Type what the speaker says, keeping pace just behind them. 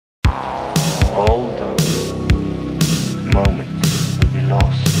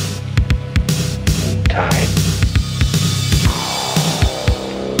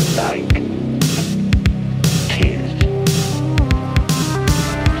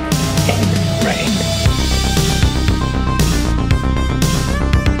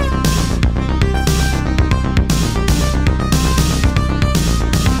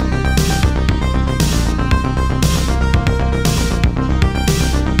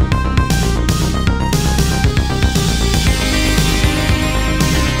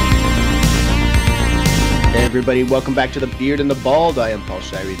everybody. Welcome back to The Beard and the Bald. I am Paul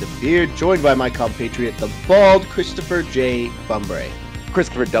Shirey, the Beard, joined by my compatriot, the Bald, Christopher J. Bumbray.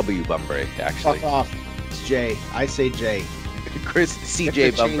 Christopher W. Bumbray, actually. Fuck off. It's J. I say J. Chris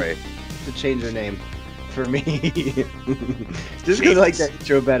C.J. Bumbray. To change their name for me. Just because I like that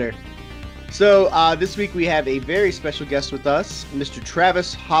intro better. So, this week we have a very special guest with us, Mr.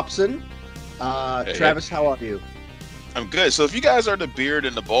 Travis Hopson. Hey, Travis, how are you? I'm good. So if you guys are the Beard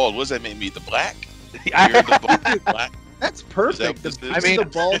and the Bald, what does that make me? The Black? The Beard, the Bald, the Black? That's perfect. The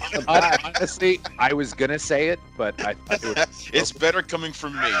Bald, the Black. Honestly, I was going to say it, but I thought it was... It's better coming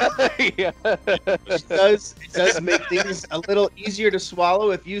from me. Yeah. It does make things a little easier to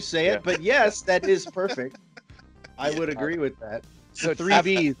swallow if you say it, but yes, that is perfect. I would agree with that. So Three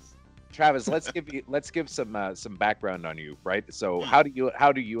B's. Travis, let's give some background on you, right? So how do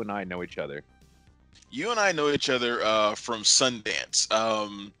you and I know each other? You and I know each other from Sundance.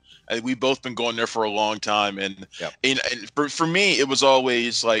 We've both been going there for a long time, and for me, it was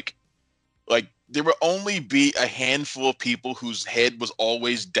always like there would only be a handful of people whose head was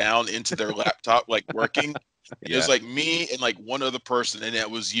always down into their laptop, like working. It was like me and like one other person, and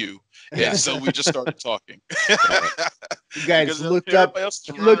that was you. And so we just started talking. You guys looked up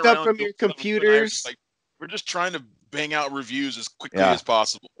from your computers. We're just trying to bang out reviews as quickly as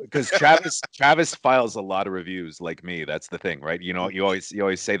possible. Because Travis files a lot of reviews like me. That's the thing, right? You know, you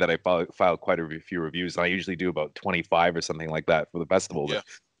always say that I file quite a few reviews, and I usually do about 25 or something like that for the festival. Yeah. But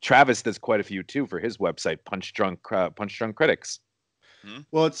Travis does quite a few too for his website, Punch Drunk Critics.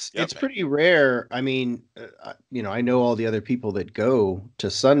 Well, it's pretty rare. I mean, I know all the other people that go to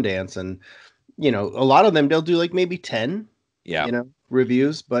Sundance, and a lot of them they'll do like maybe 10,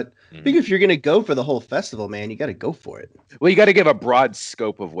 reviews. But I think if you're gonna go for the whole festival, man, you got to go for it. Well, you got to give a broad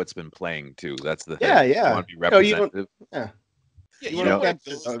scope of what's been playing too. That's the thing. Yeah. You want to be representative. You don't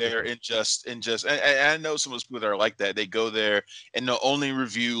go there and just I know some of those people that are like that. They go there and they'll only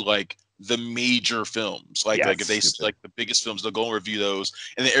review like the major films, like if they like the biggest films, they'll go and review those,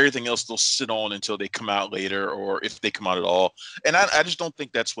 and then everything else they'll sit on until they come out later, or if they come out at all. And I just don't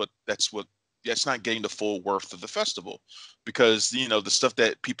think that's not getting the full worth of the festival, because the stuff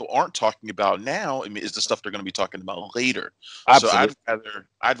that people aren't talking about now, I mean, is the stuff they're going to be talking about later. Absolutely. So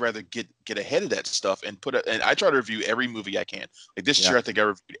I'd rather get ahead of that stuff and and I try to review every movie I can. Like this year, I think I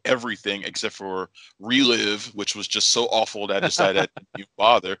reviewed everything except for Relive, which was just so awful that I decided I didn't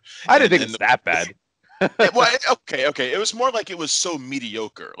bother. I didn't think it's that bad. Okay. It was more like it was so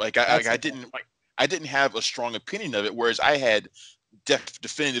mediocre. Like I didn't have a strong opinion of it, whereas I had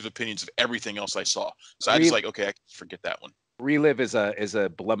definitive opinions of everything else I saw. So I just I can forget that one. Relive is a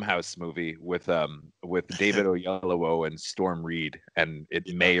Blumhouse movie with David Oyelowo and Storm Reed, and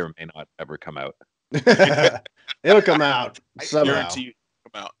it may or may not ever come out. It'll come out somehow. I guarantee you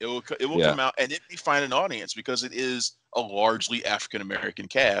it'll come out. It will come out, and it may find an audience because it is a largely African American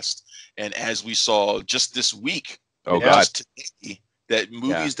cast. And as we saw just this week, today, that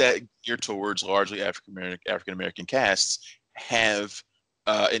movies that gear towards largely African American casts have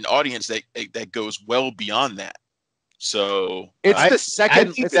an audience that goes well beyond that. So it's the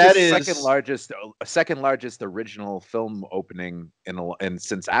second largest original film opening in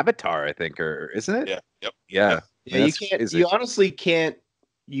since Avatar, I think, or isn't it? Yeah. You honestly can't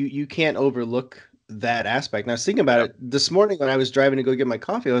overlook that aspect. And I was thinking about it this morning when I was driving to go get my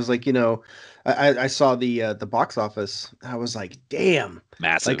coffee. I was like, I saw the box office. I was like, damn,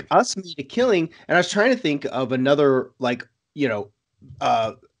 massive. Like Us made a killing, and I was trying to think of another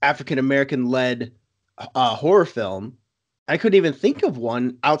African American led horror film. I couldn't even think of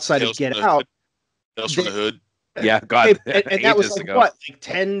one outside of Get Out. Tales from the Hood. Yeah, God. And that was like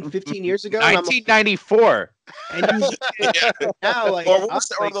 10, 15 years ago? 1994. And now, like,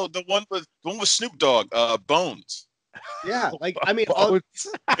 the one with Snoop Dogg, Bones. Yeah, like I mean, Bones.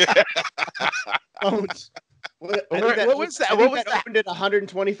 What was that? What was that? Opened at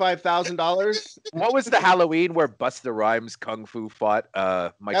 $125,000. What was the Halloween where Busta Rhymes Kung Fu fought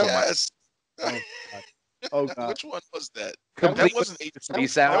Michael Myers? Oh God! Which one was that? That wasn't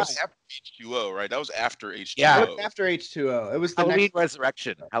H2O. That was after H2O, right? That was after H2O. Yeah, after H2O. It was the Halloween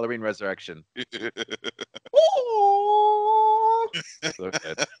Resurrection. Halloween Resurrection.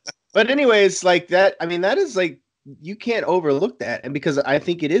 But anyways, like that. I mean, that is like you can't overlook that, and because I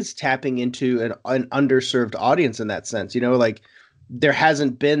think it is tapping into an underserved audience in that sense. Like there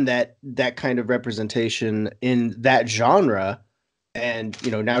hasn't been that kind of representation in that genre. And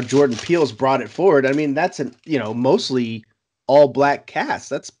now Jordan Peele's brought it forward. I mean, that's mostly all black cast.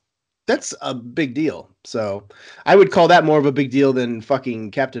 That's a big deal. So I would call that more of a big deal than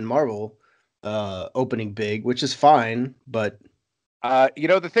fucking Captain Marvel opening big, which is fine. But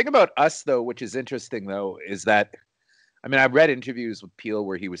The thing about Us, though, which is interesting, though, is that, I mean, I've read interviews with Peele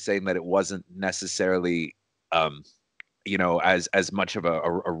where he was saying that it wasn't necessarily, as much of a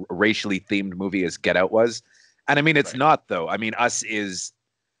racially themed movie as Get Out was. And I mean, it's not, though. I mean, Us is,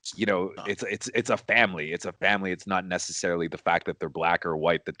 it's a family. It's a family. It's not necessarily the fact that they're black or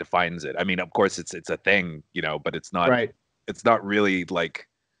white that defines it. I mean, of course, it's a thing, but it's not. Right. It's not really like.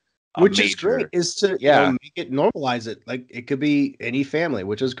 Which is great, is to make it, normalize it. Like it could be any family,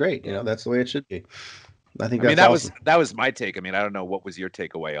 which is great. That's the way it should be. I think that's awesome. that was my take. I mean, I don't know, what was your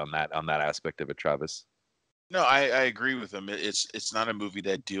takeaway on that aspect of it, Travis? No, I agree with him. It's not a movie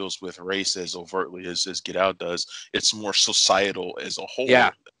that deals with race as overtly as Get Out does. It's more societal as a whole.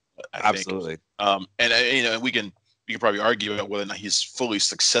 Yeah, I absolutely. Think. And we can probably argue about whether or not he's fully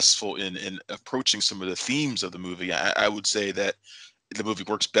successful in approaching some of the themes of the movie. I would say that the movie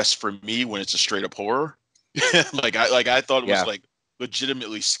works best for me when it's a straight up horror. I thought it was like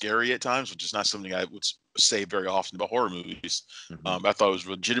legitimately scary at times, which is not something I would say very often about horror movies. Mm-hmm. I thought it was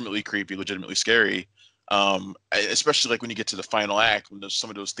legitimately creepy, legitimately scary. Especially like when you get to the final act, when some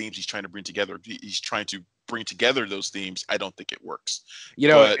of those themes he's trying to bring together, those themes. I don't think it works.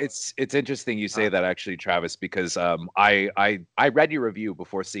 It's interesting you say that, actually, Travis, because I read your review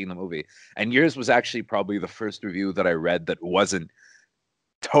before seeing the movie, and yours was actually probably the first review that I read that wasn't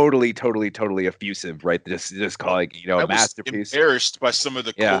totally effusive, right? Just calling a masterpiece. Embarrassed by some of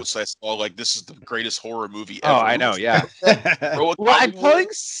the quotes I saw, like this is the greatest horror movie ever. Oh, I know, yeah. Well, I'm calling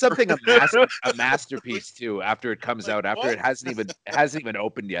something a masterpiece too after it comes out, after it hasn't even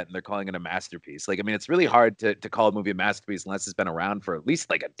opened yet, and they're calling it a masterpiece. Like, I mean, it's really hard to call a movie a masterpiece unless it's been around for at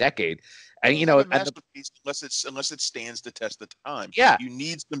least like a decade. And a masterpiece unless it stands the test of time. Yeah, you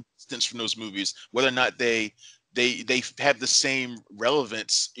need some distance from those movies, whether or not they have the same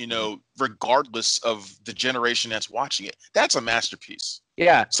relevance, regardless of the generation that's watching it. That's a masterpiece.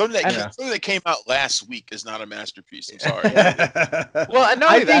 Yeah. Something that came out last week is not a masterpiece. I'm sorry. Well,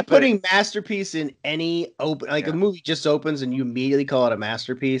 I think putting masterpiece in any a movie just opens and you immediately call it a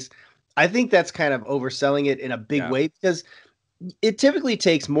masterpiece, I think that's kind of overselling it in a big way, because it typically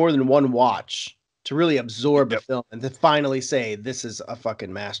takes more than one watch to really absorb a film and to finally say this is a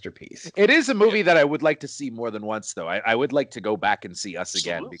fucking masterpiece. It is a movie that I would like to see more than once, though. I would like to go back and see Us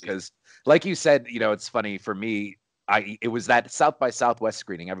again, because, like you said, it's funny for me. It was that South by Southwest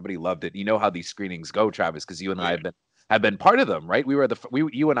screening. Everybody loved it. You know how these screenings go, Travis, because you and I have been part of them, right?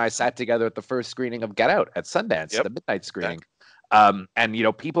 You and I sat together at the first screening of Get Out at Sundance, the midnight screening.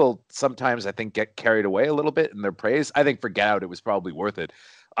 And people sometimes, I think, get carried away a little bit in their praise. I think for Get Out, it was probably worth it.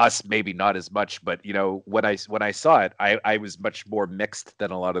 Us, maybe not as much, but when I saw it, I was much more mixed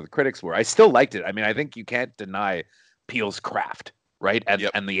than a lot of the critics were. I still liked it. I mean, I think you can't deny Peele's craft, right?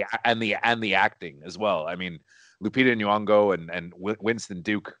 And the acting as well. I mean, Lupita Nyong'o and Winston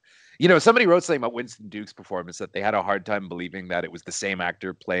Duke. Somebody wrote something about Winston Duke's performance, that they had a hard time believing that it was the same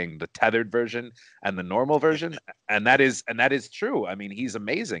actor playing the tethered version and the normal version, and that is true. I mean, he's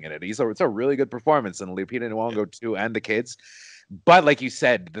amazing in it. It's a really good performance, and Lupita Nyong'o too, and the kids. But like you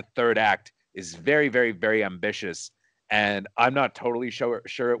said, the third act is very, very, very ambitious, and I'm not totally sure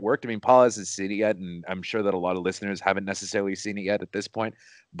it worked. I mean, Paul hasn't seen it yet, and I'm sure that a lot of listeners haven't necessarily seen it yet at this point.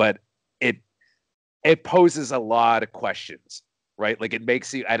 But it poses a lot of questions, right? Like, it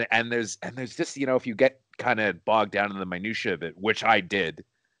makes you, and there's just, if you get kind of bogged down in the minutia of it, which I did,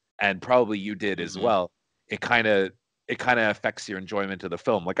 and probably you did as well, it kind of affects your enjoyment of the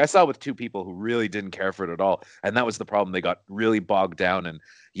film. Like, I saw with two people who really didn't care for it at all, and that was the problem. They got really bogged down in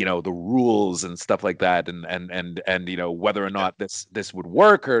the rules and stuff like that, and whether or not this would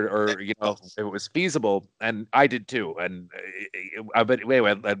work or if it was feasible. And I did too. And but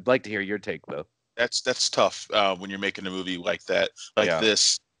anyway, I'd like to hear your take, though. That's tough when you're making a movie like that,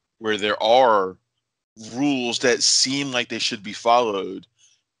 this, where there are rules that seem like they should be followed,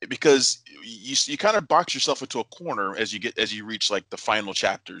 because you kind of box yourself into a corner as you reach like the final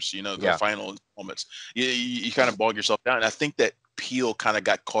chapters, the final moments. You kind of bog yourself down. And I think that Peele kind of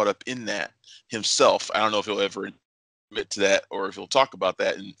got caught up in that himself. I don't know if he'll ever admit to that or if he'll talk about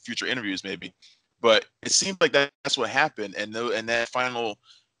that in future interviews, maybe. But it seems like that's what happened. And that final,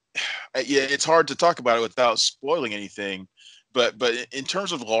 it's hard to talk about it without spoiling anything. But in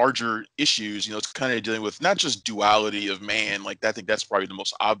terms of larger issues, it's kind of dealing with not just duality of man. Like, I think that's probably the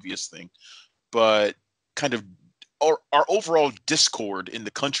most obvious thing, but kind of our overall discord in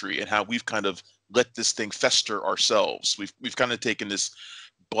the country and how we've kind of let this thing fester ourselves. We've kind of taken this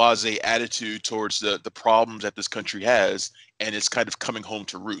blasé attitude towards the problems that this country has, and it's kind of coming home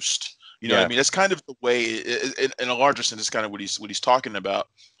to roost. What I mean? That's kind of the way, in a larger sense, it's kind of what he's talking about.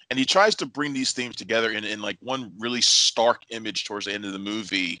 and he tries to bring these themes together in like one really stark image towards the end of the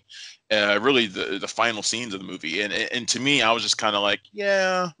movie. Really the final scenes of the movie, and to me, I was just kind of like,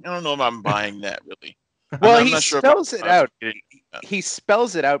 yeah, I don't know if I'm buying that really. Well, I'm he not sure spells it out. He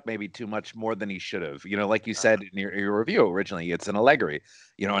spells it out maybe too much more than he should have. You know, like you said in your review originally, it's an allegory.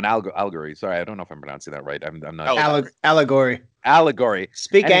 You know, an allegory. Sorry, I don't know if I'm pronouncing that right. I'm not. Allegory. Allegory.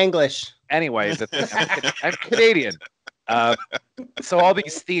 Speak English. Anyway, the thing, I'm Canadian. So all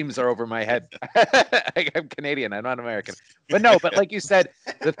these themes are over my head. I'm Canadian. I'm not American. But no, but like you said,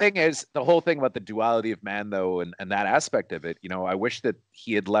 the thing is, the whole thing about the duality of man, though, and that aspect of it, you know, I wish that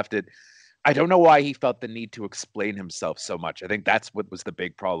he had left it. I don't know why he felt the need to explain himself so much. I think that's what was the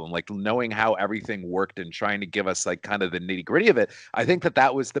big problem. Like knowing how everything worked and trying to give us like kind of the nitty gritty of it. I think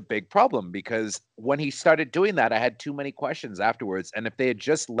that was the big problem, because when he started doing that, I had too many questions afterwards. And if they had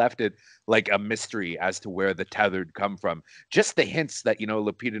just left it like a mystery as to where the tethered come from, just the hints that, you know,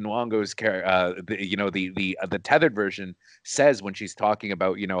 Lupita Nyong'o's the tethered version says when she's talking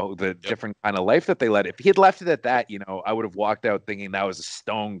about, you know, the different kind of life that they led. If he had left it at that, you know, I would have walked out thinking that was a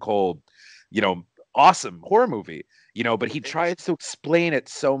stone cold, you know, awesome horror movie, you know, but he tries to explain it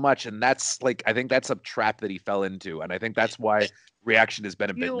so much. And that's like, I think that's a trap that he fell into. And I think that's why reaction has been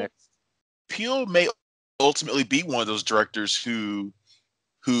a bit mixed. Peele may ultimately be one of those directors who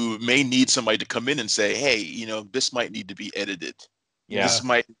may need somebody to come in and say, hey, you know, this might need to be edited. Yeah.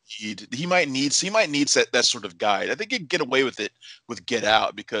 He might need that sort of guide. I think he'd get away with it with Get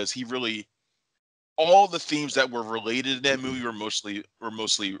Out, because all the themes that were related in that movie were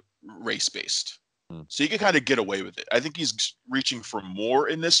mostly race-based. So you can kind of get away with it. I think he's reaching for more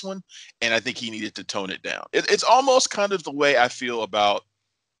in this one, and I think he needed to tone it down. It's almost kind of the way I feel about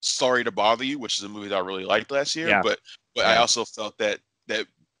Sorry to Bother You, which is a movie that I really liked last year. Yeah. But I also felt that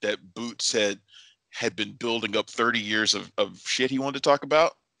Boots had been building up 30 years of shit he wanted to talk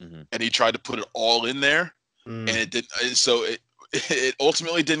about, and he tried to put it all in there, and it didn't. So it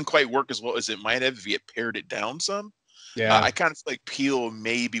ultimately didn't quite work as well as it might have if he had pared it down some. Yeah, I kind of feel like Peele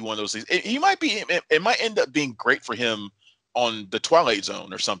may be one of those things. It might end up being great for him on the Twilight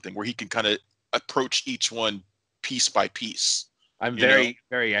Zone or something, where he can kind of approach each one piece by piece. I'm very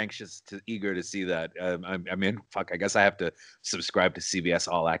anxious eager to see that. I mean, I guess I have to subscribe to CBS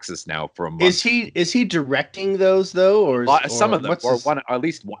All Access now for a month. Is he directing those though, or some of them, or one, or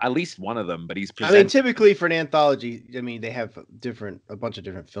at least one of them? But he's presenting. I mean, typically for an anthology, I mean, they have a bunch of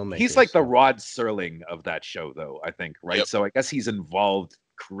different filmmakers. He's like the Rod Serling of that show, though. I think, right? Yep. So I guess he's involved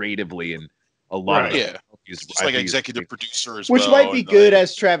creatively in a lot of it. It's like executive producer as well. Which might be good,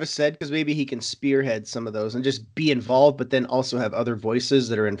 as Travis said, because maybe he can spearhead some of those and just be involved, but then also have other voices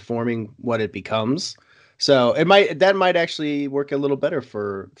that are informing what it becomes. So that might actually work a little better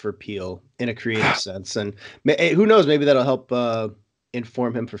for Peele in a creative sense. And who knows, maybe that'll help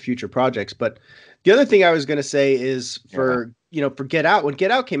inform him for future projects. But the other thing I was going to say is for Get Out, when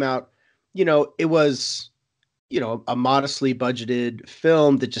Get Out came out, you know, it was, you know, a modestly budgeted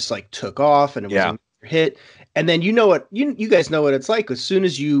film that just like took off, and it was a hit. And then you guys know what it's like. As soon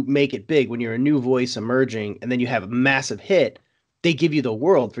as you make it big, when you're a new voice emerging, and then you have a massive hit, they give you the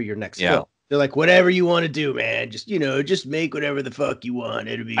world for your next film. They're like, whatever you want to do, man, just make whatever the fuck you want.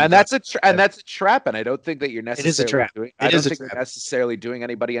 It'll be that's a trap. And I don't think that you're necessarily necessarily doing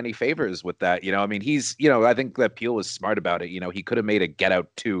anybody any favors with that. You know, I mean, I think that Peele was smart about it. You know, he could have made a Get Out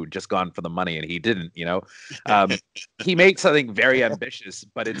 2, just gone for the money, and he didn't. You know, he made something very ambitious,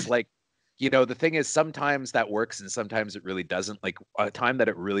 but it's like, you know, the thing is, sometimes that works and sometimes it really doesn't. Like a time that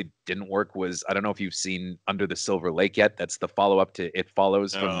it really didn't work was, I don't know if you've seen Under the Silver Lake yet. That's the follow-up to It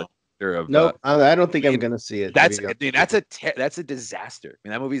Follows from the of nope, I don't think I'm gonna see it. That's a disaster. I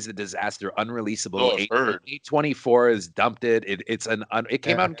mean, that movie is a disaster, unreleasable. A24 has dumped it. It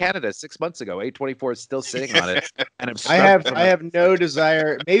came out in Canada 6 months ago. A24 is still sitting on it, and I have no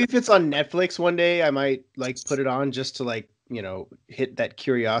desire. Maybe if it's on Netflix one day, I might like put it on just to like, you know, hit that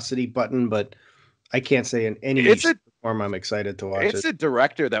curiosity button. But I can't say in any form I'm excited to watch it. It's a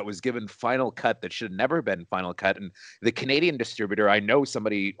director that was given final cut that should have never been final cut. And the Canadian distributor, I knew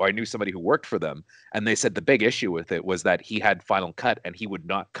somebody who worked for them, and they said the big issue with it was that he had final cut and he would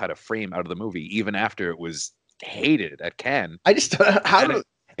not cut a frame out of the movie, even after it was hated at Cannes. I just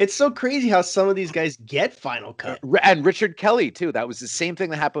it's so crazy how some of these guys get final cut. And Richard Kelly too. That was the same thing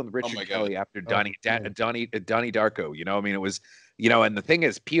that happened with Richard Kelly after Donnie Darko. You know, I mean, it was, you know, and the thing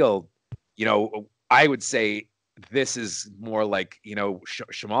is, Peele, you know, I would say this is more like, you know,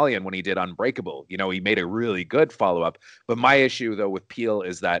 Shyamalan when he did Unbreakable. You know, he made a really good follow-up. But my issue, though, with Peele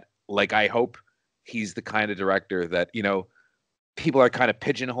is that, like, I hope he's the kind of director that, you know, people are kind of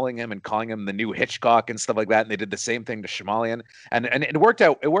pigeonholing him and calling him the new Hitchcock and stuff like that. And they did the same thing to Shyamalan, and it worked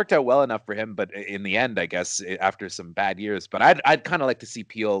out. It worked out well enough for him, but in the end, I guess after some bad years. But I'd kind of like to see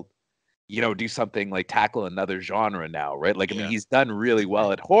Peele, do something like tackle another genre now, right? Like, I mean, he's done really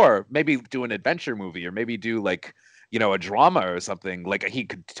well at horror. Maybe do an adventure movie, or maybe do like, a drama or something. Like, he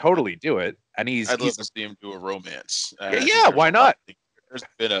could totally do it. And I'd love to see him do a romance. Yeah, why not? There's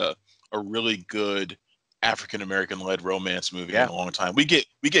been a really good African American led romance movie in a long time. We get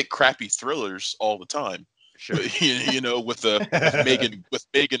crappy thrillers all the time. Sure. With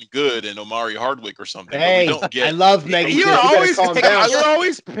Megan Good and Omari Hardwick or something. Hey, but we don't get, I love Megan Good. You're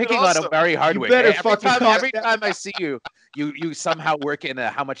always picking on Omari Hardwick. You better every time I see you, you somehow work in a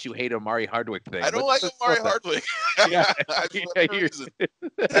how much you hate Omari Hardwick thing. I don't like Omari Hardwick.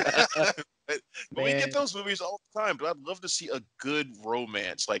 But we get those movies all the time. But I'd love to see a good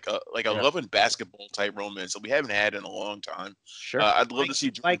romance, like a love and basketball type romance that we haven't had in a long time. Sure. I'd love to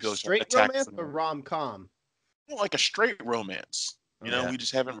see like straight romance or rom-com. Like a straight romance. We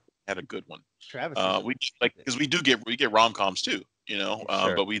just haven't had a good one. Travis, because we get rom-coms too. Sure.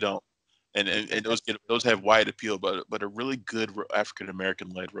 But we don't. And those have wide appeal, but a really good African American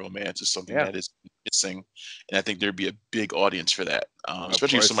led romance is something that is missing, and I think there'd be a big audience for that,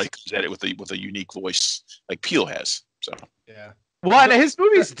 especially if somebody comes at it with a unique voice like Peele has. So yeah. Well, and his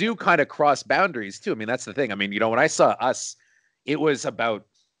movies do kind of cross boundaries too. I mean, that's the thing. I mean, when I saw Us, it was about.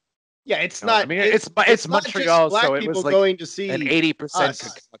 Yeah, it's not. I mean, it's Montreal, so it was like going to see an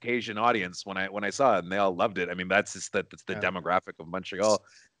 80% Caucasian audience when I saw it, and they all loved it. I mean, that's the demographic of Montreal.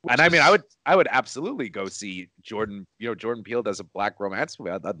 And I mean, I would absolutely go see Jordan. Jordan Peele does a black romance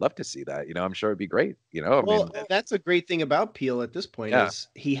movie. I'd love to see that. I'm sure it'd be great. That's a great thing about Peele at this point is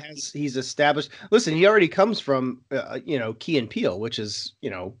he's established. Listen, he already comes from Key and Peele, which is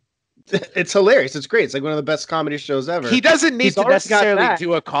it's hilarious. It's great. It's like one of the best comedy shows ever. He doesn't need to necessarily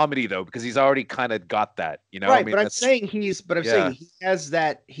do a comedy though, because he's already kind of got that. Right, but I'm saying he has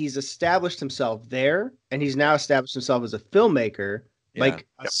that. He's established himself there, and he's now established himself as a filmmaker. Like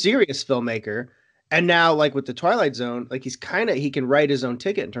a serious filmmaker, and now like with the Twilight Zone, like he can write his own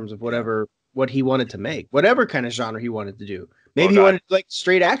ticket in terms of what he wanted to make, whatever kind of genre he wanted to do. Maybe he wanted to do, like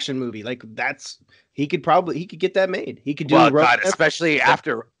straight action movie, like he could get that made. He could do especially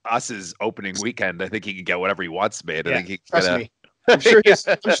after Us's opening weekend. I think he could get whatever he wants made. I think he trust me. I'm sure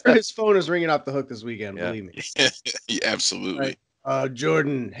his phone is ringing off the hook this weekend. Believe me. Absolutely.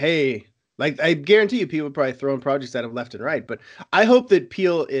 Jordan, hey. Like, I guarantee you people are probably throwing projects at him left and right, but I hope that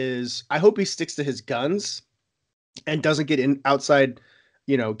Peele I hope he sticks to his guns and doesn't get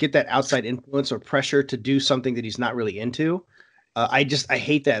get that outside influence or pressure to do something that he's not really into. I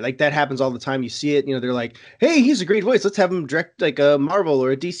hate that. Like, that happens all the time. You see it, they're like, hey, he's a great voice. Let's have him direct like a Marvel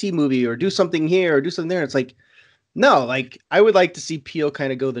or a DC movie or do something here or do something there. It's like, no, like I would like to see Peele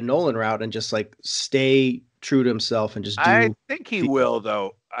kind of go the Nolan route and just like stay true to himself and just do. I think he will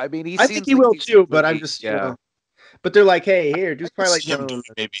though. I mean, I think he will too, but I'm just but they're like, hey, here, do Twilight Zone.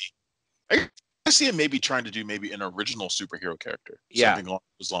 Maybe I see him maybe trying to do maybe an original superhero character, something along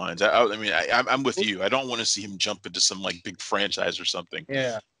those lines. I'm with you. I don't want to see him jump into some like big franchise or something.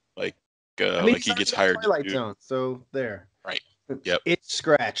 Yeah, like like he gets hired. Twilight Zone. So there. Right. Yep. It's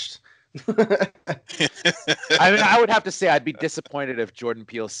scratched. I would have to say I'd be disappointed if Jordan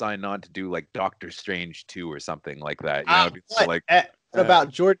Peele signed on to do like Doctor Strange 2 or something like that.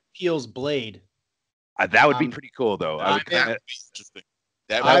 About Jordan Peele's Blade. That would be pretty cool, though. That would be interesting.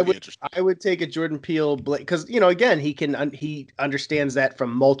 That would be interesting. I would take a Jordan Peele Blade because again he understands that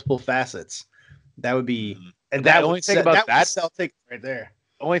from multiple facets. That would be and that only thing about that sell tickets right there.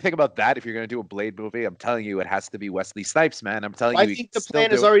 Only thing about that, if you're going to do a Blade movie, I'm telling you, it has to be Wesley Snipes, man. I'm telling you. I think the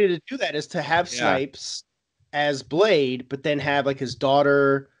plan is already to do that, is to have Snipes as Blade, but then have like his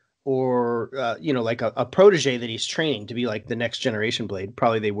daughter or like a protege that he's training to be like the next generation Blade.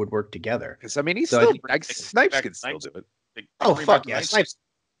 Probably they would work together. Because I mean, Snipes can still do it. Oh fuck yeah, Snipes.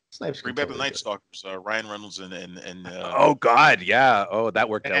 Bring back the Night Stalkers, Ryan Reynolds and oh god, yeah. Oh, that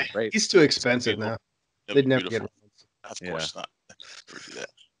worked out great. He's too expensive now. They'd never get. Of course not. Do that.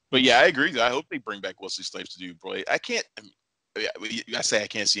 But yeah, I agree. I hope they bring back Wesley Snipes to do Blade. I say I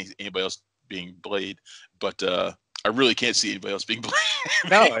can't see anybody else being Blade, but I really can't see anybody else being Blade.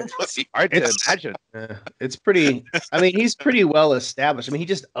 No, it's hard to imagine. It's pretty. I mean, he's pretty well established. I mean, he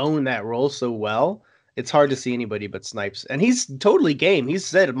just owned that role so well. It's hard to see anybody but Snipes, and he's totally game. He's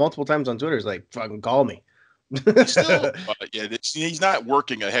said it multiple times on Twitter. He's like, "Fucking call me." Still, he's not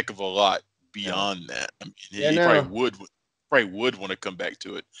working a heck of a lot beyond that. I mean, he probably would want to come back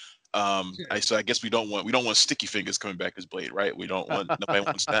to it. So I guess we don't want Sticky Fingers coming back as Blade, right? We don't want nobody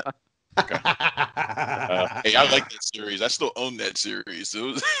wants that. Okay. Hey, I like that series. I still own that series.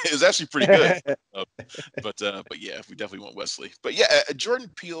 It was actually pretty good. But yeah, we definitely want Wesley. But yeah, Jordan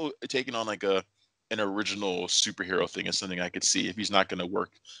Peele taking on like an original superhero thing is something I could see if he's not going to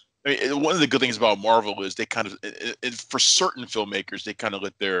work. I mean, one of the good things about Marvel is they kind of, for certain filmmakers, they kind of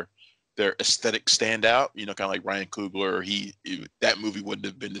let their aesthetic stand out. You know, kind of like Ryan Coogler. That movie wouldn't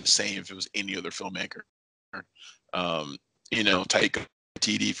have been the same if it was any other filmmaker. You know, Taika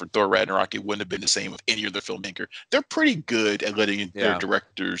Waititi for Thor Ragnarok, it wouldn't have been the same with any other filmmaker. They're pretty good at letting their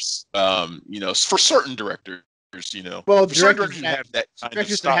directors, you know, for certain directors, you know, well, for certain directors who have that kind of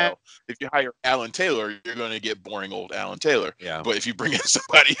style. If you hire Alan Taylor, you're going to get boring old Alan Taylor. Yeah. But if you bring in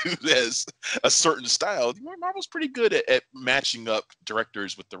somebody who has a certain style, Marvel's pretty good at matching up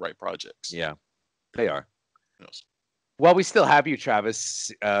directors with the right projects. Yeah, they are. Yes. Well, we still have you,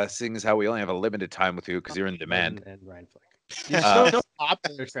 Travis, seeing as how we only have a limited time with you because you're in demand. And Ryan Flick. You're so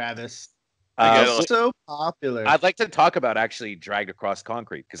popular, Travis. So popular. I'd like to talk about actually Dragged Across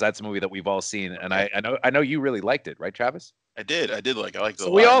Concrete because that's a movie that we've all seen, and I know you really liked it, right, Travis? I did like. I liked it.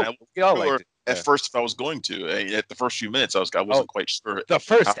 So we all liked it. At first, if I was going to, at the first few minutes, I wasn't quite sure. The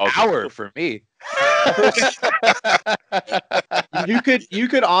first hour for me. You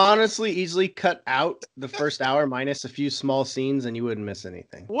could honestly easily cut out the first hour minus a few small scenes, and you wouldn't miss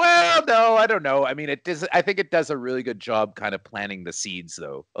anything. Well, no, I don't know. I mean, it does. I think it does a really good job, kind of planting the seeds,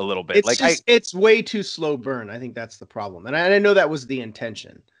 though, a little bit. It's way too slow burn. I think that's the problem, and I know that was the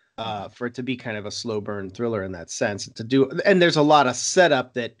intention. For it to be kind of a slow burn thriller in that sense, and there's a lot of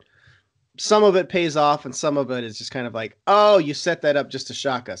setup that some of it pays off and some of it is just kind of like, oh, you set that up just to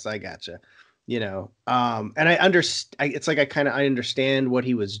shock us. I gotcha. You know, and I understand. It's like I understand what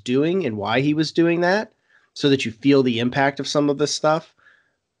he was doing and why he was doing that, so that you feel the impact of some of this stuff.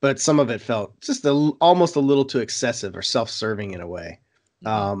 But some of it felt just almost a little too excessive or self-serving in a way.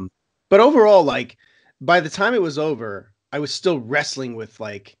 Mm-hmm. But overall, like by the time it was over, I was still wrestling with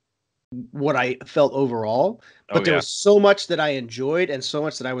like what I felt overall. But there was so much that I enjoyed and so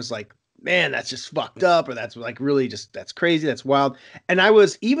much that I was like, man, that's just fucked up, or that's like really just, that's crazy, that's wild. And I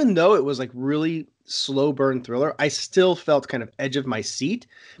was, even though it was like really slow burn thriller, I still felt kind of edge of my seat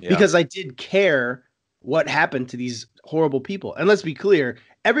because I did care what happened to these horrible people. And let's be clear,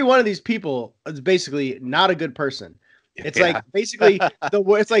 every one of these people is basically not a good person. It's like basically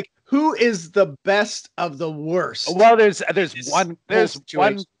it's like, who is the best of the worst? Well, there's one.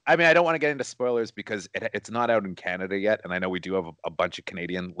 I mean, I don't want to get into spoilers because it's not out in Canada yet, and I know we do have a bunch of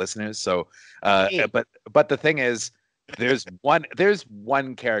Canadian listeners. So, but the thing is, there's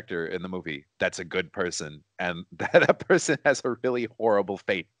one character in the movie that's a good person, and that person has a really horrible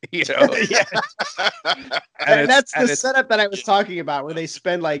fate. You know, and that's the setup that I was talking about, where they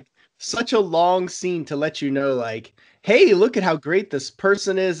spend like such a long scene to let you know, like, hey, look at how great this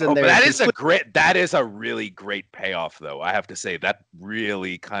person is. And that is a really great payoff, though. I have to say that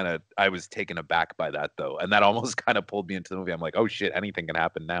really I was taken aback by that, though. And that almost kind of pulled me into the movie. I'm like, oh shit, anything can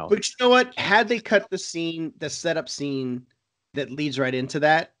happen now. But you know what? Had they cut the setup scene that leads right into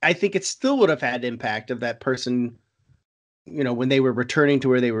that, I think it still would have had impact of that person, you know, when they were returning to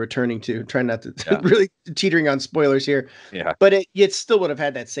where they were returning to. Trying not to really teetering on spoilers here. Yeah. But it still would have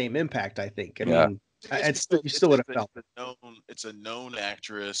had that same impact, I think. I mean, you still would have felt it's a known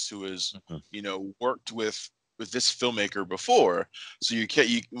actress who has you know, worked with this filmmaker before, so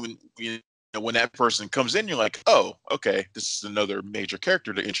when that person comes in, you're like, oh, okay, this is another major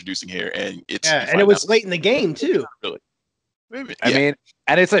character they're introducing here, and it was late in the game too. Really, I mean,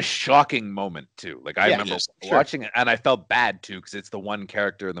 and it's a shocking moment too. Like I remember watching it, and I felt bad too because it's the one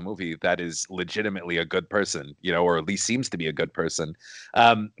character in the movie that is legitimately a good person, you know, or at least seems to be a good person.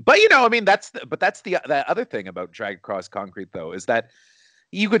 But you know, I mean, that's the other thing about Dragged Across Concrete, though, is that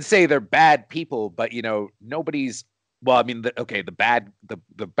you could say they're bad people, but you know, nobody's. Well, I mean,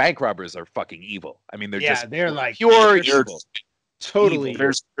 the bank robbers are fucking evil. I mean, they're like pure evil. Totally.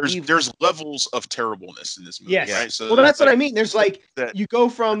 There's levels of terribleness in this movie. Yes. Right? So well, that's what I mean. There's like you go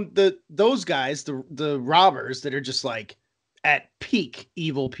from those guys, the robbers that are just like at peak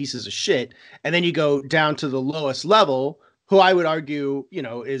evil pieces of shit, and then you go down to the lowest level, who I would argue, you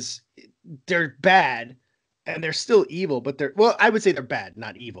know, they're bad and they're still evil, but I would say they're bad,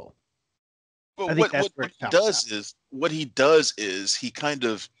 not evil. But what he does is he kind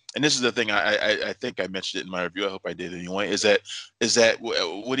of, and this is the thing I think I mentioned it in my review. I hope I did anyway. Is that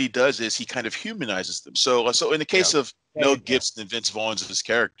what he does is he kind of humanizes them. So in the case of Mel Gibson and Vince Vaughn's as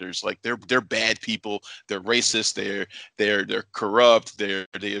characters, like they're bad people. They're racist. They're corrupt. They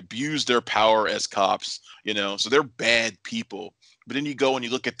abuse their power as cops. You know, so they're bad people. But then you go and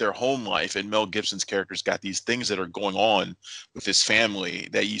you look at their home life, and Mel Gibson's character's got these things that are going on with his family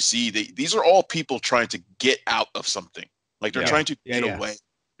that you see. These are all people trying to get out of something. Like they're trying to get away.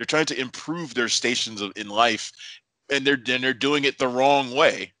 They're trying to improve their stations in life, and they're doing it the wrong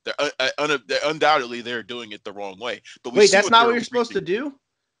way. Undoubtedly they're doing it the wrong way. But wait, that's not what you're supposed to do?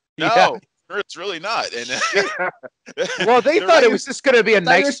 No, it's really not. And well, they thought it was just going to be a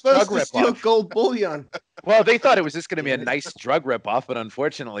nice drug ripoff. Gold bullion. Well, they thought it was just going to be a nice drug ripoff, but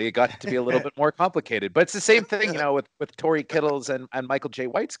unfortunately, it got to be a little bit more complicated. But it's the same thing, with Tory Kittles and Michael J.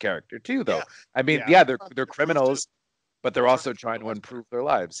 White's character too, though. Yeah. I mean, they're criminals, but they're also trying to improve their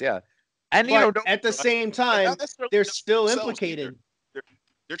lives. Yeah, and at the same time, they're still implicated.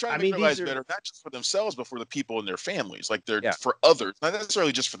 They're trying to make their lives better, not just for themselves, but for the people in their families. Like they're for others, not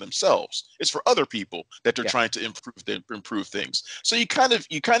necessarily just for themselves. It's for other people that they're trying to improve things. So you kind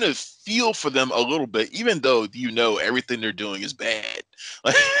of feel for them a little bit, even though everything they're doing is bad.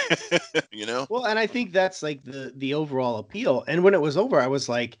 Well, and I think that's like the overall appeal. And when it was over, I was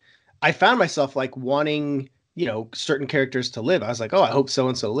like, I found myself like wanting certain characters to live. I was like, oh, I hope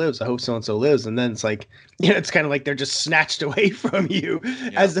so-and-so lives. I hope so-and-so lives. And then it's like, it's kind of like they're just snatched away from you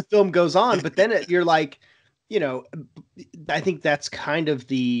as the film goes on. But then you're like, I think that's kind of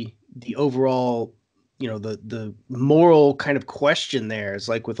the overall, the moral kind of question there is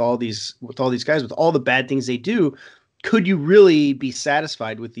like with all these guys, with all the bad things they do, could you really be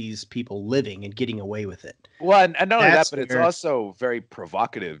satisfied with these people living and getting away with it? Well, and not only that, but it's also very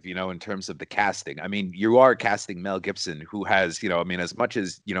provocative, in terms of the casting. I mean, you are casting Mel Gibson, who has, as much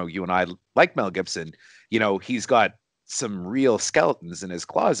as, you and I like Mel Gibson, he's got some real skeletons in his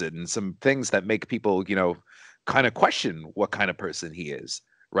closet and some things that make people, kind of question what kind of person he is,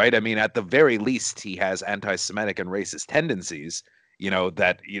 right? I mean, at the very least, he has anti-Semitic and racist tendencies.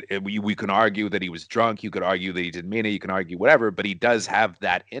 That we can argue that he was drunk. You could argue that he didn't mean it. You can argue whatever, but he does have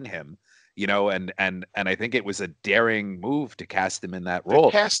that in him, and I think it was a daring move to cast him in that role.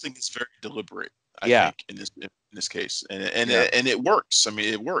 The casting is very deliberate, I think, in this case, and it works. I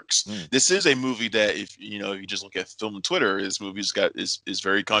mean, it works. This is a movie that if you just look at film and Twitter, this movie's is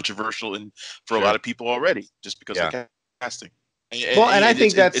very controversial and for a lot of people already, just because of the casting. And I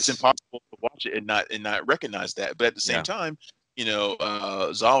think it's impossible to watch it and not recognize that. But at the same time,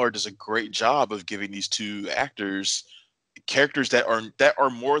 Zahler does a great job of giving these two actors characters that are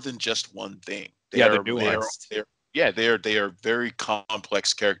more than just one thing. They are very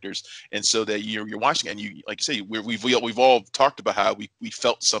complex characters, and so that you're watching, and you like you say, we've all talked about how we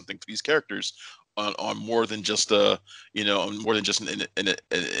felt something for these characters on more than just an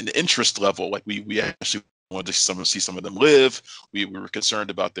interest level. Like we actually wanted to see some of them live. We were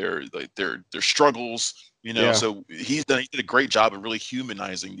concerned about their struggles. So he did a great job of really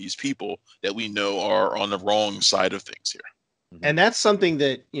humanizing these people that we know are on the wrong side of things here. And that's something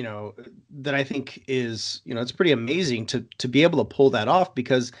that, that I think is, it's pretty amazing to be able to pull that off,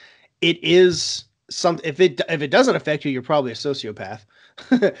 because it is something, if it doesn't affect you, you're probably a sociopath.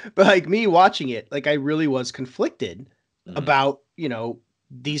 But like me watching it, like I really was conflicted about,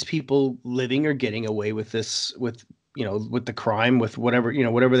 these people living or getting away with this, with the crime, with whatever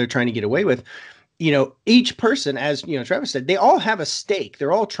they're trying to get away with. Each person, as Travis said, they all have a stake.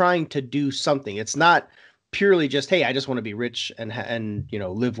 They're all trying to do something. It's not purely just, hey, I just want to be rich and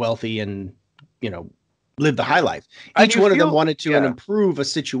live wealthy and live the high life. Each one of them wanted to improve a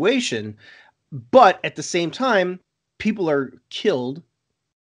situation, but at the same time, people are killed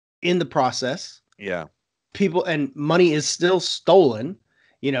in the process. Yeah, people and money is still stolen.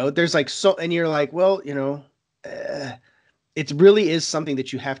 There's like and you're like, well, it really is something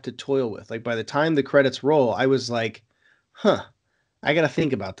that you have to toil with. Like by the time the credits roll, I was like, I got to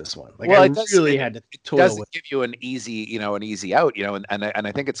think about this one. Like, well, I really had to toil with it. It doesn't give you an easy out, and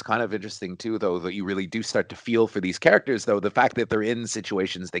I think it's kind of interesting too, though, that you really do start to feel for these characters, though, the fact that they're in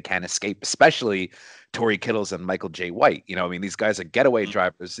situations they can't escape, especially Tory Kittles and Michael J. White. These guys are getaway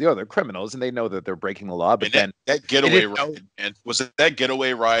drivers. They're criminals, and they know that they're breaking the law. But then that getaway ride, and was it that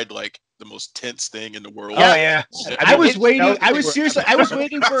getaway ride like the most tense thing in the world? Oh yeah. I was waiting. I was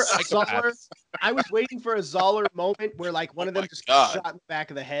waiting for a Zahler. I was waiting for a Zahler moment where like one of them just got shot in the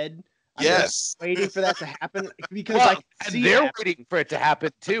back of the head. Yes. Waiting for that to happen because they're waiting for it to happen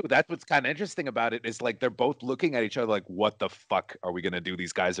too. That's what's kind of interesting about it, is like they're both looking at each other like, what the fuck are we gonna do?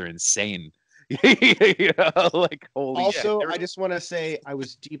 These guys are insane. Like holy also shit. I just want to say I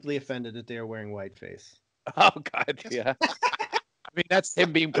was deeply offended that they are wearing whiteface. Oh god, yeah. mean, that's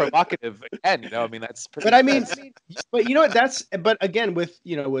him being provocative again. I mean, that's. Pretty, but I mean, but you know what? But again,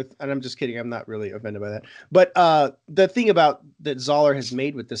 and I'm just kidding. I'm not really offended by that. But the thing about that Zahler has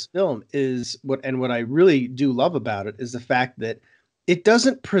made with this film is what I really do love about it is the fact that it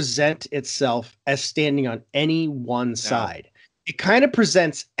doesn't present itself as standing on any one side. It kind of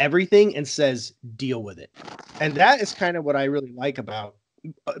presents everything and says, deal with it. And that is kind of what I really like about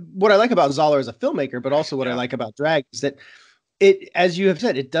Zahler as a filmmaker, but also what I like about Drag is that it, as you have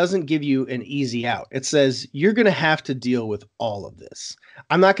said, it doesn't give you an easy out. It says, you're going to have to deal with all of this.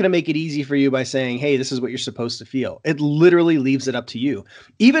 I'm not going to make it easy for you by saying, hey, this is what you're supposed to feel. It literally leaves it up to you.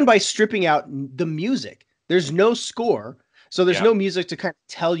 Even by stripping out the music, there's no score. So there's no music to kind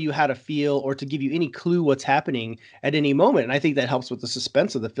of tell you how to feel or to give you any clue what's happening at any moment. And I think that helps with the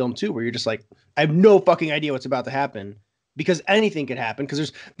suspense of the film too, where you're just like, I have no fucking idea what's about to happen because anything could happen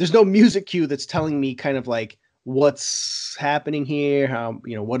because there's no music cue that's telling me kind of like what's happening here, how,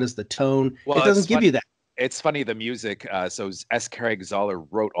 what is the tone. Well, it doesn't give you that. It's funny, the music. So S. Craig Zahler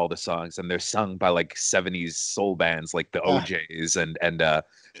wrote all the songs, and they're sung by like 70s soul bands like the OJs and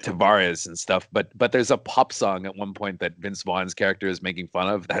Tavares and stuff. But there's a pop song at one point that Vince Vaughn's character is making fun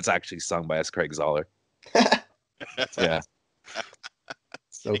of. That's actually sung by S. Craig Zahler. Yeah.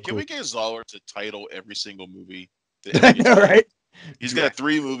 So can we get Zahler to title every single movie? I know, right? He's got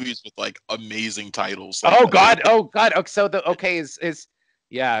 3 movies with like amazing titles. Like, oh God. So is.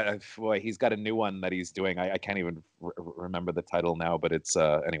 Yeah, boy, he's got a new one that he's doing. I can't even remember the title now, but it's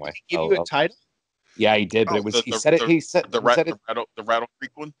anyway. Did he give you a title? Yeah, he did, but it was the Rattle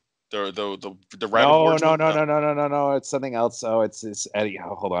Creek one. The Rattle. No. It's something else. Oh, it's Eddie.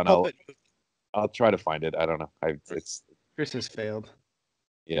 Oh, hold on, I'll try to find it. I don't know. Chris has failed.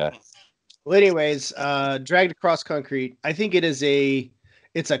 Yeah. Well, anyways, Dragged Across Concrete. I think it's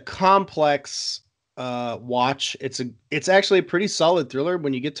a complex watch. It's actually a pretty solid thriller.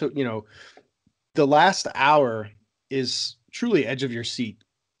 When you get to the last hour is truly edge of your seat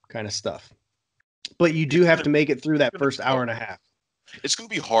kind of stuff, but you do have to make it through that first hour and a half. It's going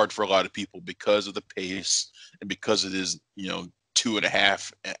to be hard for a lot of people because of the pace and because it is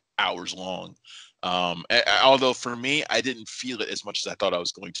 2.5 hours long. Although for me, I didn't feel it as much as I thought I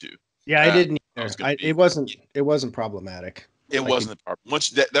was going to. Yeah, I didn't either. It wasn't problematic. It wasn't a problem. Once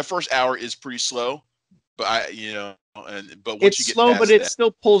that first hour is pretty slow, but but once it's you get slow, but it that,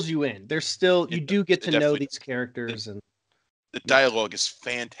 still pulls you in. There's still you do get to know these characters, and the dialogue is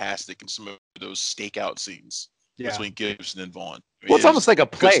fantastic in some of those stakeout scenes between Gibson and Vaughn. Well, it's almost like a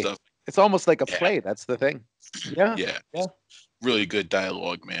play. It's almost like a play. That's the thing. Yeah. Really good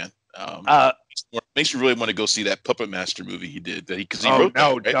dialogue, man. Makes me really want to go see that Puppet Master movie he did. Because he wrote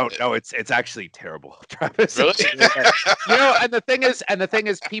that, right? No, it's actually terrible, Travis. Really? And the thing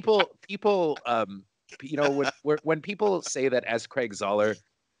is, people, when people say that as Craig Zahler,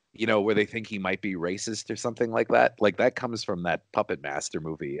 where they think he might be racist or something like that comes from that Puppet Master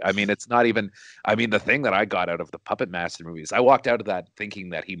movie. I mean, it's not even. I mean, the thing that I got out of the Puppet Master movies, I walked out of that thinking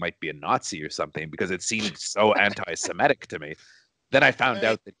that he might be a Nazi or something because it seemed so anti-Semitic to me. Then I found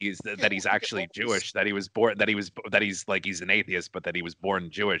out that he's actually Jewish, that he's an atheist, but that he was born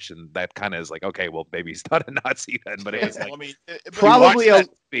Jewish, and that kind of is like, okay, well, maybe he's not a Nazi then, but it was like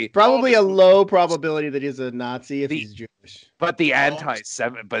probably a low probability that he's a Nazi if he's Jewish. But the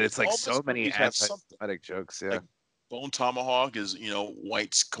anti-Semitic, but it's like so many anti-Semitic jokes, yeah. Like Bone Tomahawk is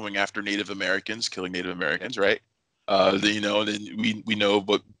whites going after Native Americans, killing Native Americans, right? Then we know,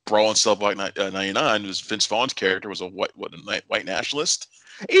 but Brawl and Cell Block 99 was Vince Vaughn's character was a white nationalist.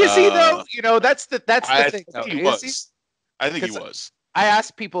 Is he though? That's the thing. I think he was. I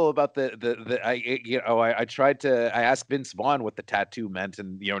asked people about I asked Vince Vaughn what the tattoo meant,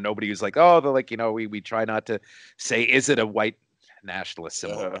 and nobody was like, we try not to say, is it a white nationalist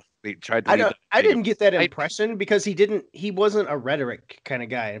symbol? They tried to. I didn't get that impression because he wasn't a rhetoric kind of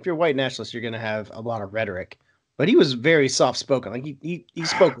guy. If you're a white nationalist, you're going to have a lot of rhetoric. But he was very soft spoken. Like he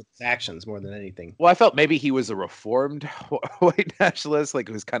spoke with his actions more than anything. Well, I felt maybe he was a reformed white nationalist, like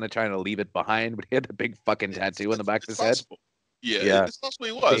who was kind of trying to leave it behind, but he had a big fucking tattoo on the back of his head. Yeah, it's possible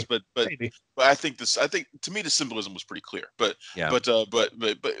he was, but I think to me the symbolism was pretty clear. But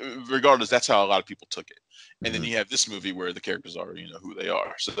regardless, that's how a lot of people took it. And then you have this movie where the characters are who they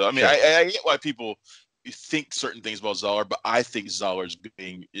are. So I mean, I get why people think certain things about Zahler, but I think Zahler's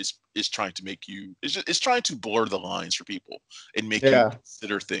is trying to make you is trying to blur the lines for people and make you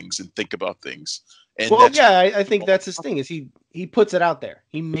consider things and think about things. And I think that's his thing. Is he puts it out there.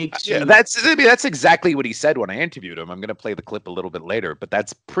 He makes that's exactly what he said when I interviewed him. I'm going to play the clip a little bit later, but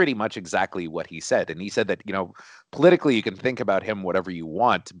that's pretty much exactly what he said. And he said that politically you can think about him whatever you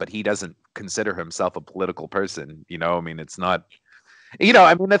want, but he doesn't consider himself a political person. I mean, it's not. You know,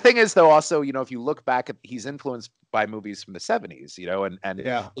 I mean, the thing is, though, also, you know, if you look back at, he's influenced by movies from the 70s, you know, and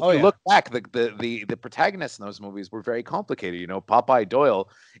Yeah. if you look back, the protagonists in those movies were very complicated. You know, Popeye Doyle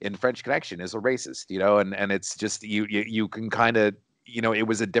in French Connection is a racist, you know, and it's just you can kind of, you know, it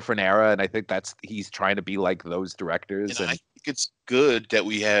was a different era, and I think he's trying to be like those directors. And I think it's good that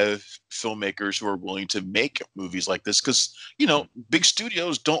we have filmmakers who are willing to make movies like this, because, you know, big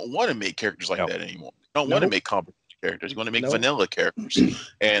studios don't want to make characters like that anymore. They don't want to make complicated characters. You want to make vanilla characters.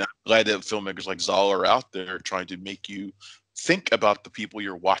 And I'm glad that filmmakers like Zahler are out there trying to make you think about the people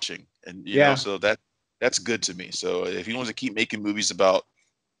you're watching. And, you know, so that's good to me. So if he wants to keep making movies about,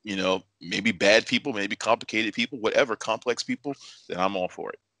 you know, maybe bad people, maybe complicated people, whatever, complex people, then I'm all for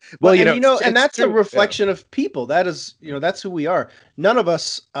it. Well, you know, and that's a reflection of people. That is, you know, that's who we are. None of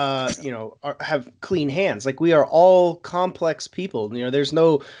us, you know, have clean hands. Like, we are all complex people. You know, there's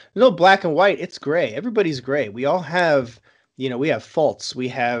no black and white. It's gray. Everybody's gray. We all have, you know, we have faults, we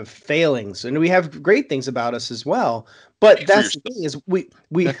have failings, and we have great things about us as well. But that's the thing, is we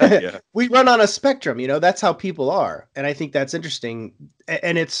we run on a spectrum. You know, that's how people are, and I think that's interesting.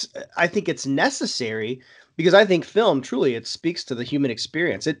 And I think it's necessary, because I think film, truly, it speaks to the human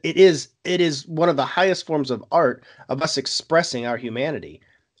experience. It is one of the highest forms of art, of us expressing our humanity.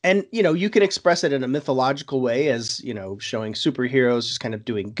 And, you know, you can express it in a mythological way, as, you know, showing superheroes just kind of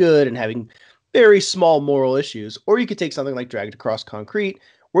doing good and having very small moral issues. Or you could take something like Dragged Across Concrete,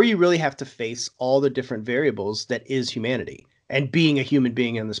 where you really have to face all the different variables that is humanity and being a human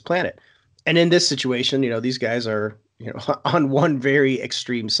being on this planet. And in this situation, you know, these guys are, you know, on one very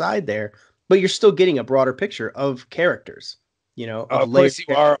extreme side there, but you're still getting a broader picture of characters, you know. Of course,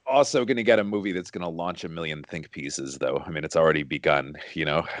 you are also going to get a movie that's going to launch a million think pieces, though. I mean, it's already begun. You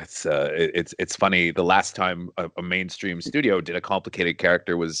know, it's funny. The last time a mainstream studio did a complicated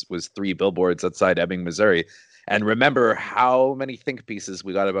character was 3 Billboards Outside Ebbing, Missouri. And remember how many think pieces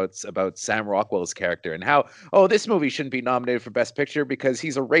we got about Sam Rockwell's character, and how, oh, this movie shouldn't be nominated for Best Picture because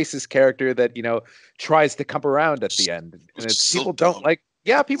he's a racist character that, you know, tries to come around at the end. And people don't like.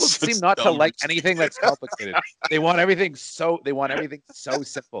 Yeah, people seem not to like anything that's complicated. They want everything so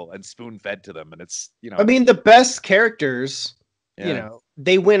simple and spoon fed to them, and it's, you know. I mean, the best characters, you know,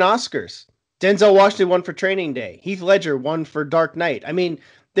 they win Oscars. Denzel Washington won for Training Day. Heath Ledger won for Dark Knight. I mean,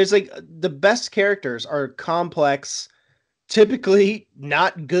 there's like, the best characters are complex, typically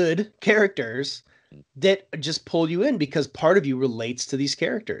not good characters that just pull you in because part of you relates to these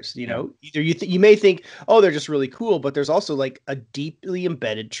characters. You know, either you may think, oh, they're just really cool, but there's also like a deeply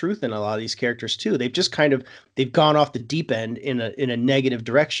embedded truth in a lot of these characters too. They've just they've gone off the deep end in a negative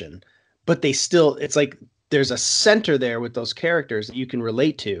direction, but they still, it's like there's a center there with those characters that you can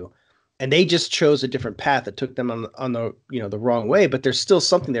relate to. And they just chose a different path that took them on the, you know, the wrong way. But there's still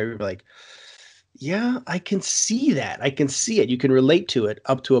something there. You're like, yeah, I can see that. I can see it. You can relate to it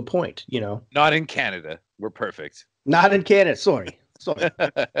up to a point, you know. Not in Canada. We're perfect. Not in Canada. Sorry.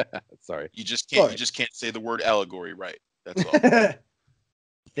 Sorry. You just can't say the word allegory right. That's all.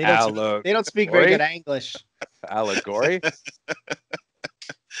 They don't speak very good English. Allegory?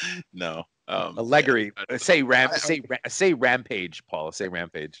 No. Allegory. Say rampage, Paul. Say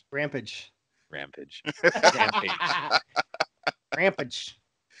rampage. Rampage. Rampage.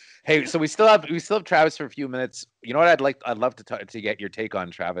 Hey, so we still have Travis for a few minutes. You know what I'd love to get your take on,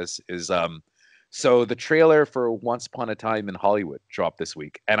 Travis, is so the trailer for Once Upon a Time in Hollywood dropped this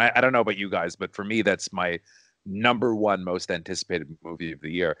week. And I don't know about you guys, but for me, that's my number one most anticipated movie of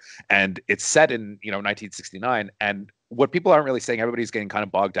the year. And it's set in, you know, 1969. And what people aren't really saying, everybody's getting kind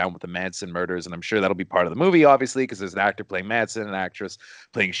of bogged down with the Manson murders, and I'm sure that'll be part of the movie, obviously, because there's an actor playing Manson, an actress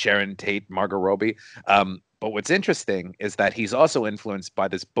playing Sharon Tate, Margot Robbie. But what's interesting is that he's also influenced by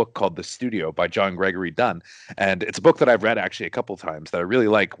this book called The Studio by John Gregory Dunn. And it's a book that I've read actually a couple times that I really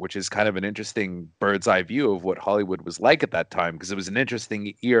like, which is kind of an interesting bird's eye view of what Hollywood was like at that time, because it was an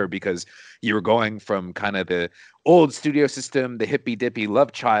interesting year, because you were going from kind of the old studio system, the hippy dippy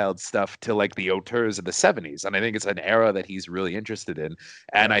love child stuff, to like the auteurs of the 70s. And I think it's an era that he's really interested in.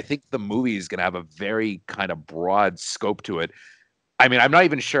 And I think the movie is going to have a very kind of broad scope to it. I mean, I'm not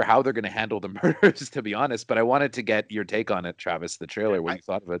even sure how they're going to handle the murders, to be honest, but I wanted to get your take on it, Travis, the trailer, what you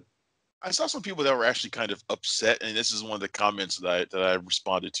thought of it. I saw some people that were actually kind of upset, and this is one of the comments that I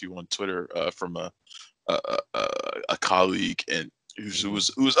responded to on Twitter from a colleague, and who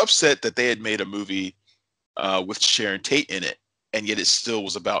was upset that they had made a movie with Sharon Tate in it, and yet it still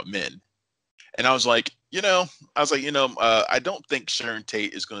was about men. And I was like, I don't think Sharon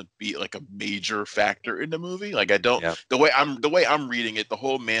Tate is going to be like a major factor in the movie. Like, I don't. Yeah. The way I'm reading it, the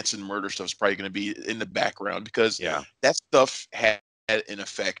whole Manson murder stuff is probably going to be in the background, because that stuff had an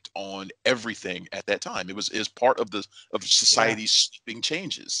effect on everything at that time. It was part of society's sweeping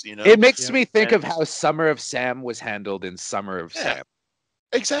changes. It makes me think of how Summer of Sam was handled in Summer of Sam.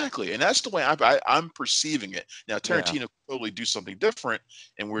 Exactly, and that's the way I'm perceiving it. Now Tarantino could totally do something different,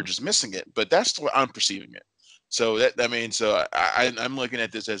 and we're just missing it. But that's the way I'm perceiving it. So I'm looking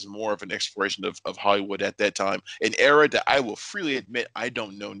at this as more of an exploration of Hollywood at that time, an era that I will freely admit I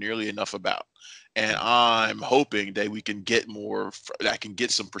don't know nearly enough about. And I'm hoping that we can get I can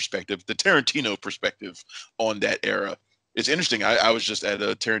get some perspective, the Tarantino perspective on that era. It's interesting. I was just at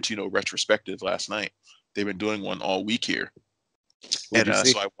a Tarantino retrospective last night. They've been doing one all week here. So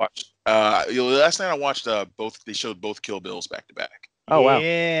I watched. Last night I watched both. They showed both Kill Bills back to back. Oh wow!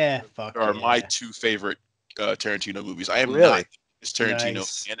 Yeah, are my two favorite Tarantino movies. I am not this Tarantino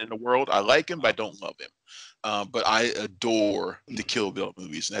fan in the world. I like him, but I don't love him. But I adore the Kill Bill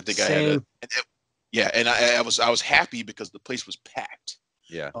movies, and I think I was happy because the place was packed.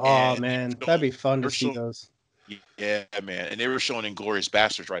 Yeah. Oh man, that'd be fun to see those. Yeah, man. And they were showing Inglourious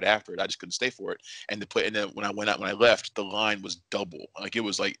Basterds right after it. I just couldn't stay for it. And then when I left, the line was double. Like it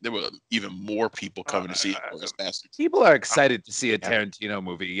was like there were even more people coming to see Inglourious Basterds. People are excited to see a Tarantino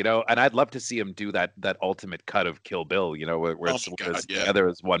movie, and I'd love to see him do that ultimate cut of Kill Bill, where it's together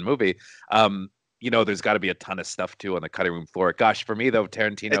as one movie. There's got to be a ton of stuff too on the cutting room floor. Gosh, for me though,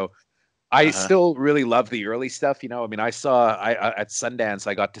 Tarantino. I still really love the early stuff. I saw at Sundance,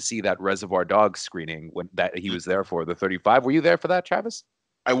 I got to see that Reservoir Dogs screening when that he was there for the 35. Were you there for that, Travis?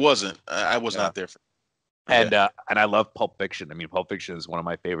 I wasn't. I was not there for. And I love Pulp Fiction. I mean, Pulp Fiction is one of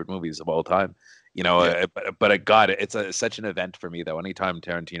my favorite movies of all time. But it's such an event for me though. Anytime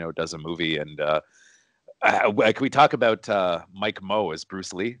Tarantino does a movie, and can we talk about Mike Moh as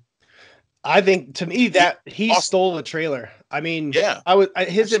Bruce Lee? I think to me that he stole the trailer. I mean,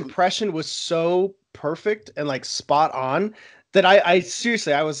 his impression was so perfect and like spot on that I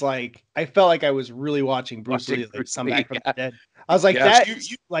seriously, I was like, I felt like I was really watching Bruce Lee come back from the dead. I was like,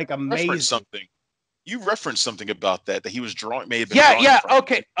 that's like amazing. You referenced something about that he was drawing. Okay. So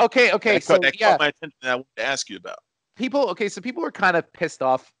that caught my attention. And I wanted to ask you about. People were kind of pissed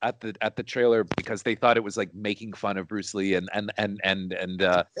off at the trailer because they thought it was like making fun of Bruce Lee and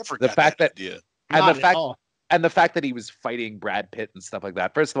the fact that he was fighting Brad Pitt and stuff like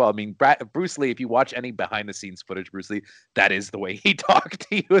that. First of all, I mean, Bruce Lee, if you watch any behind the scenes footage, Bruce Lee, that is the way he talked.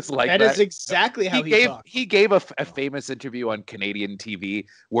 He was like that is exactly how he talked. He gave a famous interview on Canadian TV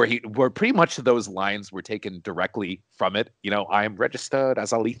where pretty much those lines were taken directly from it. I am registered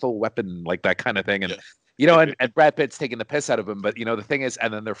as a lethal weapon, like that kind of thing. And and Brad Pitt's taking the piss out of him. But the thing is,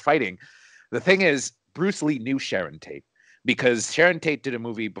 and then they're fighting. The thing is, Bruce Lee knew Sharon Tate because Sharon Tate did a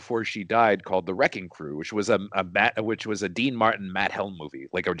movie before she died called The Wrecking Crew, which was a Dean Martin, Matt Helm movie,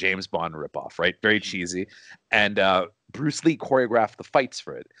 like a James Bond ripoff, right? Very cheesy. And Bruce Lee choreographed the fights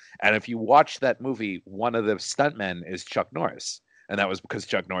for it. And if you watch that movie, one of the stuntmen is Chuck Norris. And that was because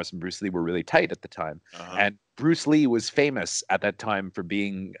Chuck Norris and Bruce Lee were really tight at the time. And Bruce Lee was famous at that time for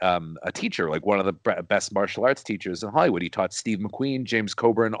being a teacher, like one of the best martial arts teachers in Hollywood. He taught Steve McQueen, James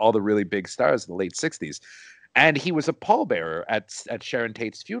Coburn, all the really big stars in the late 60s. And he was a pallbearer at Sharon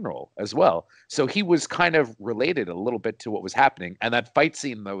Tate's funeral as well. So he was kind of related a little bit to what was happening. And that fight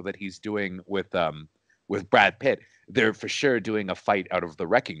scene, though, that he's doing with Brad Pitt, they're for sure doing a fight out of The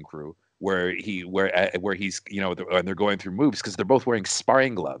Wrecking Crew, where he's and they're going through moves because they're both wearing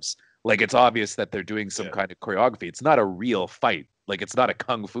sparring gloves. Like it's obvious that they're doing some kind of choreography. It's not a real fight. Like it's not a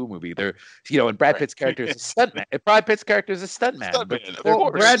kung fu movie. They're and Brad Pitt's character is a stuntman. Brad Pitt's character is a stuntman.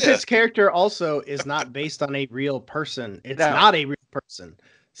 Brad Pitt's character also is not based on a real person. It's not a real person.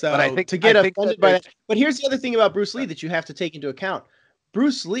 So to get offended by that. But here's the other thing about Bruce Lee that you have to take into account.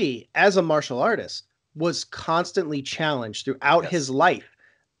 Bruce Lee, as a martial artist, was constantly challenged throughout his life.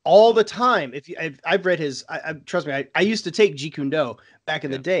 All the time. I've read his, trust me, I used to take Jeet Kune Do back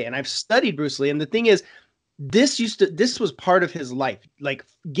in the day, and I've studied Bruce Lee. And the thing is, this was part of his life, like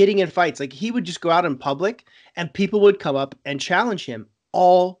getting in fights. Like he would just go out in public, and people would come up and challenge him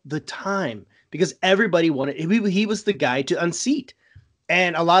all the time because everybody wanted. He was the guy to unseat.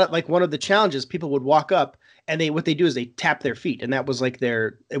 And a lot of one of the challenges, people would walk up, and what they do is they tap their feet, and that was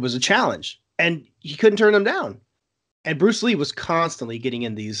it was a challenge, and he couldn't turn them down. And Bruce Lee was constantly getting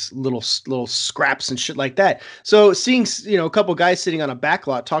in these little scraps and shit like that. So seeing, a couple guys sitting on a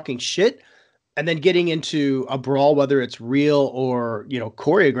backlot talking shit and then getting into a brawl, whether it's real or,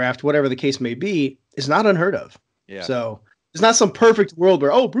 choreographed, whatever the case may be, is not unheard of. Yeah. So There's not some perfect world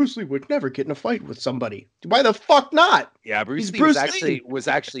where Bruce Lee would never get in a fight with somebody. Why the fuck not? Yeah, Bruce Lee was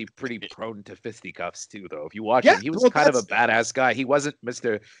actually pretty prone to fisticuffs too, though. If you watch him, he was kind of a badass guy. He wasn't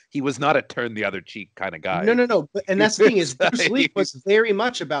he was not a turn the other cheek kind of guy. No. And that's the thing is, Bruce Lee was very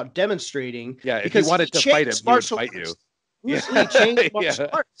much about demonstrating. Yeah, if you wanted to fight him, he would fight you. Bruce Lee changed martial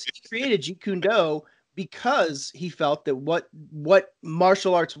arts. He created Jeet Kune Do because he felt that what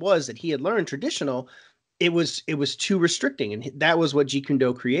martial arts was that he had learned traditional, it was too restricting, and that was what Jeet Kune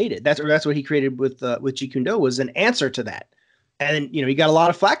Do created. That's what he created with Jeet Kune Do, was an answer to that. And he got a lot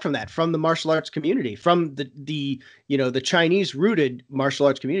of flack from that, from the martial arts community, from the Chinese rooted martial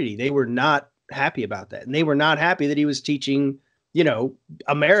arts community. They were not happy about that, and they were not happy that he was teaching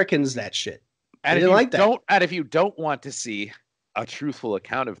Americans that shit. And if you don't want to see a truthful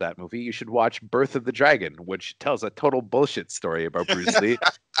account of that movie, you should watch Birth of the Dragon, which tells a total bullshit story about Bruce Lee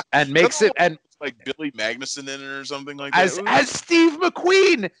and makes it like Billy Magnuson in it or something like that. As Steve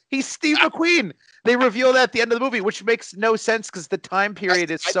McQueen. He's Steve McQueen. They reveal that at the end of the movie, which makes no sense because the time period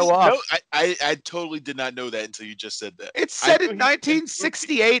is so off. I totally did not know that until you just said that. It's set in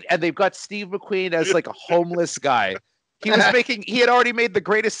 1968, and they've got Steve McQueen as like a homeless guy. He had already made The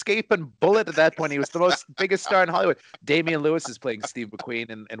Great Escape and Bullet at that point. He was the biggest star in Hollywood. Damian Lewis is playing Steve McQueen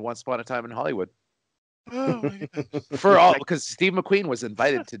in Once Upon a Time in Hollywood. Oh my God. Because Steve McQueen was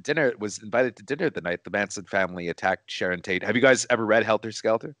invited to dinner the night the Manson family attacked Sharon Tate. Have you guys ever read Helter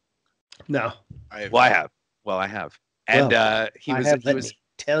Skelter? No. I have. And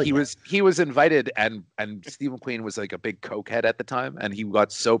he was invited, and Steve McQueen was like a big cokehead at the time, and he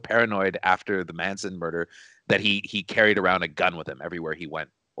got so paranoid after the Manson murder that he carried around a gun with him everywhere he went,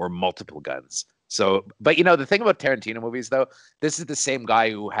 or multiple guns. So, but the thing about Tarantino movies, though, this is the same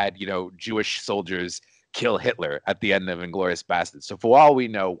guy who had Jewish soldiers kill Hitler at the end of Inglourious Basterds. So for all we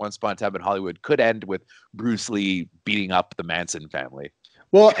know, Once Upon a Time in Hollywood could end with Bruce Lee beating up the Manson family.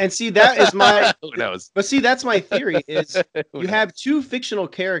 Well, and see, that is my who knows? But see, that's my theory is you have two fictional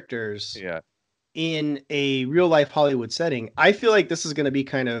characters in a real life Hollywood setting. I feel like this is going to be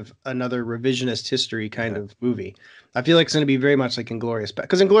kind of another revisionist history kind of movie. I feel like it's going to be very much like Inglourious Basterds,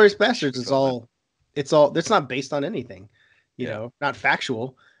 because Inglourious Basterds is it's not based on anything, not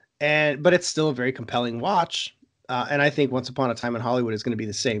factual, but it's still a very compelling watch. And I think Once Upon a Time in Hollywood is going to be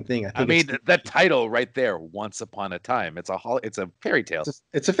the same thing. I mean, that title right there, Once Upon a Time, it's a fairy tale.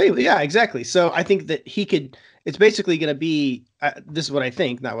 It's a fable. Yeah, exactly. So I think that it's basically going to be, this is what I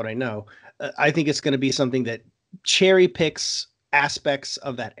think, not what I know. I think it's going to be something that cherry picks aspects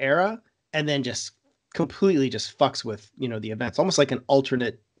of that era and then just completely just fucks with, the events, almost like an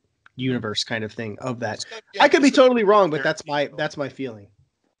alternate universe kind of thing of that. I could be totally wrong, but that's my feeling.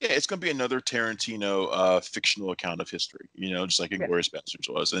 Yeah, it's going to be another Tarantino fictional account of history, just like Inglourious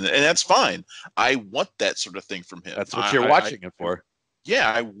Basterds was. And that's fine. I want that sort of thing from him. That's what you're watching it for.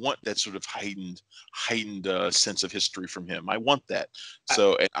 Yeah, I want that sort of heightened sense of history from him. I want that.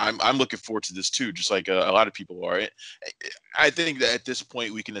 So I'm looking forward to this too, just like a lot of people are. I think that at this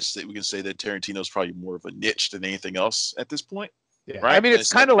point we can say that Tarantino's probably more of a niche than anything else at this point. Yeah. Right? I mean,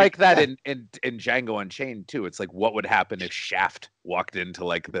 it's kind of like that in Django Unchained too. It's like, what would happen if Shaft walked into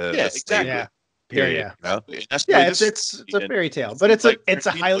like the exactly. period? Yeah. It's a fairy tale, but it's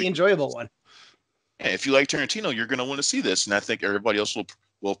a highly enjoyable one. Yeah, if you like Tarantino, you're going to want to see this, and I think everybody else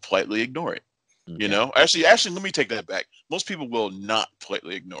will politely ignore it. Okay. Actually, let me take that back. Most people will not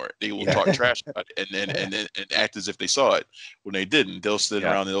politely ignore it. They will talk trash about it and act as if they saw it when they didn't. They'll sit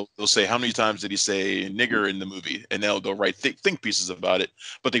around and they'll say, how many times did he say nigger in the movie? And they'll write think pieces about it,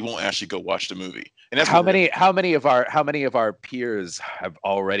 but they won't actually go watch the movie. And that's how many of our peers have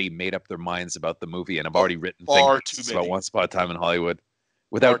already made up their minds about the movie and have already written things about Once Upon a Time in Hollywood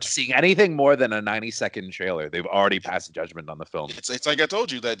without seeing anything more than a 90-second trailer. They've already passed judgment on the film. It's like I told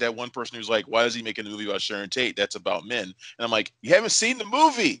you that one person who's like, why is he making a movie about Sharon Tate? That's about men. And I'm like, you haven't seen the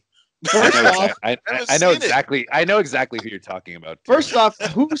movie. I know exactly who you're talking about. First off,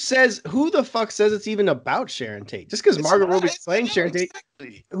 who the fuck says it's even about Sharon Tate? Just because Margot Robbie's playing Sharon Tate,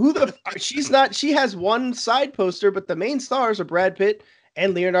 she's not. She has one side poster, but the main stars are Brad Pitt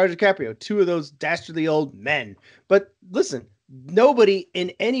and Leonardo DiCaprio, two of those dastardly old men. But listen, nobody in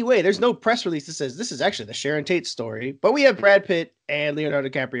any way, there's no press release that says this is actually the Sharon Tate story, but we have Brad Pitt and Leonardo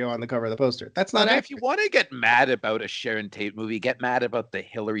DiCaprio on the cover of the poster. That's not accurate. If you want to get mad about a Sharon Tate movie, get mad about the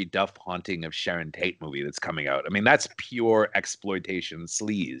Hilary Duff Haunting of Sharon Tate movie that's coming out. I mean, that's pure exploitation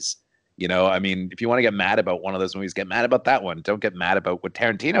sleaze. I mean, if you want to get mad about one of those movies, get mad about that one. Don't get mad about what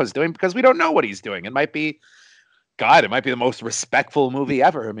Tarantino's doing, because we don't know what he's doing. It might be the most respectful movie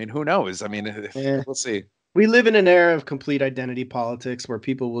ever. I mean, who knows? I mean, we'll see. We live in an era of complete identity politics where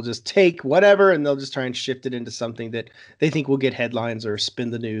people will just take whatever and they'll just try and shift it into something that they think will get headlines or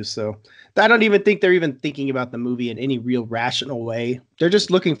spin the news. So I don't even think they're even thinking about the movie in any real rational way. They're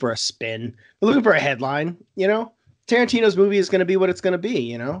just looking for a spin. They're looking for a headline, you know? Tarantino's movie is going to be what it's going to be,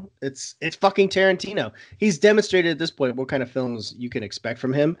 you know? It's fucking Tarantino. He's demonstrated at this point what kind of films you can expect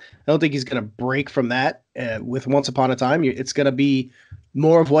from him. I don't think he's going to break from that with Once Upon a Time. It's going to be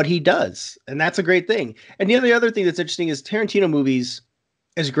more of what he does, and that's a great thing. And the other thing that's interesting is Tarantino movies,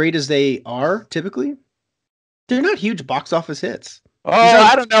 as great as they are typically, they're not huge box office hits. Oh,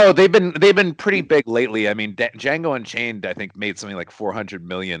 I don't know. They've been pretty big lately. I mean, Django Unchained, I think, made something like 400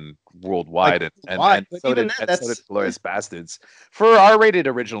 million worldwide, and so did Glorious Bastards. For R-rated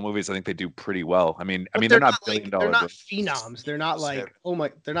original movies, I think they do pretty well. I mean, they're not billion-dollar. They're not phenoms. They're not like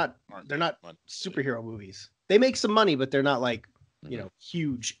they're not superhero movies. They make some money, but they're not like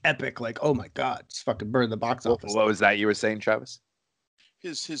huge, epic. Like, oh my god, it's fucking burned the box office. What was that you were saying, Travis?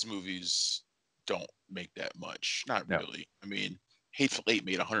 His movies don't make that much. Not really. I mean, Hateful Eight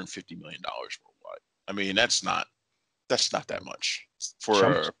made $150 million worldwide. I mean, that's not that much for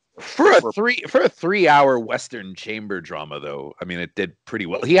a 3-hour Western chamber drama, though. I mean, it did pretty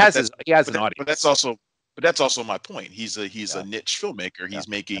well. He has an audience, but that's also my point. He's a niche filmmaker. He's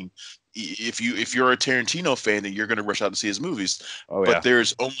making. If you're a Tarantino fan, then you're going to rush out to see his movies. But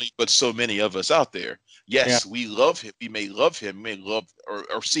there's only so many of us out there. Yes, we love him. We may love him. We may love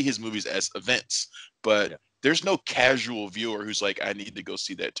or see his movies as events, but. There's no casual viewer who's like, I need to go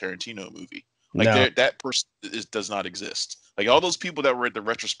see that Tarantino movie. Like that person does not exist. Like all those people that were at the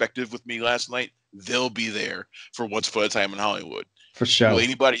retrospective with me last night, they'll be there for Once Upon a Time in Hollywood. For sure. Will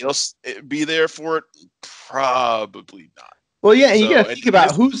anybody else be there for it? Probably not. Well, yeah, and you got to think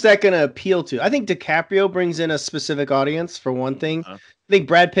about who's that going to appeal to. I think DiCaprio brings in a specific audience for one thing. I think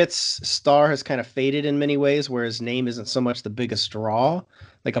Brad Pitt's star has kind of faded in many ways, where his name isn't so much the biggest draw,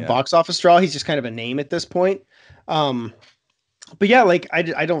 like a box office draw. He's just kind of a name at this point. But yeah, like I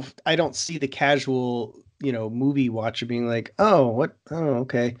don't see the casual, movie watcher being like, oh,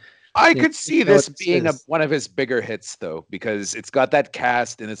 okay. I could see this being one of his bigger hits, though, because it's got that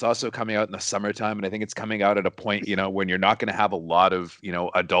cast and it's also coming out in the summertime. And I think it's coming out at a point, when you're not going to have a lot of,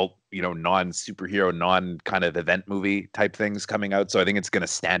 adult, non-superhero, non-kind of event movie type things coming out. So I think it's going to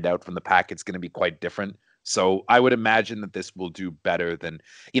stand out from the pack. It's going to be quite different. So I would imagine that this will do better than,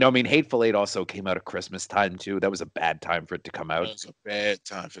 Hateful Eight also came out at Christmas time, too. That was a bad time for it to come out. It was a bad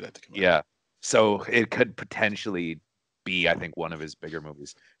time for that to come out. Yeah. So it could potentially be, I think, one of his bigger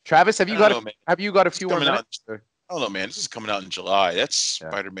movies. Travis, have you got a few more minutes? I don't know, man. This is coming out in July. That's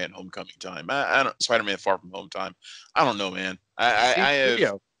Spider-Man Homecoming time. I don't Spider-Man Far From Home time. I don't know, man. I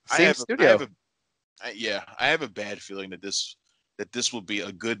have a bad feeling that this will be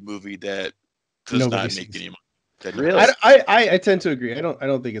a good movie that does not make any money. Really? I tend to agree. I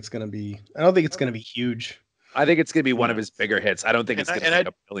don't think it's gonna be huge. I think it's gonna be one of his bigger hits. I don't think it's gonna make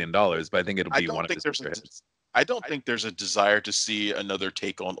 $1 billion, but I think it'll be one of his bigger hits. I don't think there's a desire to see another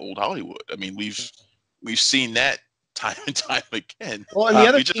take on old Hollywood. I mean, we've seen that time and time again. Well, and the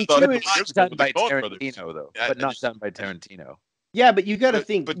other thing too is done by Tarantino, though, but not done by Tarantino. Yeah, but you got to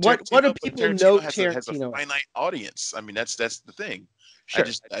think. What do people know Tarantino has a finite audience? I mean, that's the thing. Sure.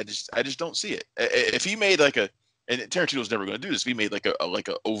 I just don't see it. If he made and Tarantino's never going to do this. If he made like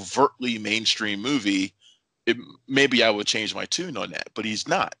a overtly mainstream movie, maybe I would change my tune on that. But he's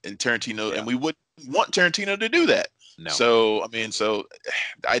not. And Tarantino, and we wouldn't want Tarantino to do that. No. So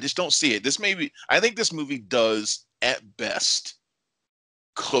I just don't see it. I think this movie does at best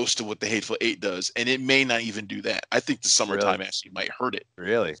close to what the Hateful Eight does, and it may not even do that. I think the summertime actually might hurt it.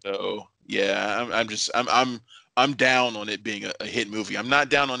 Really? So yeah, I'm down on it being a hit movie. I'm not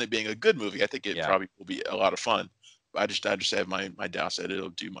down on it being a good movie. I think it probably will be a lot of fun. I just have my doubts that it'll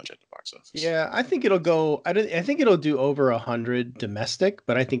do much at the box office. Yeah, I think it'll go. I think it'll do over 100 domestic,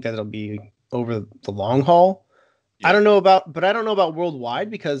 but I think that it'll be over the long haul. Yeah. I don't know about worldwide,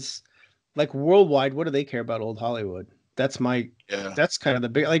 because like worldwide, what do they care about old Hollywood? That's kind of the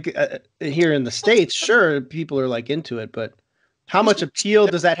big, here in the States, sure, people are like into it, but how much appeal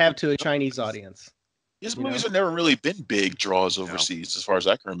does that have to a Chinese audience? His movies have never really been big draws overseas, as far as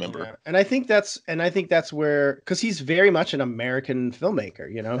I can remember. Yeah. And I think that's where, because he's very much an American filmmaker.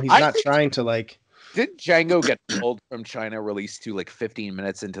 He's not trying to like. Did Django get pulled from China, released to like 15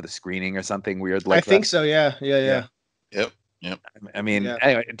 minutes into the screening or something weird like that? I think so. Yeah. Yep. I mean,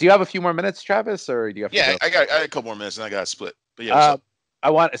 anyway, do you have a few more minutes, Travis, or do you have? Yeah, I got a couple more minutes, and I got to split. But yeah,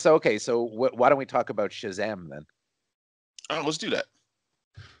 So why don't we talk about Shazam then? Let's do that.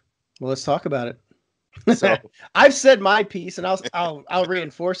 Well, let's talk about it. So I've said my piece, and I'll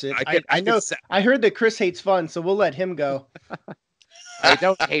reinforce it. I know I heard that Chris hates fun, so we'll let him go. I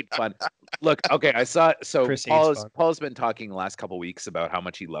don't hate fun. Look, okay, I saw. So Chris Paul's been talking the last couple weeks about how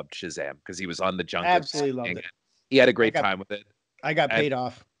much he loved Shazam because he was on the junket. Absolutely loved it. He had a great time with it. I got paid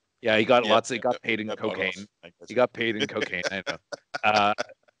off. Yeah, he got lots. He got paid in cocaine. He got paid in cocaine. I know.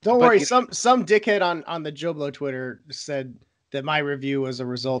 Don't worry. Some dickhead on the Joe Blow Twitter said that my review was a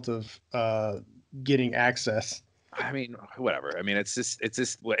result of getting access. I mean, whatever. I mean, it's just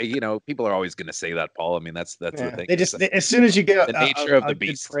people are always going to say that, Paul. I mean, that's the thing. As soon as you get the nature of the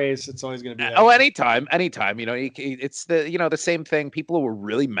beast praise, it's always going to be that. Oh, anytime. It's the same thing. People were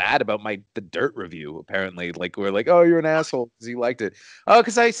really mad about the Dirt review. Apparently, like we're like, oh, you're an asshole because you liked it. Oh,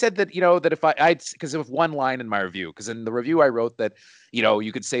 because I said that that if because of one line in my review, because in the review I wrote that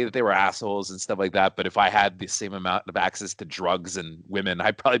you could say that they were assholes and stuff like that, but if I had the same amount of access to drugs and women,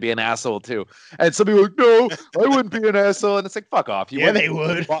 I'd probably be an asshole too. And some people are like, no, I wouldn't be an asshole. And it's like, fuck off. They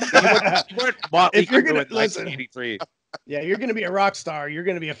would. If you're gonna listen, 1983. Yeah, you're gonna be a rock star. You're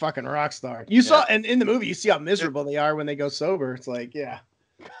gonna be a fucking rock star. You saw, and in the movie, you see how miserable they are when they go sober. It's like, yeah.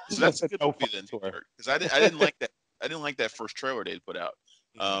 So that's a good movie then, because I didn't like that. I didn't like that first trailer they put out.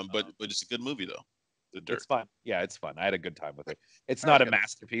 But it's a good movie though. The Dirt. It's fun. Yeah, it's fun. I had a good time with it. It's not a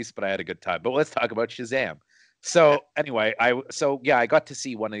masterpiece, but I had a good time. But let's talk about Shazam. So anyway, I got to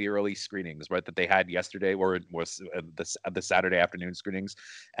see one of the early screenings, right, that they had yesterday, or it was the Saturday afternoon screenings,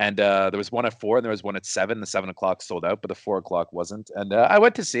 and there was one at 4 and there was one at 7. The 7 o'clock sold out, but the 4 o'clock wasn't, and I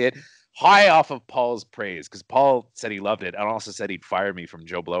went to see it high off of Paul's praise because Paul said he loved it and also said he'd fire me from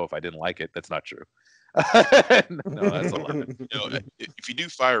Joe Blow if I didn't like it. That's not true. No, that's a lot. If you do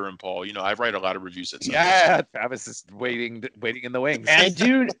fire him, Paul, I write a lot of reviews at Travis is waiting in the wings.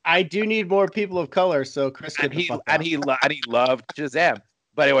 I do need more people of color, so Chris and he loved Shazam.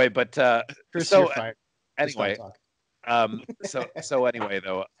 But anyway, Chris, you're fired. Anyway, so anyway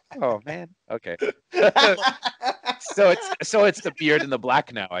though. Oh man, okay. So it's the beard and the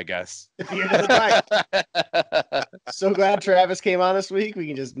black now, I guess. The beard and the black. So glad Travis came on this week. We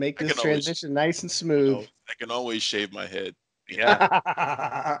can just make this transition nice and smooth. I can always shave my head. Yeah.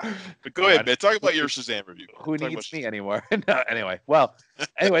 But go ahead, man. Talk about your Shazam review. Who needs me anymore? No, anyway, so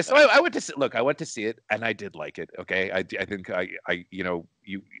I went to see it and I did like it. Okay. I think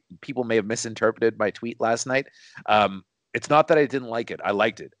people may have misinterpreted my tweet last night. It's not that I didn't like it. I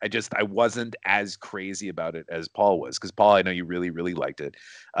liked it. I wasn't as crazy about it as Paul was, because Paul, I know you really, really liked it.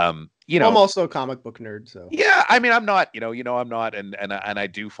 I'm also a comic book nerd, so yeah. I mean, I'm not. I'm not, and I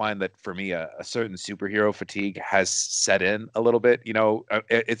do find that for me, a certain superhero fatigue has set in a little bit.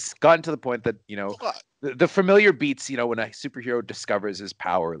 It's gotten to the point that the familiar beats. When a superhero discovers his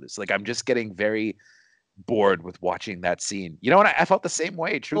power, it's like I'm just getting very bored with watching that scene. And I felt the same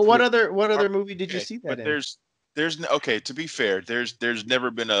way. Well, what other movie did you see that in? To be fair, there's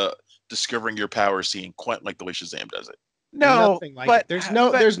never been a discovering your power scene quite like the way Shazam does it. No, but there's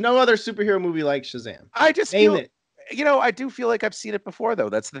no other superhero movie like Shazam. I just feel it. I do feel like I've seen it before, though.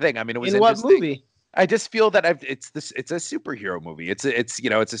 That's the thing. I mean, it was in what movie? I just feel that it's a superhero movie. It's a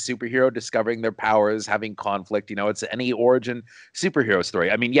superhero discovering their powers, having conflict. It's any origin superhero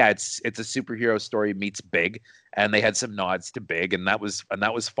story. I mean, yeah, it's a superhero story meets Big, and they had some nods to Big, and that was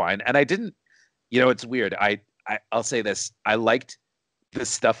fine. And I didn't. It's weird. I'll say this. I liked the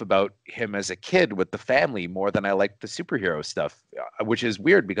stuff about him as a kid with the family more than I liked the superhero stuff, which is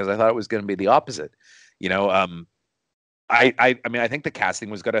weird because I thought it was going to be the opposite. I mean, I think the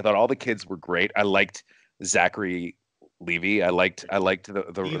casting was good. I thought all the kids were great. I liked Zachary Levi. I liked the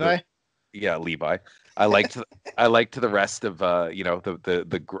Levi. Levi. I liked the rest of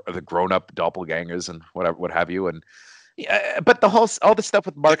the grown up doppelgangers and what have you. And but all the stuff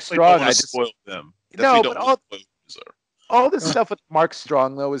with Mark Strong, I just spoiled them. No, but all this stuff with Mark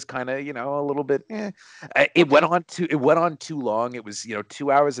Strong though is kind of a little bit. It went on too long. It was 2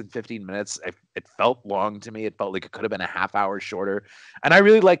 hours and 15 minutes. It felt long to me. It felt like it could have been a half hour shorter. And I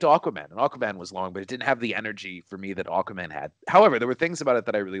really liked Aquaman. And Aquaman was long, but it didn't have the energy for me that Aquaman had. However, there were things about it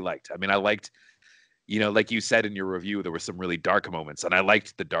that I really liked. I mean, I liked. Like you said in your review, there were some really dark moments, and I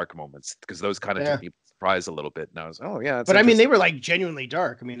liked the dark moments because those kind of took me by surprise a little bit. And I was, oh yeah, but I mean, they were like genuinely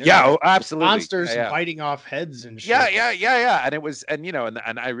dark. I mean, absolutely, monsters biting off heads and shit. Yeah. And it was,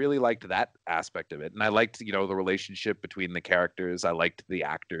 and I really liked that aspect of it, and I liked the relationship between the characters. I liked the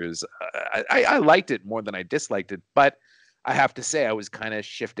actors. I liked it more than I disliked it, but I have to say I was kind of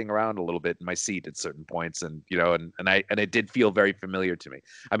shifting around a little bit in my seat at certain points, and and it did feel very familiar to me.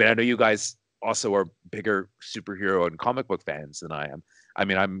 I mean, I know you guys also are bigger superhero and comic book fans than I am. I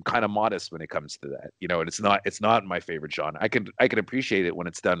mean, I'm kind of modest when it comes to that, you know, and it's not my favorite genre. I can appreciate it when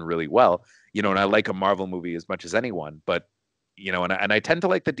it's done really well, you know, and I like a Marvel movie as much as anyone, but you know, and I tend to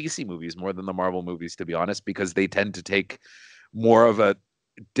like the DC movies more than the Marvel movies, to be honest, because they tend to take more of a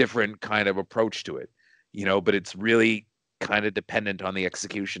different kind of approach to it, you know, but it's really kind of dependent on the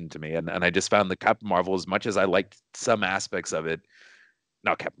execution to me. And I just found the Captain Marvel, as much as I liked some aspects of it,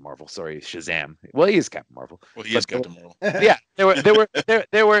 not Captain Marvel, sorry, Shazam. Well, he is Captain Marvel. Well, he is Captain Marvel. Yeah,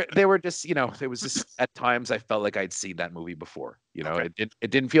 there were just, you know, there was just at times I felt like I'd seen that movie before. You know, it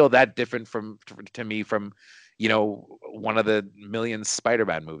didn't feel that different to me from, you know, one of the million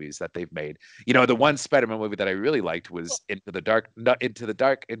Spider-Man movies that they've made. You know, the one Spider-Man movie that I really liked was Into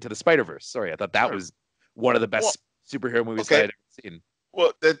the Spider-Verse. Sorry, I thought that was one of the best superhero movies that I'd ever seen.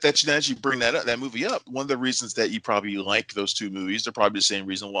 Well, that's as you bring that movie up. One of the reasons that you probably like those two movies, they're probably the same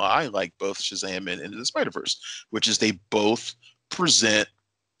reason why I like both Shazam and Into the Spider-Verse, which is they both present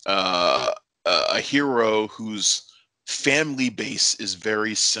a hero whose family base is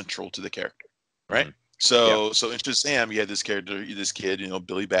very central to the character, right? Mm-hmm. So in Shazam, you had this character, this kid, you know,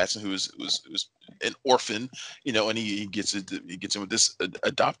 Billy Batson, who was an orphan, you know, and he gets in with this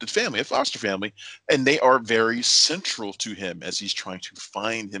adopted family, a foster family, and they are very central to him as he's trying to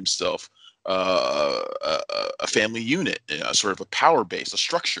find himself a family unit, sort of a power base, a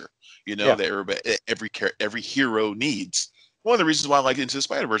structure, you know, that every hero needs. One of the reasons why I like Into the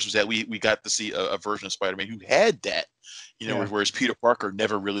Spider-Verse was that we got to see a version of Spider-Man who had that, you know, whereas Peter Parker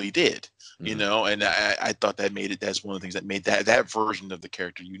never really did, you know, and I thought that's one of the things that made that version of the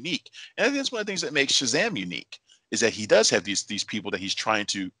character unique. And I think that's one of the things that makes Shazam unique, is that he does have these people that he's trying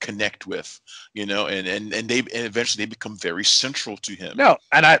to connect with, you know, and eventually they become very central to him. No,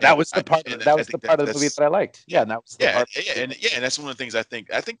 and that was the part of the movie that I liked. Yeah, and that was the part. And that's one of the things I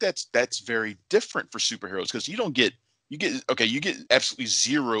think that's very different for superheroes, because you get absolutely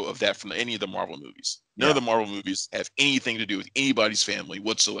zero of that from any of the Marvel movies. None of the Marvel movies have anything to do with anybody's family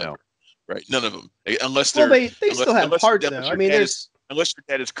whatsoever. No. Right? None of them, unless they're they still have parts though. I mean, unless your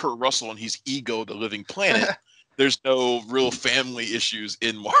dad is Kurt Russell and he's Ego, the Living Planet. There's no real family issues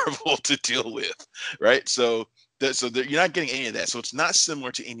in Marvel to deal with, right? So you're not getting any of that. So it's not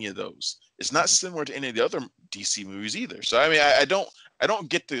similar to any of those. It's not similar to any of the other DC movies either. So I mean, I don't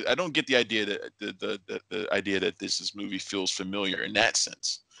get the idea that the idea that this movie feels familiar in that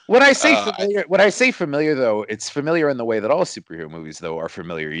sense. When I say familiar though, it's familiar in the way that all superhero movies though are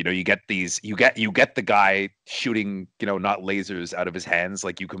familiar. You know, you get the guy shooting, you know, not lasers out of his hands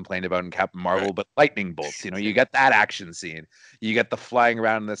like you complained about in Captain Marvel, but lightning bolts. You know, you get that action scene. You get the flying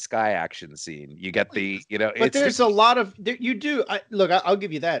around in the sky action scene. You get the, you know, but there's a lot of you do. I'll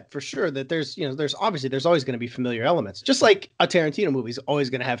give you that for sure. That there's always going to be familiar elements, just like a Tarantino movie is always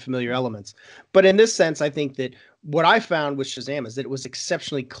going to have familiar elements. But in this sense, I think that what I found with Shazam is that it was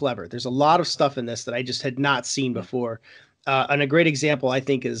exceptionally clever. There's a lot of stuff in this that I just had not seen before. And a great example, I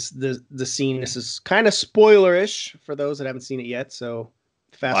think, is the scene. This is kind of spoilerish for those that haven't seen it yet. So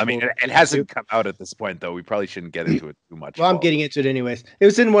fast forward. I mean, it hasn't come out at this point, though. We probably shouldn't get into it too much. Well, I'm getting into it anyways. It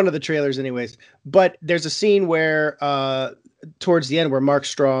was in one of the trailers anyways. But there's a scene where towards the end where Mark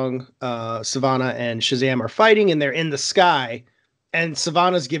Strong, Savannah, and Shazam are fighting, and they're in the sky. And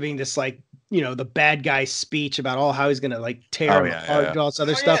Savannah's giving this, like, you know, the bad guy speech about how he's going to, like, tear him apart and all this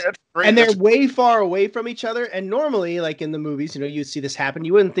other stuff. And they're way far away from each other. And normally, like in the movies, you know, you'd see this happen.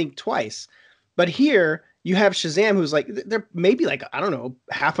 You wouldn't think twice. But here you have Shazam, who's like, they're maybe like, I don't know,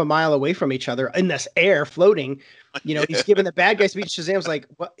 half a mile away from each other in this air floating. You know, he's giving the bad guy speech. Shazam's like,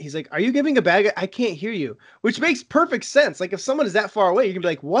 what? He's like, are you giving a bad guy? I can't hear you, which makes perfect sense. Like, if someone is that far away, you can be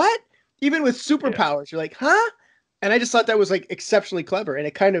like, what? Even with superpowers, you're like, huh? And I just thought that was, like, exceptionally clever. And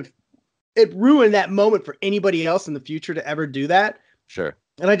it ruined that moment for anybody else in the future to ever do that. Sure.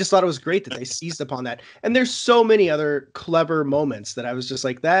 And I just thought it was great that they seized upon that. And there's so many other clever moments that I was just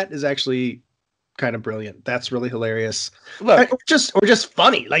like, that is actually kind of brilliant. That's really hilarious. Look, or just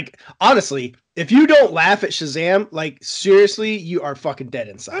funny. Like, honestly, if you don't laugh at Shazam, like, seriously, you are fucking dead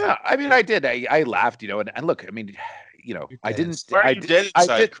inside. Yeah, I mean, I did. I laughed, you know, and look, I mean, you know, I didn't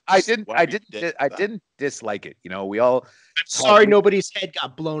dislike it. You know, we all. Sorry, nobody's head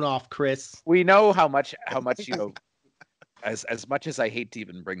got blown off, Chris. We know how much, you know, as much as I hate to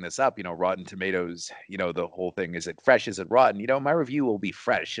even bring this up, you know, Rotten Tomatoes, you know, the whole thing, is it fresh? Is it rotten? You know, my review will be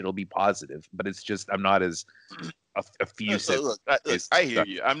fresh. It'll be positive, but it's just, I'm not as effusive. Look, I hear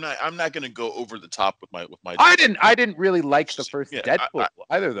you. I'm not going to go over the top with my. I didn't really like the first Deadpool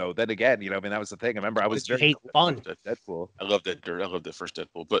either, though. Then again, I mean, that was the thing. I remember I was very fun. Deadpool. I love that. I love the first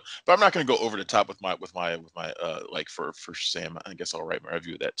Deadpool, but I'm not going to go over the top with my like for Shazam. I guess I'll write my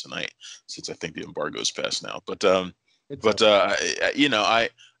review of that tonight, since I think the embargo's passed now. But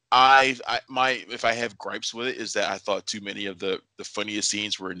if I have gripes with it, is that I thought too many of the funniest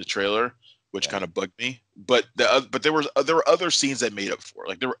scenes were in the trailer, which kind of bugged me. But there were other scenes that made up for it.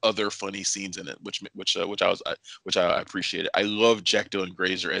 Like there were other funny scenes in it, which I appreciated. I love Jack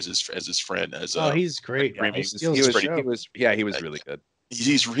dylan-grazer as his friend. He's great. He was really good.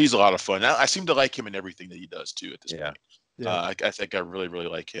 He's a lot of fun. I seem to like him in everything that he does too. At this point. Yeah. I think I really, really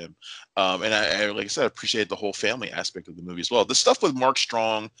like him. And I like I said, I appreciate the whole family aspect of the movie as well. The stuff with Mark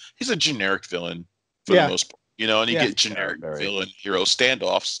Strong, he's a generic villain for the most part, and you get generic villain hero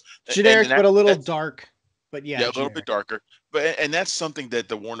standoffs. Generic, but a little dark. But a little bit darker. And that's something that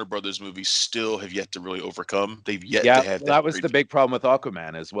the Warner Brothers movies still have yet to really overcome. They've yet to have that was the big problem with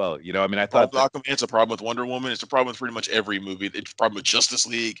Aquaman as well. I mean, I thought Aquaman's a problem with Wonder Woman. It's a problem with pretty much every movie. It's a problem with Justice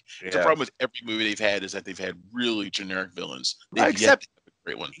League. It's a problem with every movie they've had, is that they've had really generic villains. Except a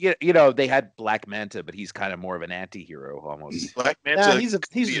great one. They had Black Manta, but he's kind of more of an anti-hero almost. Black Manta. He's a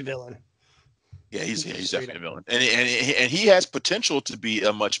villain. Yeah, he's definitely a villain, and he has potential to be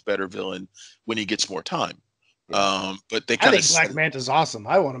a much better villain when he gets more time. But I think Black Manta's awesome.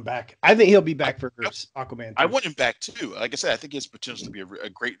 I want him back. I think he'll be back for Aquaman 2. I want him back too. Like I said, I think he has potential to be a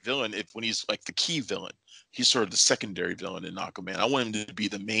great villain when he's like the key villain. He's sort of the secondary villain in Aquaman. I want him to be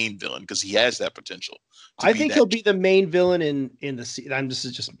the main villain because he has that potential. I think he'll be the main villain in this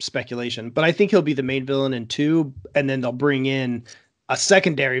is just speculation, but I think he'll be the main villain in 2, and then they'll bring in a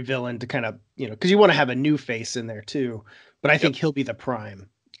secondary villain to kind of, because you want to have a new face in there too. But I think he'll be the prime.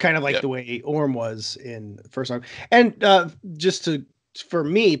 Kind of like the way Orm was in the first arc. And for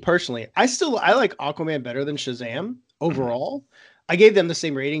me personally, I like Aquaman better than Shazam overall. I gave them the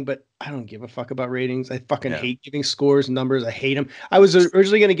same rating, but I don't give a fuck about ratings. I fucking hate giving scores, numbers. I hate them. I was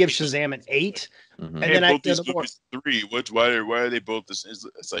originally going to give Shazam an 8, and then I gave them 3. Why are they both this?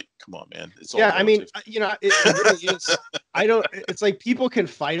 It's like, come on, man. It's all I mean, it really is. I don't. It's like people can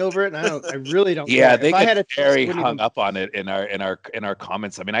fight over it, and I really don't. Yeah, care. they get very hung up on it in our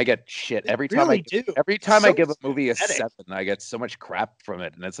comments. I mean, I get shit every time. Every time I give a movie a 7, I get so much crap from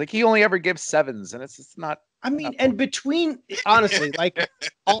it, and it's like he only ever gives 7s, and it's not. I mean, and between, honestly, like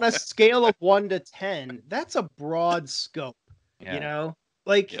on a scale of 1 to 10, that's a broad scope,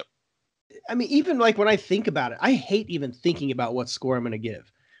 like, I mean, even like when I think about it, I hate even thinking about what score I'm going to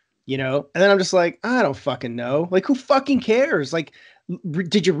give, and then I'm just like, I don't fucking know. Like, who fucking cares? Like,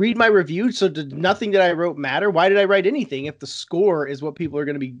 did you read my review? So did nothing that I wrote matter? Why did I write anything if the score is what people are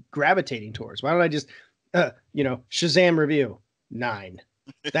going to be gravitating towards? Why don't I just, Shazam review 9.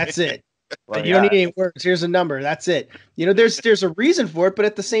 That's it. Well, you don't need any words. Here's a number. That's it. There's a reason for it, but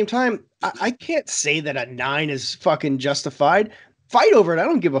at the same time, I can't say that a 9 is fucking justified. Fight over it. I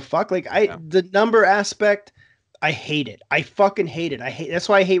don't give a fuck. Like the number aspect, I hate it. I fucking hate it. That's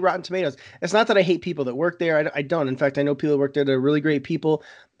why I hate Rotten Tomatoes. It's not that I hate people that work there. I don't. In fact, I know people that work there that are really great people.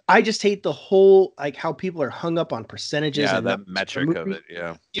 I just hate the whole, like, how people are hung up on percentages. Yeah, that metric of it.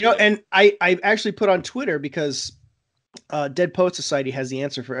 Yeah. And I actually put on Twitter because Dead Poet Society has the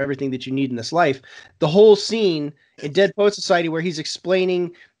answer for everything that you need in this life. The whole scene in Dead Poet Society where he's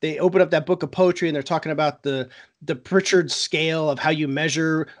explaining, they open up that book of poetry and they're talking about the Pritchard scale of how you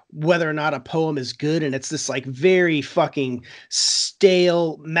measure whether or not a poem is good. And it's this like very fucking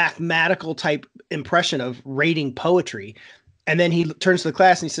stale mathematical type impression of rating poetry. And then he turns to the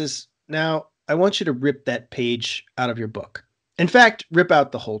class and he says, now I want you to rip that page out of your book. In fact, rip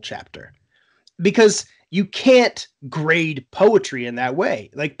out the whole chapter, because you can't grade poetry in that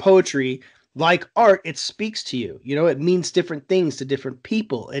way. Like poetry, like art, it speaks to you. It means different things to different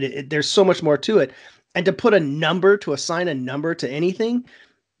people. There's so much more to it. And to put to assign a number to anything,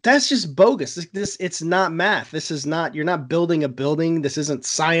 that's just bogus. It's not math. You're not building a building. This isn't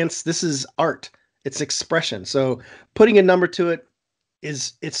science. This is art. It's expression. So putting a number to it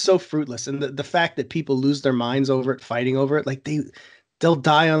it's so fruitless. And the fact that people lose their minds over it, fighting over it, like they'll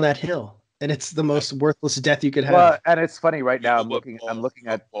die on that hill. And it's the most worthless death you could have. Well, and it's funny right now. I'm looking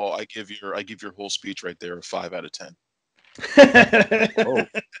at Paul. I give your whole speech right there a 5 out of 10. I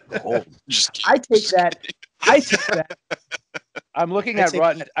take that. I'm looking at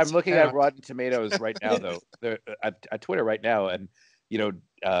Rotten Tomatoes right now, though. They're at Twitter right now, and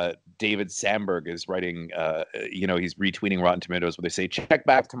David Sandberg is writing, he's retweeting Rotten Tomatoes where they say, check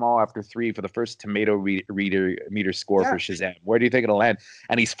back tomorrow after 3 for the first tomato meter score for Shazam. Where do you think it'll land?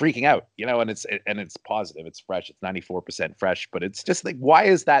 And he's freaking out, and it's positive. It's fresh. It's 94% fresh, but it's just like, why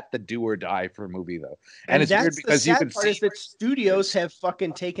is that the do or die for a movie though? And it's weird because you can see is that studios have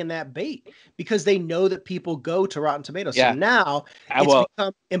fucking taken that bait because they know that people go to Rotten Tomatoes. So now it's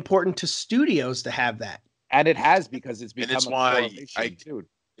become important to studios to have that. And it has, because it's become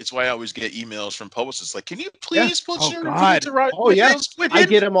it's why I always get emails from publicists like, can you please put your review to Rotten Tomatoes? I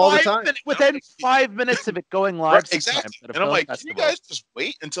get them all the time. Within 5 minutes of it going live. Exactly. And I'm like, can you guys just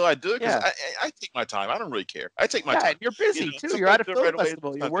wait until I do it? Because I take my time. I don't really care. I take my time. And you're busy too. You're at a film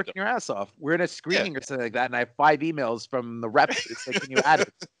festival. You're working your ass off. We're in a screening or something like that, and I have 5 emails from the reps. It's like, can you add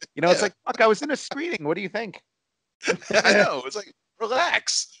it? It's like, fuck, I was in a screening. What do you think? I know. It's like,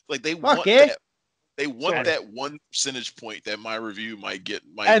 relax. Like they want that. They want that 1 percentage point that my review might get.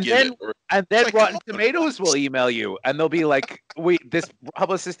 And then Rotten Tomatoes will email you, and they'll be like, this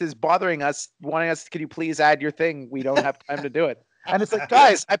publicist is bothering us, wanting us. Can you please add your thing? We don't have time to do it. And it's like,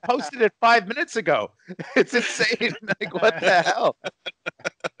 guys, I posted it 5 minutes ago. It's insane. Like, what the hell?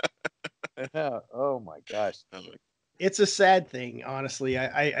 Oh my gosh. It's a sad thing, honestly.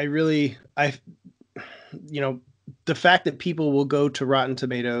 I really, the fact that people will go to Rotten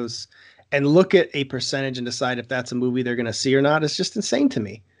Tomatoes and look at a percentage and decide if that's a movie they're going to see or not is just insane to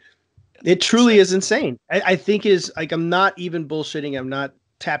me. It truly is insane. I think it is, like, I'm not even bullshitting. I'm not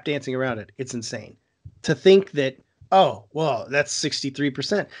tap dancing around it. It's insane to think that, oh, well, that's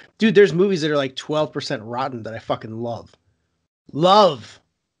 63%. Dude, there's movies that are like 12% rotten that I fucking love.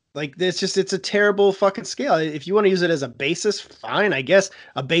 Like, it's a terrible fucking scale. If you want to use it as a basis, fine, I guess.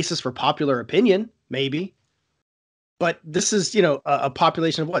 A basis for popular opinion, maybe. But this is, a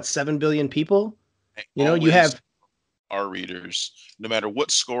population of what, 7 billion people? You have our readers, no matter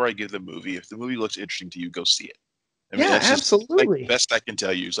what score I give the movie, if the movie looks interesting to you, go see it. I mean, that's absolutely. Just, like, best I can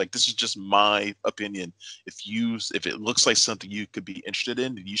tell you. It's like, this is just my opinion. If it looks like something you could be interested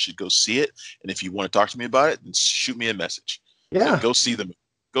in, then you should go see it. And if you want to talk to me about it, then shoot me a message. Yeah. Go see the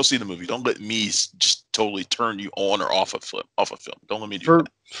movie. Don't let me just totally turn you on or off a film. Don't let me do that.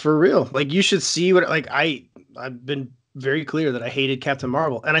 For real. Like, you should see what, like, I've been very clear that I hated Captain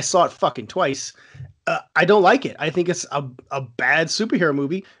Marvel, and I saw it fucking twice. I don't like it. I think it's a bad superhero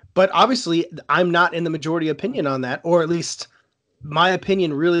movie, but obviously I'm not in the majority opinion on that, or at least my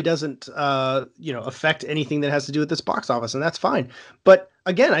opinion really doesn't, affect anything that has to do with this box office, and that's fine. But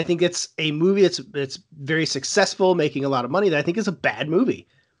again, I think it's a movie that's very successful, making a lot of money, that I think is a bad movie.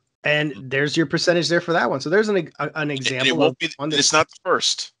 And there's your percentage there for that one. So there's an example. It's not the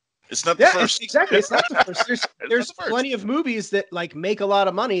first. It's not the first. Exactly. It's not the first. There's plenty of movies that like make a lot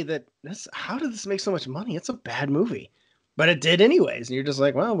of money how did this make so much money? It's a bad movie, but it did anyways. And you're just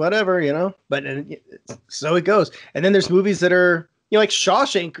like, well, whatever, but so it goes. And then there's movies that are, like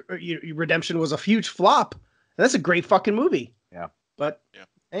Shawshank Redemption was a huge flop. And that's a great fucking movie. Yeah. But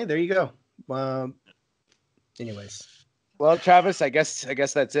hey, there you go. Anyways. Well, Travis, I guess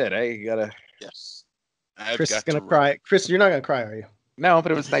that's it. You gotta. Yes. Chris is gonna cry. Chris, you're not gonna cry, are you? No,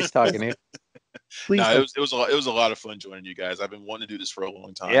 but it was nice talking to you. Please. No, it was a lot of fun joining you guys. I've been wanting to do this for a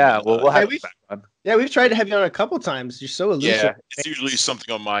long time. Yeah, well, we'll have you back on. Yeah, we've tried to have you on a couple times. You're so elusive. Yeah, it's usually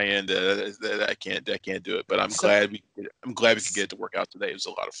something on my end that I can't do it. But I'm glad we could get it to work out today. It was a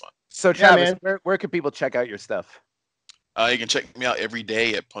lot of fun. So, Travis, where can people check out your stuff? You can check me out every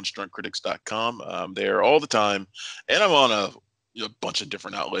day at punchdrunkcritics.com. I'm there all the time, and I'm on a bunch of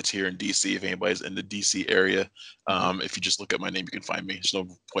different outlets here in DC. If anybody's in the DC area, if you just look at my name, you can find me. There's no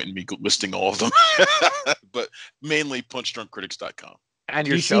point in me listing all of them, but mainly punchdrunkcritics.com. And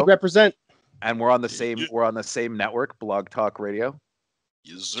your DC show represent. And we're on the same network, Blog Talk Radio.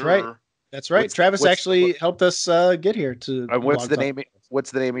 Yes, sir. That's right. Travis actually helped us get here to. What's the name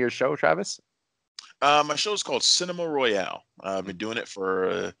of your show, Travis? My show is called Cinema Royale. I've been doing it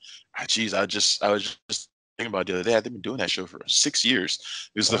for. I was just thinking about the other day. I've been doing that show for 6 years.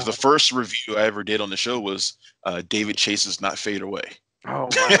 It was the first review I ever did on the show was David Chase's Not Fade Away. Oh,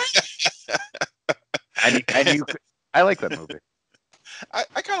 wow. I like that movie. I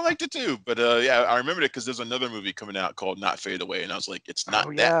kind of liked it too, but I remembered it because there's another movie coming out called Not Fade Away, and I was like, it's not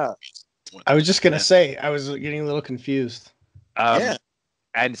that. Movie. I was just gonna say, I was getting a little confused.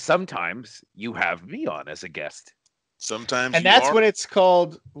 And sometimes you have me on as a guest. Sometimes, and that's when it's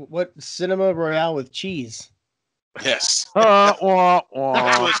called Cinema Royale with cheese. Yes.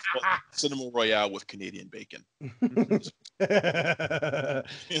 Cinema Royale with Canadian bacon. Yeah,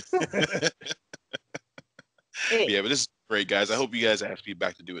 but this is great, guys. I hope you guys ask me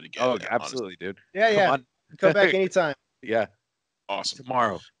back to do it again. Oh, absolutely, dude. Yeah. Come back anytime. Yeah. Awesome.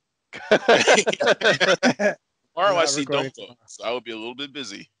 Tomorrow. Tomorrow I see Dumbo, so I will be a little bit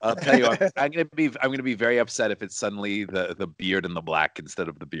busy. I'll tell you, I'm gonna be very upset if it's suddenly the beard and the black instead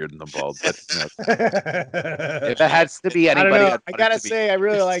of the beard and the bald. But if it has to be anybody, I don't know. I gotta say, I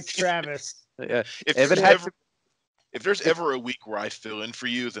really like Travis. Yeah. If there's ever a week where I fill in for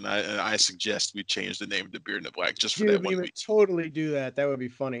you, then I suggest we change the name to Beard and the Black just for that 1 week. We would totally do that. That would be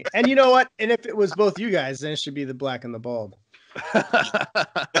funny. And you know what? And if it was both you guys, then it should be the black and the bald.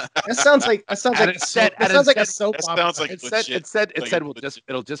 That sounds like a soap opera. It said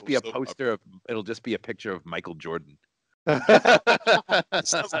it'll just be a poster of it'll just be a picture of Michael Jordan. It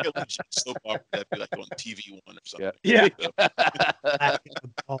sounds like a legit soap opera that'd be like on TV One or something. Yeah.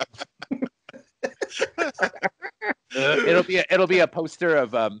 It'll be a poster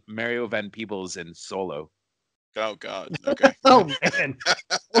of Mario Van Peebles in Solo. Oh God. Okay. Oh man.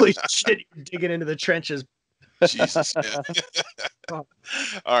 Holy shit! You're digging into the trenches. Jesus. Yeah. All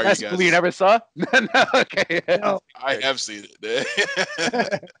right, That's you guys. you never saw? No, okay. No. I have seen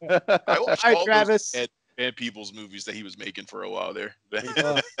it. I watched all Travis. those Van Peebles movies that he was making for a while there.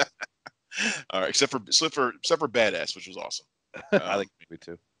 All right, except for Badass, which was awesome. I like the movie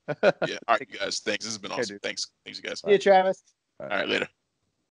too. Yeah. All right, you guys. Thanks. This has been awesome. Thanks, you guys. See you, Travis. All right, later.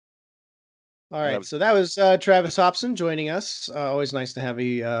 All right, so that was Travis Hopson joining us. Always nice to have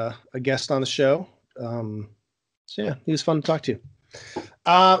a guest on the show. So yeah, he was fun to talk to.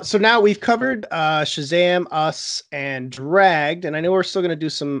 So now we've covered Shazam, Us, and Dragged, and I know we're still going to do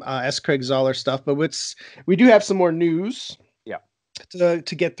some S. Craig Zahler stuff, but we do have some more news. Yeah. To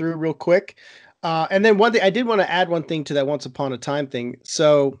get through real quick, and then one thing I did want to add one thing to that Once Upon a Time thing.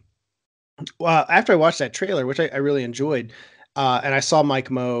 So after I watched that trailer, which I really enjoyed, and I saw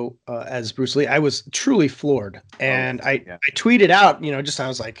Mike Moh as Bruce Lee, I was truly floored, and I tweeted out, I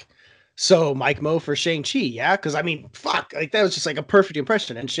was like, so Mike Moh for Shang-Chi, yeah? Because I mean, fuck, like that was just like a perfect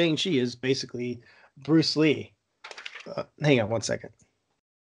impression. And Shang-Chi is basically Bruce Lee. Hang on 1 second.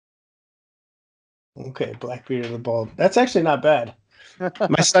 Okay, Blackbeard and the Bald. That's actually not bad.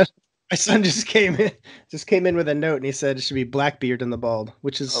 My son just came in with a note, and he said it should be Blackbeard and the Bald,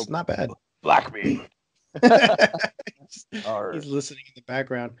 which is not bad. Blackbeard. He's listening in the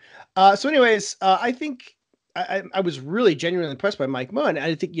background. So anyways, I think I was really genuinely impressed by Mike Moh, and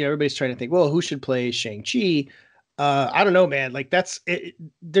I think everybody's trying to think, well, who should play Shang-Chi? I don't know, man. Like that's it.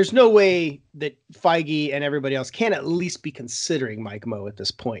 There's no way that Feige and everybody else can at least be considering Mike Moh at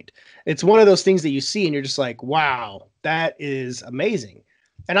this point. It's one of those things that you see and you're just like, wow, that is amazing.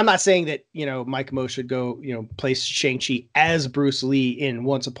 And I'm not saying that Mike Moh should go play Shang-Chi as Bruce Lee in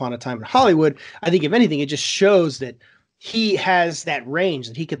Once Upon a Time in Hollywood. I think if anything, it just shows that he has that range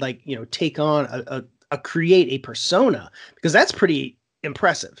that he could take on create a persona, because that's pretty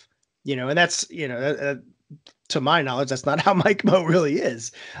impressive, and that's, to my knowledge, that's not how Mike Moh really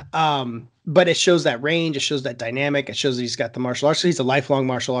is. But it shows that range. It shows that dynamic. It shows that he's got the martial arts. So he's a lifelong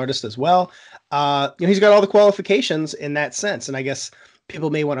martial artist as well. He's got all the qualifications in that sense. And I guess people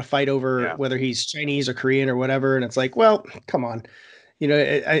may want to fight over whether he's Chinese or Korean or whatever. And it's like, well, come on.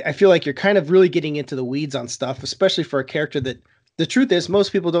 I feel like you're kind of really getting into the weeds on stuff, especially for a character that the truth is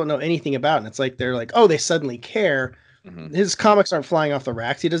most people don't know anything about. And it's like, they're like, oh, they suddenly care. Mm-hmm. His comics aren't flying off the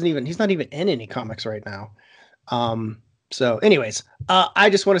racks. He's not even in any comics right now. So anyways, I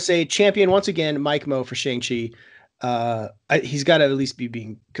just want to say champion once again, Mike Moh for Shang-Chi. He's got to at least be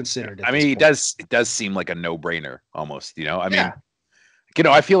being considered. I mean, it does seem like a no-brainer almost,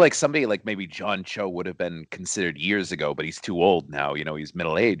 I feel like somebody like maybe John Cho would have been considered years ago, but he's too old now, he's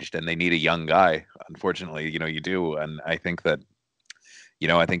middle-aged and they need a young guy. Unfortunately, you do. And I think that,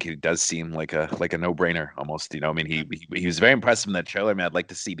 I think he does seem like a no-brainer almost. He was very impressive in that trailer. I mean, I'd like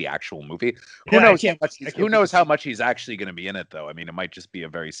to see the actual movie. Who knows how much he's actually going to be in it, though? I mean, it might just be a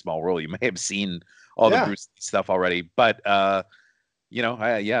very small role. You may have seen all the Bruce Lee stuff already, but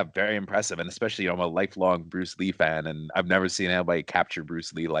very impressive. And especially, I'm a lifelong Bruce Lee fan, and I've never seen anybody capture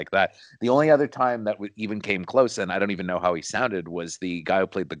Bruce Lee like that. The only other time that even came close, and I don't even know how he sounded, was the guy who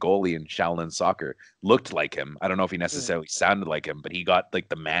played the goalie in Shaolin Soccer. Looked like him. I don't know if he necessarily sounded like him, but he got like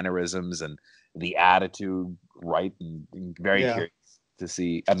the mannerisms and the attitude right, and very curious to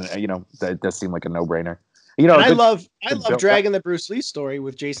see. And that does seem like a no-brainer. I love dragging the Bruce Lee story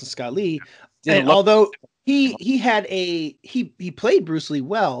with Jason Scott Lee, and although he played Bruce Lee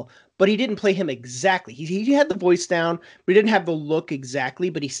well, but he didn't play him exactly. He had the voice down, but he didn't have the look exactly.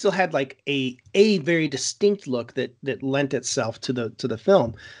 But he still had like a very distinct look that lent itself to the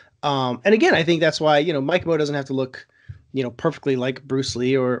film. And again, I think that's why Mike Moh doesn't have to look perfectly like Bruce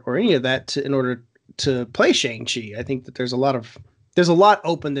Lee or any of that in order to play Shang-Chi. I think that there's a lot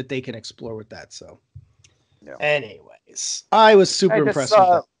open that they can explore with that. So. Yeah. Anyways, I was super I just impressed with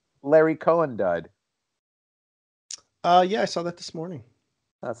saw that. Larry Cohen died. Yeah, I saw that this morning.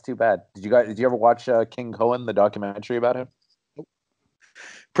 That's too bad. Did you ever watch King Cohen, the documentary about him?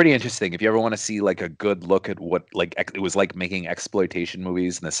 Pretty interesting. If you ever want to see like a good look at what like it was like making exploitation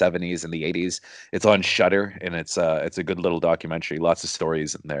movies in the 70s and the 80s, it's on Shudder, and it's a good little documentary. Lots of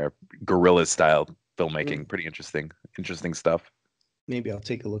stories in there, guerrilla style filmmaking. Pretty interesting stuff. Maybe I'll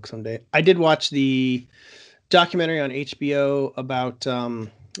take a look someday. I did watch the documentary on HBO about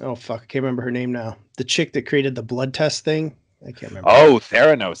oh fuck, I can't remember her name now. The chick that created the blood test thing. I can't remember. Oh,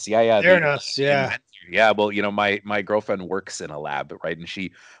 Theranos. Yeah. Theranos, yeah. Inventor. Yeah, well, my girlfriend works in a lab, right? And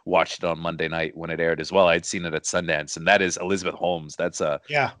she watched it on Monday night when it aired as well. I'd seen it at Sundance, and that is Elizabeth Holmes. It's a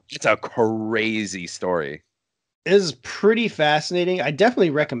crazy story. It is pretty fascinating. I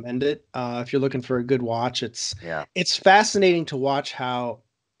definitely recommend it if you're looking for a good watch. It's fascinating to watch how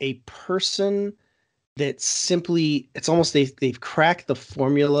a person that simply it's almost they've cracked the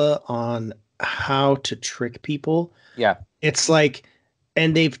formula on how to trick people. Yeah. It's like,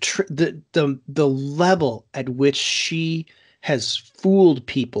 and they've the level at which she has fooled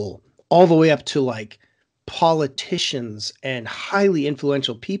people all the way up to like politicians and highly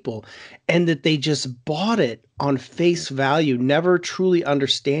influential people, and that they just bought it on face value, never truly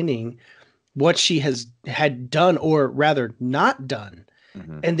understanding what she had done, or rather not done.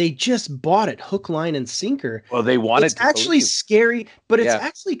 And they just bought it hook, line, and sinker. Well, they wanted it's actually scary, but it's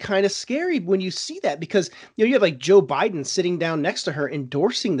actually kind of scary when you see that, because you have like Joe Biden sitting down next to her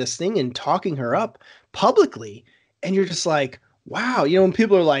endorsing this thing and talking her up publicly, and you're just like, wow. When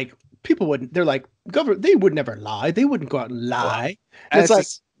people are like, they're like, government, they would never lie, they wouldn't go out and lie. And it's like,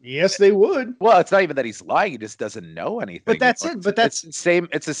 yes, they would. Well, it's not even that he's lying; he just doesn't know anything. But that's it. But that's the same.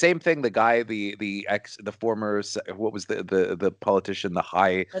 It's the same thing. The guy, the former, what was the politician, the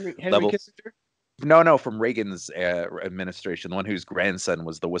high Henry level Kissinger? No, from Reagan's administration, the one whose grandson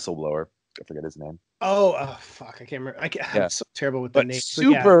was the whistleblower. I forget his name. Oh, fuck! I can't remember. I'm so terrible with the names.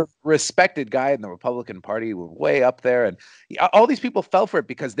 Super respected guy in the Republican Party, way up there, and all these people fell for it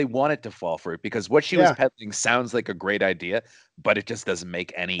because they wanted to fall for it, because what she was peddling sounds like a great idea, but it just doesn't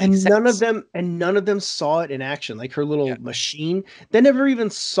make any sense. None of them saw it in action. Like her little machine, they never even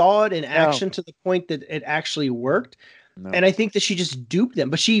saw it in action to the point that it actually worked. No. And I think that she just duped them,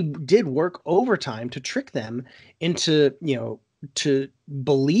 but she did work overtime to trick them into, to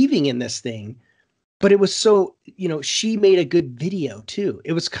believing in this thing. But it was so, she made a good video too.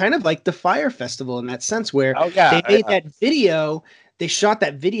 It was kind of like the Fire Festival in that sense, where they made that video, they shot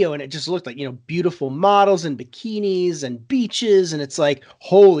that video, and it just looked like, beautiful models and bikinis and beaches. And it's like,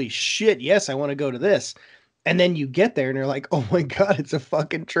 holy shit, yes, I want to go to this. And then you get there and you're like, oh my God, it's a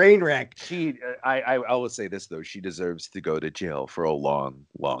fucking train wreck. I will say this though, she deserves to go to jail for a long,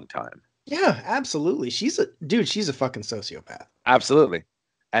 long time. Yeah, absolutely. She's a fucking sociopath. Absolutely.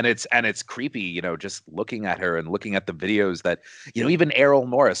 And it's creepy, just looking at her and looking at the videos that, even Errol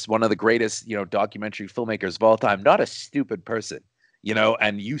Morris, one of the greatest, documentary filmmakers of all time, not a stupid person,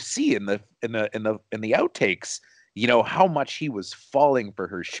 and you see in the outtakes, how much he was falling for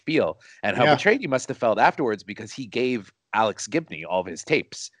her spiel, and how betrayed he must have felt afterwards, because he gave Alex Gibney all of his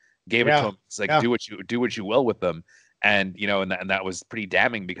tapes, gave it to him. It's like, do what you will with them. And, and that was pretty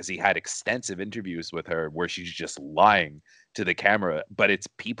damning, because he had extensive interviews with her where she's just lying to the camera, but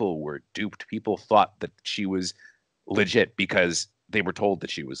people were duped. People thought that she was legit because they were told that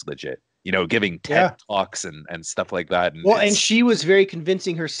she was legit, giving TED talks and stuff like that. And she was very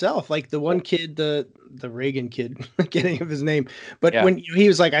convincing herself. Like the one kid, the Reagan kid, I can't think of his name, but when he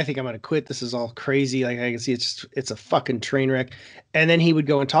was like, I think I'm going to quit. This is all crazy. Like, I can see it's a fucking train wreck. And then he would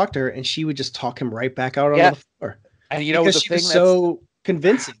go and talk to her, and she would just talk him right back out on the floor. And because she was so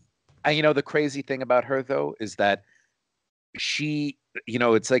convincing. And the crazy thing about her though is that she,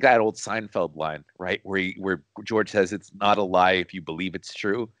 it's like that old Seinfeld line, right? Where George says, it's not a lie if you believe it's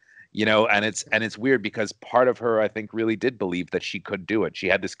true, and it's weird, because part of her, I think, really did believe that she could do it. She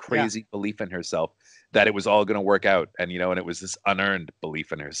had this crazy belief in herself that it was all going to work out. And, and it was this unearned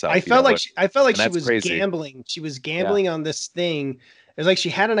belief in herself. I felt like she was gambling. She was gambling on this thing. It was like she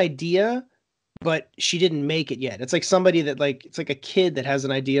had an idea, but she didn't make it yet. It's like somebody that it's like a kid that has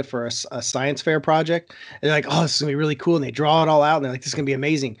an idea for a science fair project. And they're like, oh, this is gonna be really cool. And they draw it all out and they're like, this is gonna be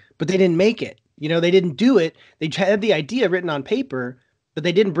amazing. But they didn't make it. They didn't do it. They had the idea written on paper, but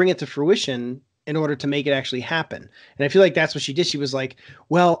they didn't bring it to fruition in order to make it actually happen. And I feel like that's what she did. She was like,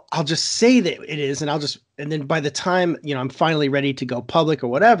 well, I'll just say that it is. And then by the time, I'm finally ready to go public or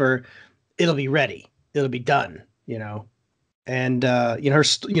whatever, it'll be ready. It'll be done, And her,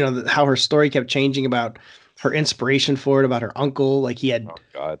 how her story kept changing about her inspiration for it about her uncle. Like he had,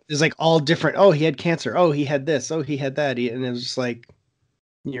 there's like all different. Oh, he had cancer. Oh, he had this. Oh, he had that. And it was just like,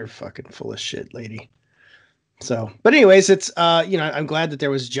 you're fucking full of shit, lady. So, but anyways, it's I'm glad that there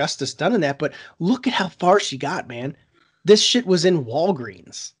was justice done in that. But look at how far she got, man. This shit was in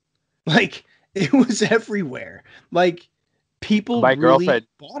Walgreens, like it was everywhere. Like people my really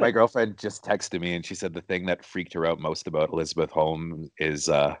girlfriend just texted me and she said the thing that freaked her out most about Elizabeth Holmes is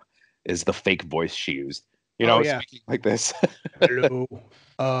the fake voice she used. Speaking like this. Hello,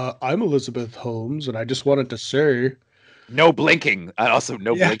 I'm Elizabeth Holmes, and I just wanted to say. No blinking. Also,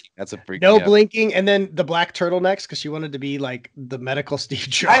 no blinking. That's a freak. No blinking, and then the black turtlenecks because she wanted to be like the medical Steve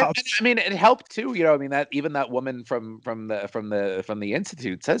Jobs. I mean, it helped too. I mean that woman from the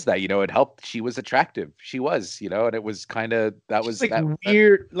Institute says that. It helped. She was attractive. She was. And it was kind of like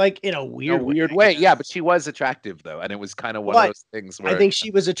weird, like in a weird way. Yeah, but she was attractive though, and it was kind of one of those things where I think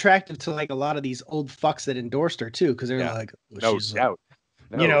she was attractive to like a lot of these old fucks that endorsed her too, because they're like, no doubt,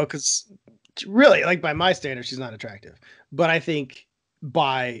 because. Really, like by my standards, she's not attractive. But I think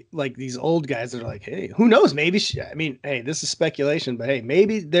by like these old guys that are like, hey, who knows? Maybe hey, this is speculation, but hey,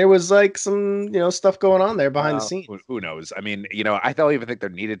 maybe there was like some, stuff going on there behind the scenes. Who knows? I mean, I don't even think there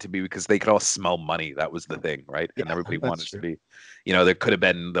needed to be because they could all smell money. That was the thing, right? And everybody wanted to be, there could have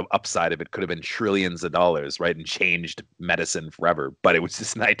been the upside of it could have been trillions of dollars, right? And changed medicine forever. But it was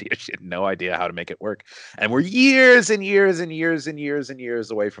just an idea. She had no idea how to make it work. And we're years and years and years and years and years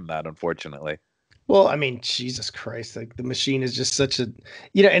away from that, unfortunately. Well, I mean, Jesus Christ, like the machine is just such a, and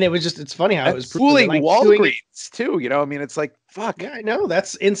it's funny how it was fooling Walgreens too. I mean, it's like, fuck. Yeah, I know.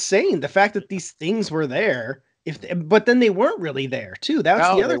 That's insane. The fact that these things were there, but then they weren't really there too. That's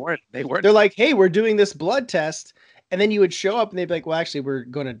the other. They weren't. They're like, hey, we're doing this blood test. And then you would show up and they'd be like, well, actually, we're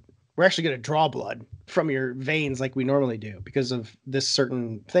actually going to draw blood from your veins like we normally do because of this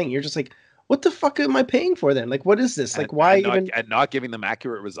certain thing. You're just like, what the fuck am I paying for then? Like, what is this? Like, why even? And not giving them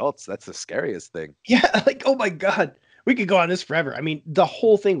accurate results. That's the scariest thing. Yeah. Like, oh my God. We could go on this forever. I mean, the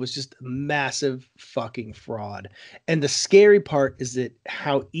whole thing was just massive fucking fraud. And the scary part is that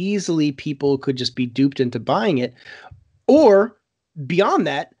how easily people could just be duped into buying it. Or beyond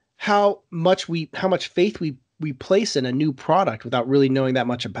that, how much faith we place in a new product without really knowing that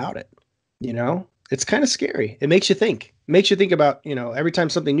much about it. It's kind of scary. It makes you think. Makes you think about, every time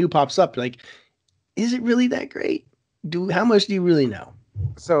something new pops up, like, is it really that great? How much do you really know?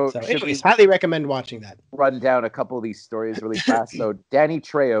 So anyways, highly recommend watching that. Run down a couple of these stories really fast. So Danny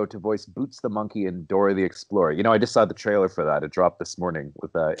Trejo to voice Boots the Monkey in Dora the Explorer. I just saw the trailer for that. It dropped this morning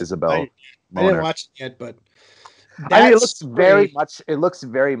with Isabel. I didn't watch it yet, but I mean, it looks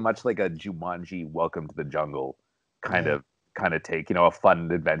very much like a Jumanji Welcome to the Jungle kind of take, a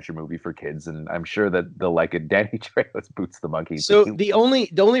fun adventure movie for kids, and I'm sure that they'll like it. Danny Trejo's Boots the Monkey. So the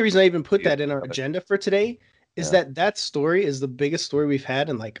only reason I even put that in our agenda for today is that story is the biggest story we've had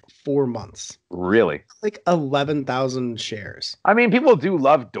in like 4 months. Really? Like 11,000 shares. I mean, people do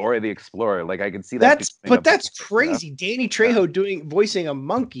love Dora the Explorer. Like I can see that. That's crazy. Danny Trejo voicing a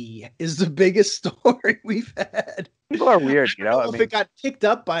monkey is the biggest story we've had. People are weird, I don't know if it got picked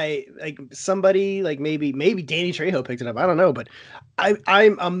up by like somebody, like maybe Danny Trejo picked it up. I don't know, but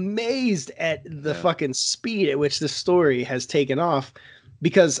I'm amazed at the fucking speed at which this story has taken off.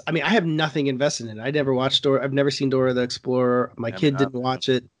 Because I mean, I have nothing invested in it. I never watched Dora. I've never seen Dora the Explorer. My kid didn't watch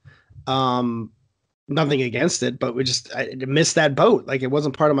it. Nothing against it, but I missed that boat. Like it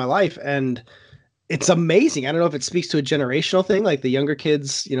wasn't part of my life, and it's amazing. I don't know if it speaks to a generational thing, like the younger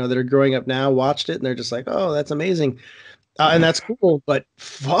kids, that are growing up now watched it and they're just like, oh, that's amazing. And that's cool, but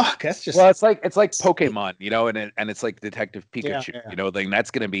fuck, that's just it's like Pokemon, and it's like Detective Pikachu, like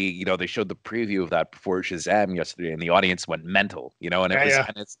that's gonna be, they showed the preview of that before Shazam yesterday, and the audience went mental, and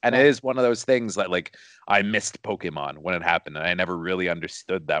it is one of those things that like I missed Pokemon when it happened, and I never really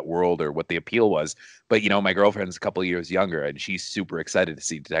understood that world or what the appeal was. But my girlfriend's a couple of years younger, and she's super excited to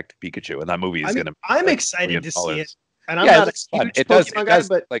see Detective Pikachu, and that movie is I'm excited to see it. And I'm not a huge Pokemon guy,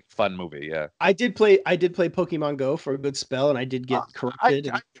 but like fun movie. Yeah, I did play Pokemon Go for a good spell, and I did get corrupted.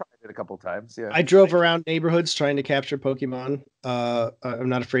 I tried it a couple times. Yeah, I drove around neighborhoods trying to capture Pokemon. I'm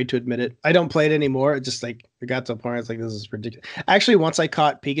not afraid to admit it. I don't play it anymore. It just like it got to a point. I was like, this is ridiculous. Actually, once I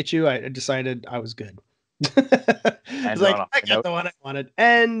caught Pikachu, I decided I was good. I was like, I got the one I wanted,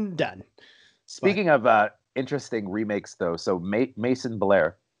 and done. Speaking of interesting remakes, though, so Mason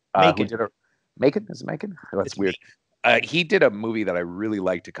Blair, who did Macon? Is it Macon? Oh, that's weird. He did a movie that I really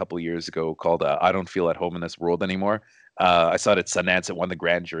liked a couple of years ago called I Don't Feel at Home in This World Anymore. I saw it at Sundance. It won the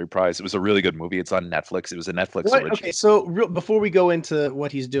Grand Jury Prize. It was a really good movie. It's on Netflix. It was a Netflix original. Okay, so before we go into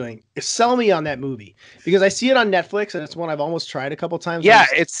what he's doing, sell me on that movie because I see it on Netflix and it's one I've almost tried a couple times. Yeah,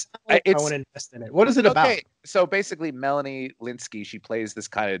 I want to invest in it. What is it about? So basically, Melanie Linsky, she plays this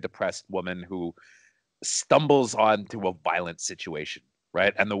kind of depressed woman who stumbles onto a violent situation,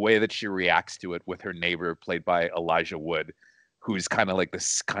 right? And the way that she reacts to it with her neighbor, played by Elijah Wood, who's kind of like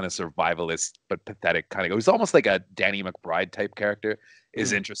this kind of survivalist but pathetic kind of, it was almost like a Danny McBride type character,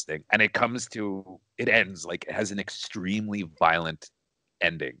 is interesting. And it ends like it has an extremely violent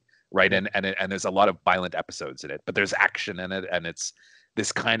ending, right? And there's a lot of violent episodes in it, but there's action in it, and it's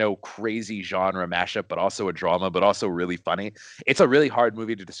this kind of crazy genre mashup, but also a drama, but also really funny. It's a really hard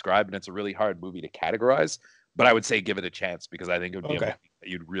movie to describe, and it's a really hard movie to categorize. But I would say give it a chance because I think it would be a movie that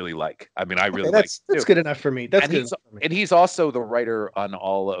you'd really like. I mean, I really like it. That's good enough for me. And he's also the writer on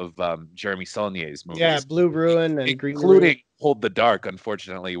all of Jeremy Saulnier's movies. Yeah, Blue Ruin and Green Ruin. Including Hold the Dark,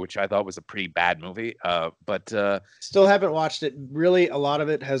 unfortunately, which I thought was a pretty bad movie. But still haven't watched it. Really, a lot of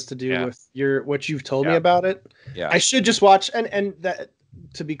it has to do with what you've told me about it. Yeah, I should just watch and that.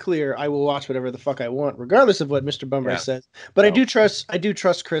 To be clear, I will watch whatever the fuck I want, regardless of what Mr. Bumber says. But I do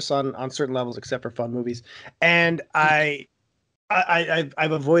trust Chris on certain levels, except for fun movies, and I've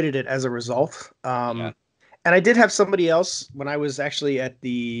avoided it as a result. And I did have somebody else when I was actually at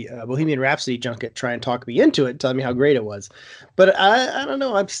the Bohemian Rhapsody junket try and talk me into it, tell me how great it was. But I don't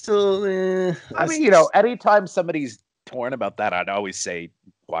know. I'm still. I mean, anytime somebody's torn about that, I'd always say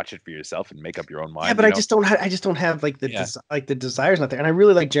watch it for yourself and make up your own mind. Yeah, but I just don't have like the the desires not there. And I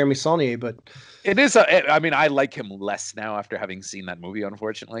really like Jeremy Saulnier, but it is. I mean, I like him less now after having seen that movie,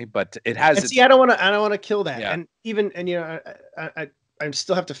 unfortunately. But it has. See, I don't want to kill that. Yeah. I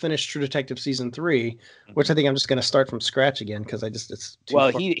still have to finish True Detective season 3, which I think I'm just going to start from scratch again because it's too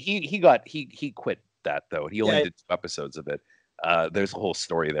far. He quit that though. He only did 2 episodes of it. There's a whole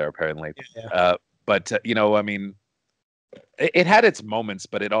story there apparently. Yeah. But I mean. It had its moments,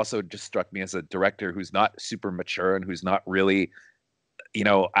 but it also just struck me as a director who's not super mature and who's not really,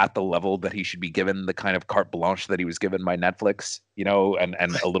 at the level that he should be given the kind of carte blanche that he was given by Netflix,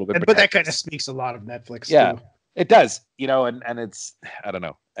 and a little bit. But that kind of speaks a lot of Netflix. Yeah, too. It does, and it's, I don't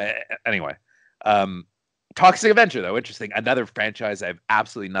know. Anyway, Toxic Avenger, though, interesting. Another franchise I have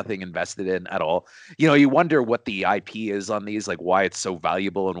absolutely nothing invested in at all. You wonder what the IP is on these, like why it's so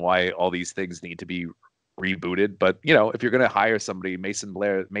valuable and why all these things need to be rebooted. But if you're going to hire somebody, Macon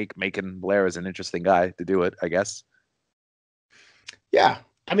Blair is an interesting guy to do it, I guess. Yeah,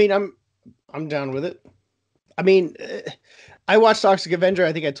 I mean, I'm down with it. I mean, I watched Toxic Avenger.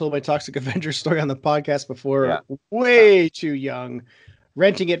 I think I told my Toxic Avenger story on the podcast before. Yeah. Way too young,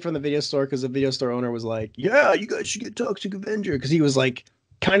 renting it from the video store because the video store owner was like, "Yeah, you guys should get Toxic Avenger," because he was like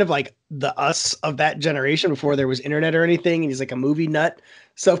kind of like the us of that generation before there was internet or anything, and he's like a movie nut.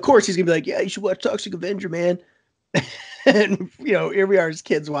 So of course he's gonna be like, "Yeah, you should watch Toxic Avenger, man." And here we are as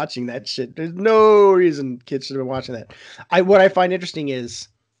kids watching that shit. There's no reason kids should have been watching that. What I find interesting is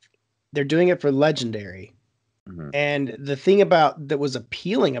they're doing it for Legendary. Mm-hmm. And the thing that was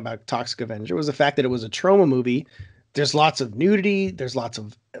appealing about Toxic Avenger was the fact that it was a trauma movie. There's lots of nudity. There's lots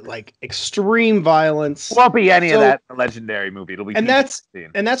of like extreme violence. Won't be any of that in a Legendary movie. It'll be that's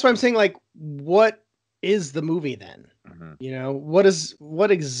why I'm saying, like, what is the movie then? Mm-hmm.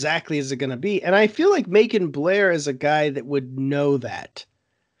 What exactly is it going to be? And I feel like Macon Blair is a guy that would know that.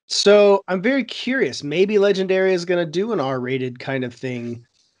 So I'm very curious. Maybe Legendary is going to do an R-rated kind of thing.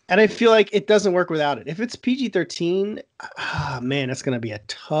 And I feel like it doesn't work without it. If it's PG-13, man, it's going to be a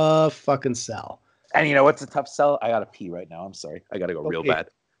tough fucking sell. And you know what's a tough sell? I got to pee right now. I'm sorry. I got to go real bad.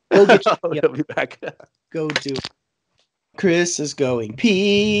 Go get I'll be back. Go do it. Chris is going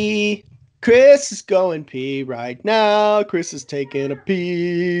pee. Chris is going pee right now. Chris is taking a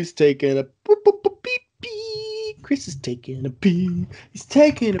pee. He's taking a pee. Chris is taking a pee. He's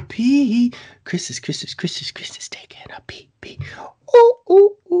taking a pee. Chris is taking a pee.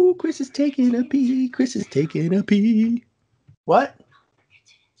 Oh, Chris is taking a pee. Chris is taking a pee. What?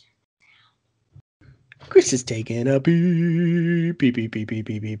 Chris is taking a pee. Pee, pee, pee, pee,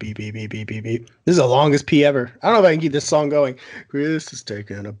 pee, pee, pee, pee, pee, pee, pee, pee. This is the longest pee ever. I don't know if I can keep this song going. Chris is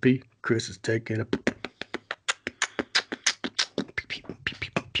taking a pee. Chris is taking a pee.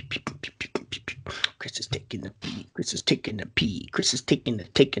 Chris is taking a pee. Chris is taking a pee. Chris is taking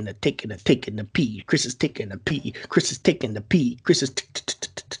a pee. Chris is taking a pee. Chris is taking a pee. Chris is taking a pee. Chris is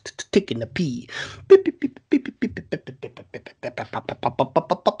taking a pee. Chris is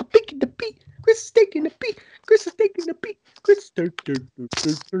taking a pee. Chris is taking a pee. Chris is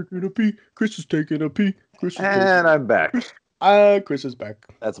taking a pee. Chris is taking a pee. And I'm back. Chris is back.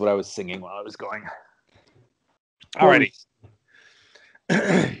 That's what I was singing while I was going. Alrighty.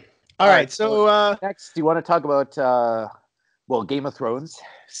 All right. So next, do you want to talk about? Well, Game of Thrones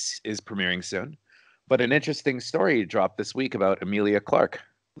is premiering soon, but an interesting story dropped this week about Emilia Clarke.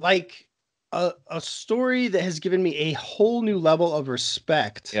 Like a story that has given me a whole new level of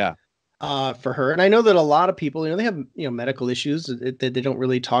respect. Yeah. For her. And I know that a lot of people, they have, medical issues that they don't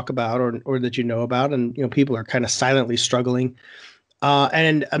really talk about or that about. And, people are kind of silently struggling.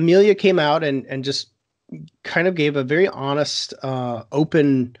 And Emilia came out and just kind of gave a very honest,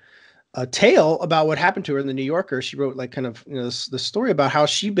 open tale about what happened to her in the New Yorker. She wrote like kind of, the story about how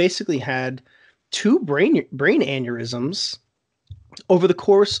she basically had 2 brain aneurysms over the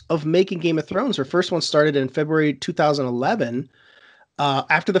course of making Game of Thrones. Her first one started in February 2011.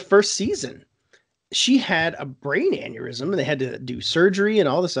 After the first season, she had a brain aneurysm and they had to do surgery and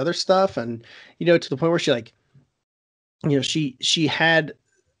all this other stuff. And, to the point where she had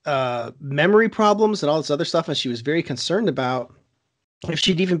memory problems and all this other stuff. And she was very concerned about if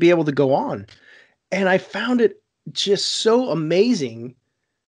she'd even be able to go on. And I found it just so amazing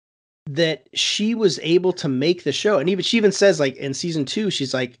that she was able to make the show. And she even says, like, in season 2,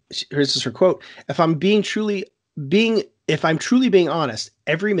 she's like, this is her quote: if I'm truly being honest,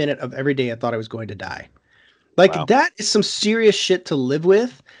 every minute of every day I thought I was going to die. Like, wow. That is some serious shit to live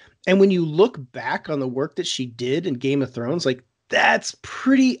with. And when you look back on the work that she did in Game of Thrones, like, that's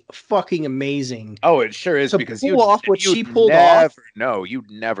pretty fucking amazing. Oh, it sure is, because she pulled off. No,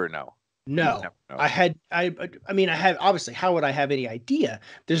 you'd never know. No, I mean, obviously, how would I have any idea?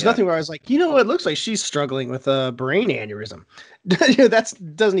 There's nothing where I was like, it looks like she's struggling with a brain aneurysm. That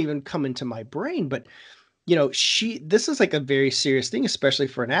doesn't even come into my brain, but this is like a very serious thing, especially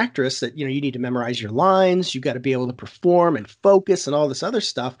for an actress that, you need to memorize your lines. You got to be able to perform and focus and all this other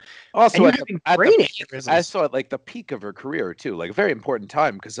stuff. Also, I saw it like the peak of her career too, like a very important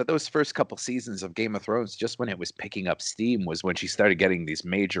time, because of those first couple seasons of Game of Thrones, just when it was picking up steam was when she started getting these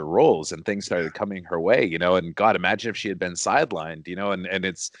major roles and things started coming her way, and God, imagine if she had been sidelined, and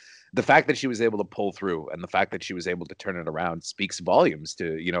it's, the fact that she was able to pull through and the fact that she was able to turn it around speaks volumes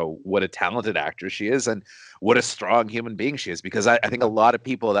to, what a talented actress she is and what a strong human being she is. Because I think a lot of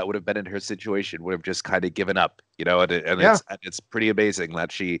people that would have been in her situation would have just kind of given up, it's pretty amazing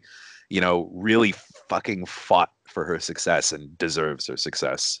that she, really fucking fought for her success and deserves her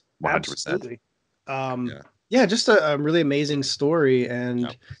success. 100%. Absolutely. Just a really amazing story.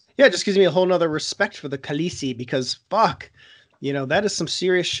 And it just gives me a whole nother respect for the Khaleesi, because fuck, that is some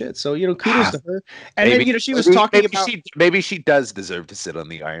serious shit. So, kudos to her. And then, she was talking about... maybe she does deserve to sit on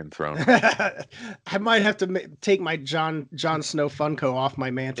the Iron Throne. I might have to take my Jon Snow Funko off my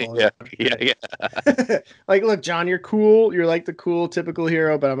mantle. Yeah. Like, look, John, you're cool. You're like the cool, typical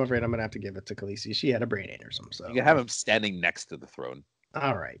hero, but I'm afraid I'm going to have to give it to Khaleesi. She had a brain aneurysm. So you can have him standing next to the throne.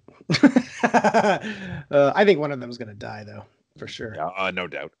 All right. I think one of them is going to die, though, for sure. No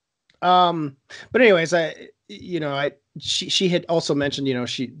doubt. But anyways, she had also mentioned,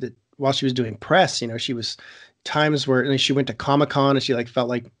 that while she was doing press, she was times where she went to Comic-Con and she like felt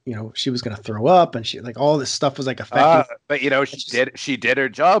like, she was going to throw up, and she like all this stuff was like affecting. But she did her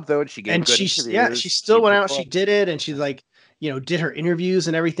job though. And she gave good interviews. She still went out. She did it. And she like, did her interviews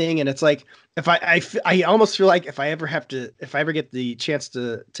and everything. And it's like, I almost feel like if I ever get the chance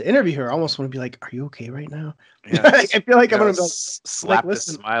to interview her, I almost want to be like, are you okay right now? Yeah. I feel like I'm going to slap a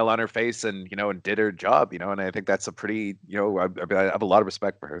smile on her face and, and did her job, and I think that's a pretty, I have a lot of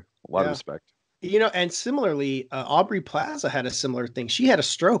respect for her. A lot of respect. And similarly, Aubrey Plaza had a similar thing. She had a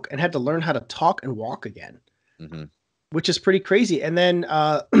stroke and had to learn how to talk and walk again, which is pretty crazy. And then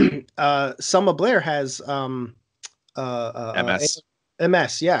Selma Blair has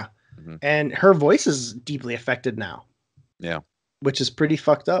MS, yeah. And her voice is deeply affected now. Yeah. Which is pretty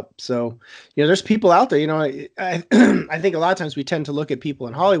fucked up. So, there's people out there, I think a lot of times we tend to look at people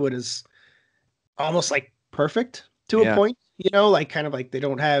in Hollywood as almost like perfect to a point, like kind of like they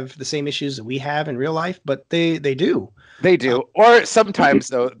don't have the same issues that we have in real life, but they do. They do. Or sometimes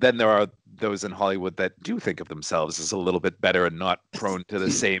though, then there are those in Hollywood that do think of themselves as a little bit better and not prone to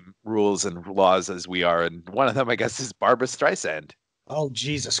the same rules and laws as we are. And one of them, I guess, is Barbra Streisand. Oh,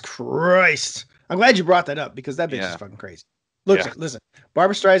 Jesus Christ. I'm glad you brought that up, because that bitch is fucking crazy. Listen,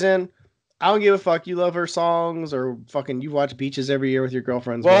 Barbra Streisand, I don't give a fuck. You love her songs, or fucking you watch Beaches every year with your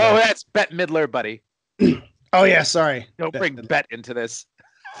girlfriends. Whoa, that's Bette Midler, buddy. Oh, yeah, sorry. Don't bring Bette into this.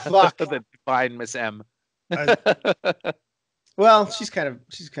 Fuck. The fine Miss M. Well, she's kind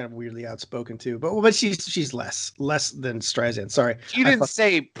of weirdly outspoken too, but she's less than Streisand. Sorry, You didn't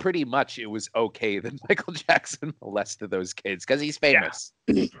say pretty much it was okay that Michael Jackson molested those kids because he's famous.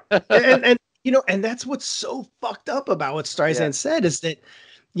 Yeah. and and that's what's so fucked up about what Streisand said is that,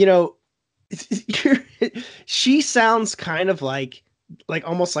 she sounds kind of like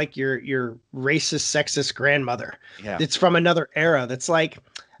almost like your racist, sexist grandmother. Yeah, it's from another era. That's like,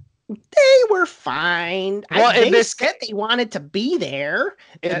 they were fine. Well, they said they wanted to be there.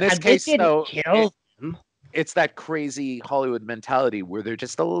 In this case, though, kill them. It's that crazy Hollywood mentality where they're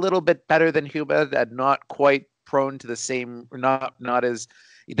just a little bit better than human and not quite prone to the same, not as,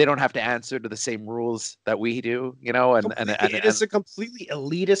 they don't have to answer to the same rules that we do, and it is a completely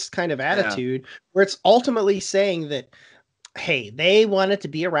elitist kind of attitude where it's ultimately saying that, hey, they wanted to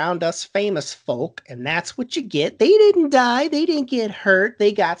be around us famous folk, and that's what you get. They didn't die. They didn't get hurt.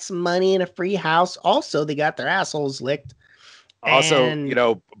 They got some money and a free house. Also, they got their assholes licked.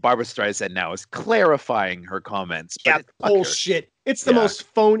 Also, Barbra Streisand now is clarifying her comments. But yeah, bullshit. It's the most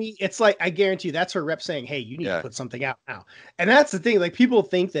phony. It's like, I guarantee you, that's her rep saying, hey, you need to put something out now. And that's the thing. Like, people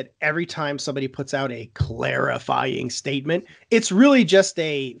think that every time somebody puts out a clarifying statement, it's really just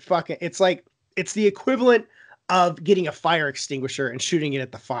a fucking, it's like, it's the equivalent of getting a fire extinguisher and shooting it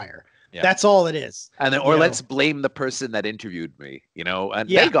at the fire. Yeah. That's all it is. And then, let's blame the person that interviewed me, and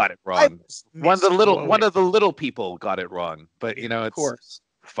they got it wrong. One of the little people got it wrong, but it's, of course,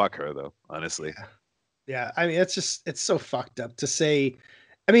 fuck her though, honestly. Yeah. I mean, it's so fucked up to say.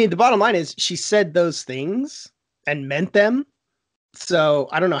 I mean, the bottom line is she said those things and meant them. So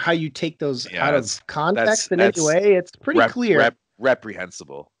I don't know how you take those out of context in any way. It's pretty clear.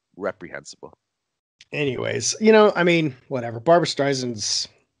 Reprehensible. Anyways, I mean, whatever. Barbra Streisand's,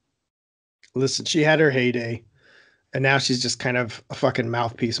 listen, she had her heyday, and now she's just kind of a fucking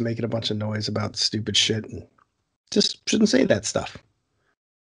mouthpiece making a bunch of noise about stupid shit, and just shouldn't say that stuff.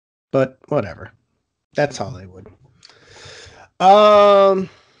 But whatever. That's Hollywood.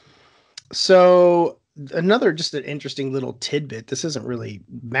 So another just an interesting little tidbit. This isn't really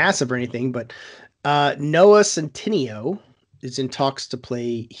massive or anything, but Noah Centineo is in talks to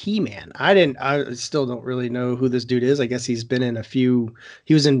play He-Man. I still don't really know who this dude is. I guess he's been in a few.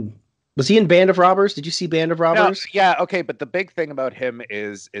 Was he in Band of Robbers? Did you see Band of Robbers? No, yeah, okay, but the big thing about him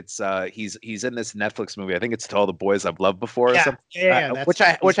is it's he's in this Netflix movie. I think it's To All the Boys I've Loved Before or something. Yeah, which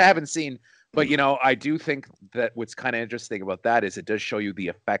I haven't seen. But I do think that what's kind of interesting about that is it does show you the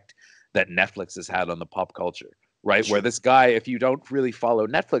effect that Netflix has had on the pop culture. Right. Where this guy, if you don't really follow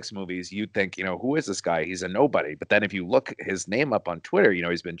Netflix movies, you'd think, who is this guy? He's a nobody. But then if you look his name up on Twitter,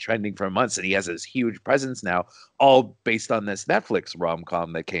 he's been trending for months and he has this huge presence now, all based on this Netflix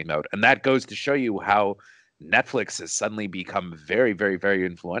rom-com that came out. And that goes to show you how Netflix has suddenly become very, very, very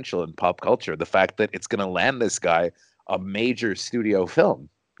influential in pop culture. The fact that it's going to land this guy a major studio film,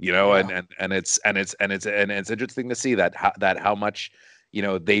 and it's interesting to see that how much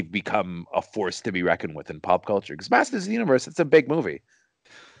they've become a force to be reckoned with in pop culture. Because Masters of the Universe, it's a big movie.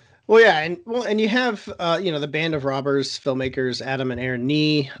 Well, yeah, and you have the Band of Robbers filmmakers Adam and Aaron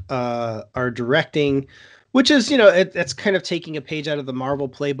Nee are directing, which is it's kind of taking a page out of the Marvel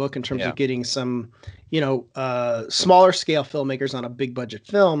playbook in terms of getting some smaller scale filmmakers on a big budget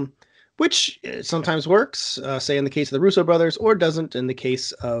film, which sometimes works. Say in the case of the Russo brothers, or doesn't in the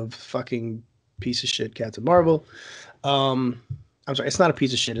case of fucking piece of shit Captain Marvel. I'm sorry, it's not a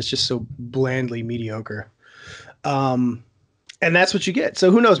piece of shit. It's just so blandly mediocre. And that's what you get. So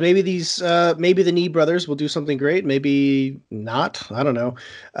who knows? Maybe maybe the Nee brothers will do something great. Maybe not. I don't know.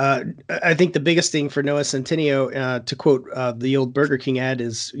 I think the biggest thing for Noah Centineo, to quote the old Burger King ad,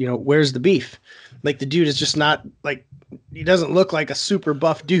 is, where's the beef? Like, the dude is just not, like, he doesn't look like a super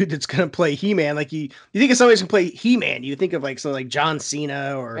buff dude that's going to play He-Man. Like, you think of somebody who's going to play He-Man, you think of like something like John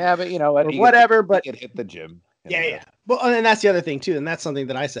Cena or whatever, but you could hit the gym. Yeah. Well, and that's the other thing too, and that's something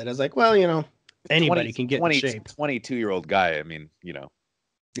that I said. I was like, well, anybody can get in shape. 22-year-old guy. I mean,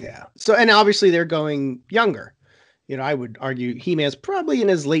 Yeah. So, and obviously they're going younger. I would argue He-Man's probably in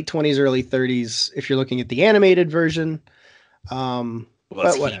his late 20s, early 30s if you're looking at the animated version. But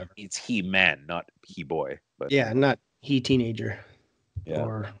whatever. It's He-Man, not He-Boy. But yeah, not He-Teenager. Yeah.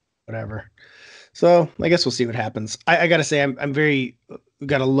 Or whatever. So I guess we'll see what happens. I gotta say, I'm very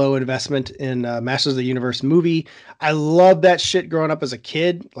got a low investment in Masters of the Universe movie. I loved that shit growing up as a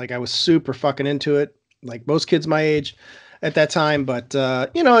kid. Like, I was super fucking into it, like most kids my age at that time. But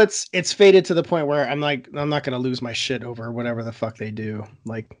it's faded to the point where I'm like, I'm not gonna lose my shit over whatever the fuck they do.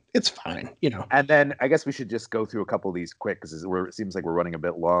 Like, it's fine, And then I guess we should just go through a couple of these quick because it seems like we're running a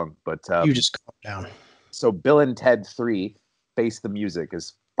bit long. But you just calm down. So Bill and Ted 3. Face the Music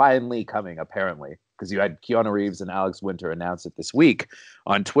is finally coming, apparently, because you had Keanu Reeves and Alex Winter announce it this week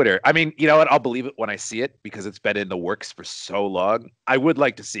on Twitter. I mean, you know what? I'll believe it when I see it because it's been in the works for so long. I would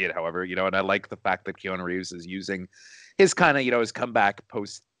like to see it, however, and I like the fact that Keanu Reeves is using his kind of, his comeback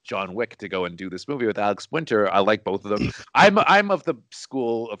post John Wick to go and do this movie with Alex Winter. I like both of them. I'm of the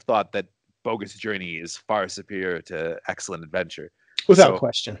school of thought that Bogus Journey is far superior to Excellent Adventure. Without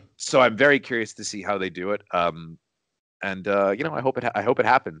question. So I'm very curious to see how they do it. And I hope it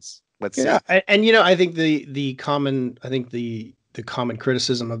happens. Let's see. And I think the common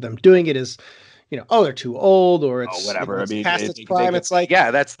criticism of them doing it is, they're too old or it's whatever. It's past its prime. It's like,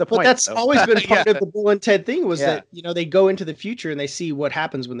 that's the point. But that's always been part of the Bill and Ted thing was that they go into the future and they see what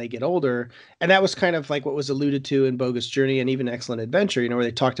happens when they get older, and that was kind of like what was alluded to in Bogus Journey and even Excellent Adventure. Where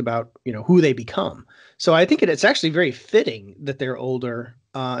they talked about who they become. So I think it's actually very fitting that they're older,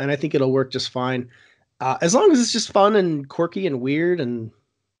 and I think it'll work just fine. As long as it's just fun and quirky and weird and,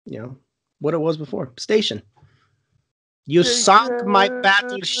 what it was before. Station. You sunk my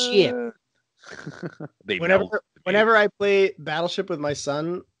battleship. Whenever I play Battleship with my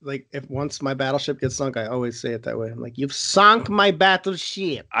son, like once my battleship gets sunk, I always say it that way. I'm like, you've sunk my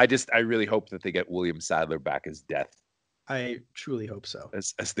battleship. I really hope that they get William Sadler back as Death. I truly hope so.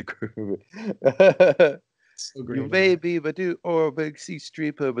 As the crew. So you may be or a big sea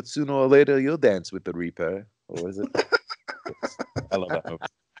streeper, but sooner or later you'll dance with the Reaper. Or is it? I love that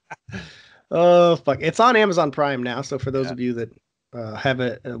movie. Oh fuck! It's on Amazon Prime now, so for those of you that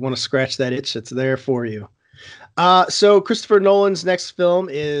want to scratch that itch, it's there for you. So Christopher Nolan's next film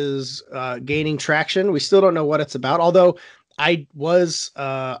is gaining traction. We still don't know what it's about, although I was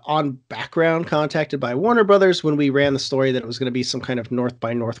on background contacted by Warner Brothers when we ran the story that it was going to be some kind of North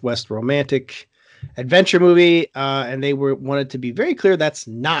by Northwest romantic adventure movie, and they wanted to be very clear that's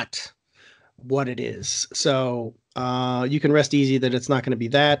not what it is. So you can rest easy that it's not going to be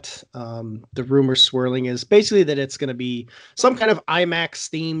that. The rumor swirling is basically that it's going to be some kind of IMAX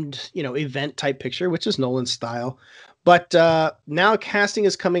themed, event type picture, which is Nolan's style. But now casting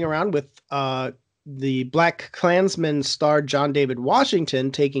is coming around with the Black Klansman star John David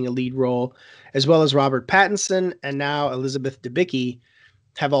Washington taking a lead role, as well as Robert Pattinson and now Elizabeth Debicki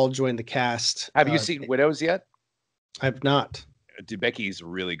have all joined the cast. Have you seen Widows yet? I've not. Debicki's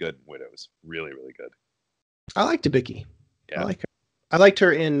really good in Widows. Really, really good. I like Debicki. Yeah. I like her. I liked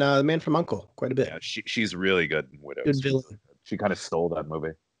her in The Man from U.N.C.L.E. quite a bit. Yeah, she's really good in Widows. Good villain. She kind of stole that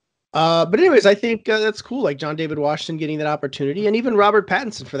movie. But anyways, I think that's cool. Like John David Washington getting that opportunity, and even Robert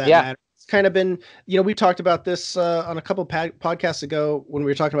Pattinson for that matter. It's kind of been, we talked about this on a couple podcasts ago when we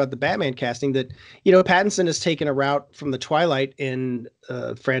were talking about the Batman casting that, Pattinson has taken a route from the Twilight in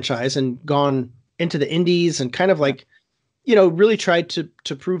franchise and gone into the indies and kind of like, really tried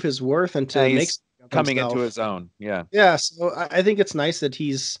to prove his worth and to make coming into his own. Yeah. Yeah. So I think it's nice that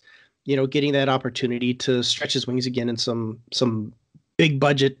he's, getting that opportunity to stretch his wings again in some big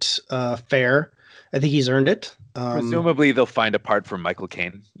budget fare. I think he's earned it. Presumably they'll find a part from Michael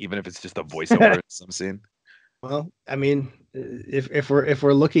Caine, even if it's just a voiceover in some scene. Well, I mean, if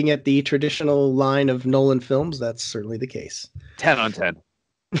we're looking at the traditional line of Nolan films, that's certainly the case. 10 on 10.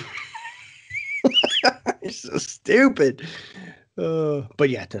 You're so stupid. But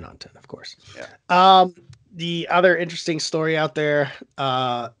yeah, 10 on 10, of course. Yeah. The other interesting story out there,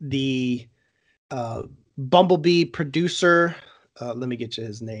 the Bumblebee producer, let me get you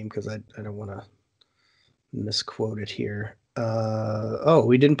his name because I don't want to misquote it here.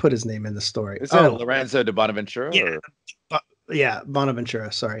 We didn't put his name in the story. Is that Lorenzo de Bonaventura? Yeah,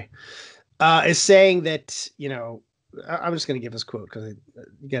 Bonaventura, sorry. Is saying that, I'm just going to give this quote because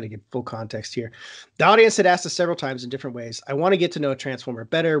you got to give full context here. The audience had asked us several times in different ways. I want to get to know a Transformer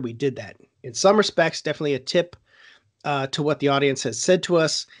better. We did that. In some respects, definitely a tip to what the audience has said to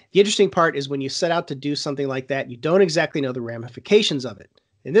us. The interesting part is when you set out to do something like that, you don't exactly know the ramifications of it.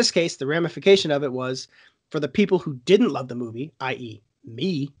 In this case, the ramification of it was for the people who didn't love the movie, i.e.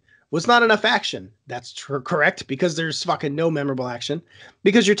 me, was not enough action. That's correct because there's fucking no memorable action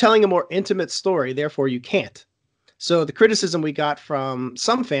because you're telling a more intimate story. Therefore, you can't. So the criticism we got from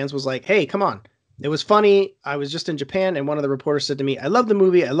some fans was like, hey, come on. It was funny. I was just in Japan and one of the reporters said to me, I love the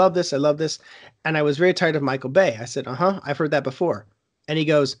movie. I love this. I love this. And I was very tired of Michael Bay. I said, I've heard that before. And he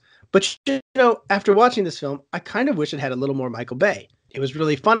goes, but after watching this film, I kind of wish it had a little more Michael Bay. It was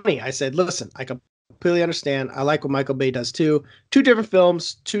really funny. I said, listen, I completely understand. I like what Michael Bay does too. 2 different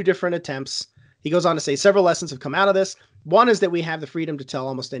films, 2 different attempts. He goes on to say several lessons have come out of this. One is that we have the freedom to tell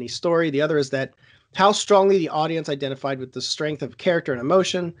almost any story. The other is that how strongly the audience identified with the strength of character and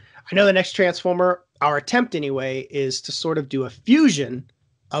emotion. I know the next Transformer, our attempt anyway, is to sort of do a fusion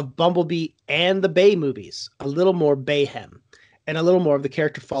of Bumblebee and the Bay movies, a little more Bayhem. and a little more of the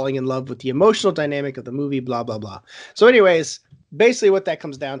character falling in love with the emotional dynamic of the movie, blah, blah, blah. So anyways, basically what that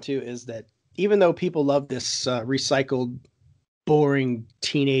comes down to is that even though people love this recycled, boring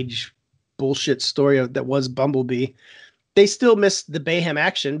teenage bullshit story that was Bumblebee, they still missed the Bayhem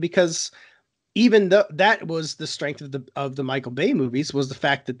action, because even though that was the strength of the Michael Bay movies, was the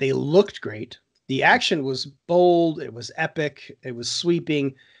fact that they looked great. The action was bold, it was epic, it was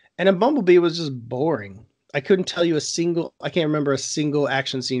sweeping, and a Bumblebee was just boring. I couldn't tell you I can't remember a single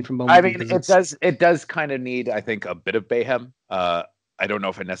action scene from Bumblebee. I mean, it does kind of need, I think, a bit of Bayhem. I don't know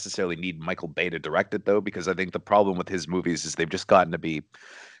if I necessarily need Michael Bay to direct it, though, because I think the problem with his movies is they've just gotten to be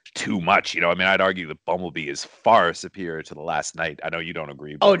too much. I mean, I'd argue that Bumblebee is far superior to The Last Night. I know you don't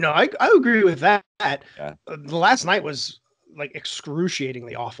agree. Oh, no, I agree with that. Yeah. The Last Night was like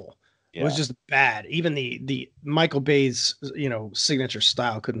excruciatingly awful. Yeah. It was just bad. Even the Michael Bay's, signature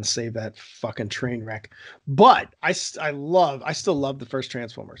style couldn't save that fucking train wreck. But I still love the first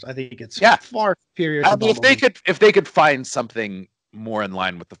Transformers. I think it's far superior to Bumblebee. If they could find something more in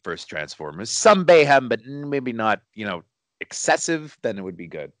line with the first Transformers, some Bayhem, but maybe not, excessive, then it would be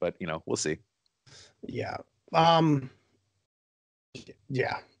good. But we'll see. Yeah.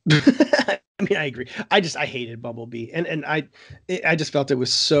 Yeah. I mean, I agree. I hated Bumblebee, and I just felt it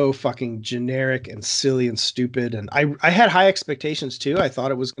was so fucking generic and silly and stupid. And I had high expectations too. I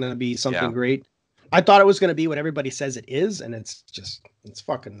thought it was going to be something great. I thought it was going to be what everybody says it is, and it's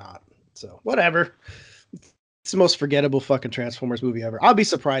fucking not. So whatever. It's the most forgettable fucking Transformers movie ever. I'll be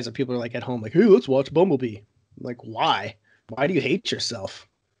surprised if people are like at home, like, hey, let's watch Bumblebee. I'm like, why? Why do you hate yourself?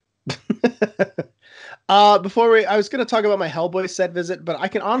 I was going to talk about my Hellboy set visit, but I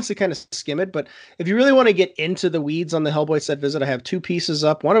can honestly kind of skim it. But if you really want to get into the weeds on the Hellboy set visit, I have 2 pieces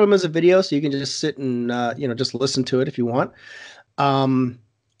up. One of them is a video, so you can just sit and, just listen to it if you want.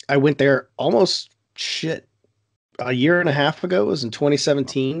 I went there almost a year and a half ago. It was in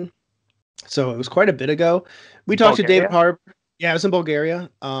 2017. So it was quite a bit ago. We talked to David Harbour. Yeah, it was in Bulgaria.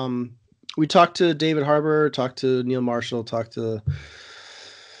 We talked to David Harbour, talked to Neil Marshall, talked to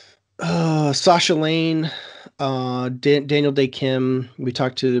Sasha Lane, Daniel Day Kim. We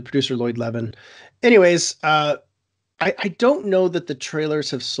talked to the producer Lloyd Levin. Anyways, I don't know that the trailers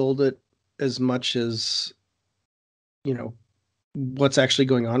have sold it as much as, what's actually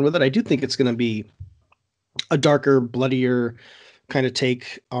going on with it. I do think it's going to be a darker, bloodier kind of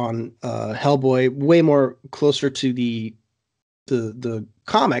take on Hellboy, way more closer to the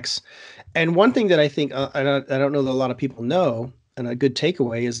comics. And one thing that I think I don't know that a lot of people know, and a good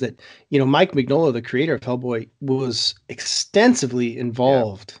takeaway, is that Mike Mignola, the creator of Hellboy, was extensively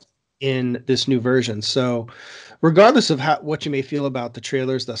involved in this new version. So regardless of what you may feel about the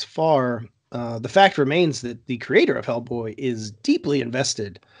trailers thus far, the fact remains that the creator of Hellboy is deeply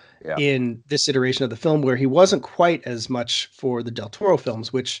invested in this iteration of the film, where he wasn't quite as much for the Del Toro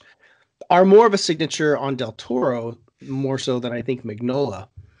films, which are more of a signature on Del Toro, more so than I think Mignola.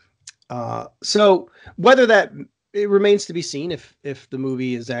 So whether it remains to be seen if the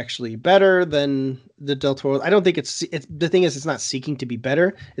movie is actually better than the Del Toro. I don't think it's the thing is, it's not seeking to be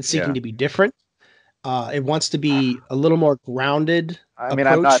better. It's seeking to be different. It wants to be a little more grounded. I mean,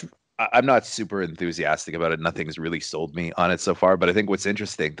 approach. I'm not super enthusiastic about it. Nothing's really sold me on it so far. But I think what's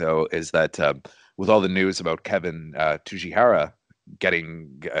interesting, though, is that with all the news about Kevin Tsujihara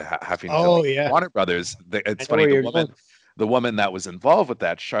having Warner Brothers, it's funny. The woman that was involved with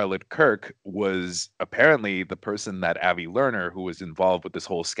that, Charlotte Kirk, was apparently the person that Avi Lerner, who was involved with this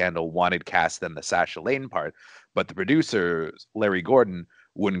whole scandal, wanted cast in the Sasha Lane part. But the producer, Larry Gordon,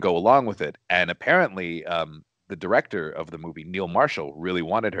 wouldn't go along with it. And apparently the director of the movie, Neil Marshall, really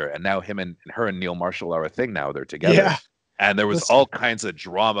wanted her. And now her and Neil Marshall are a thing now. They're together. Yeah. And there was all kinds of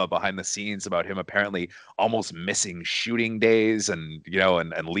drama behind the scenes about him apparently almost missing shooting days and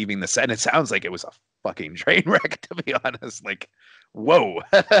leaving the set. And it sounds like it was a fucking train wreck, to be honest. Like, whoa,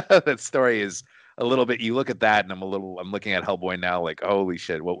 that story is a little bit, you look at that and I'm looking at Hellboy now, like, holy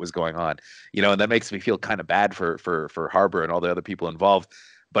shit, what was going on? And that makes me feel kind of bad for Harbour and all the other people involved.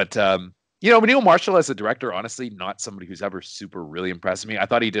 But, Neil Marshall as a director, honestly, not somebody who's ever super really impressed me. I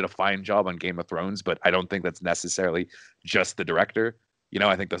thought he did a fine job on Game of Thrones, but I don't think that's necessarily just the director.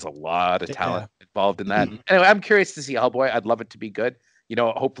 I think there's a lot of talent involved in that. Anyway, I'm curious to see Hellboy. I'd love it to be good.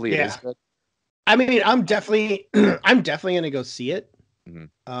 Hopefully it is good. I mean, I'm definitely going to go see it. Mm-hmm.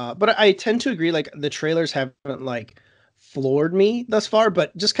 But I tend to agree, like, the trailers haven't, like, floored me thus far,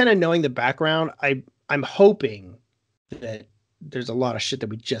 but just kind of knowing the background, I'm hoping that there's a lot of shit that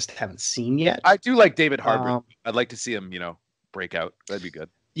we just haven't seen yet. I do like David Harbour. I'd like to see him, break out. That'd be good.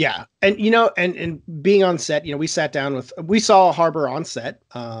 Yeah. And, and being on set, we sat down we saw Harbour on set.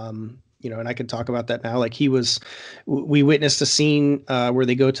 and I can talk about that now. Like we witnessed a scene where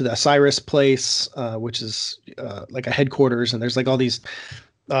they go to the Osiris place, which is like a headquarters, and there's like all these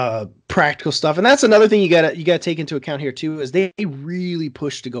practical stuff. And that's another thing you gotta take into account here too, is they really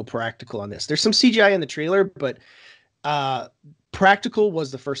pushed to go practical on this. There's some CGI in the trailer, but practical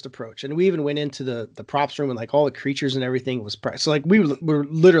was the first approach. And we even went into the props room, and like all the creatures and everything was so like we were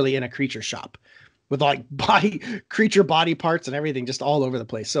literally in a creature shop with like creature body parts and everything just all over the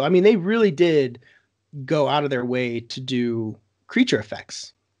place. So I mean, they really did go out of their way to do creature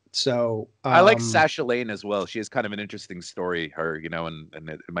effects. So I like Sasha Lane as well. She has kind of an interesting story, her, and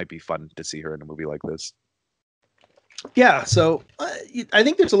it might be fun to see her in a movie like this. Yeah, so I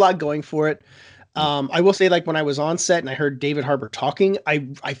think there's a lot going for it. I will say, like when I was on set and I heard David Harbour talking,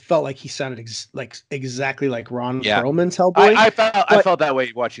 I felt like he sounded exactly like Ron Perlman's Hellboy. I felt that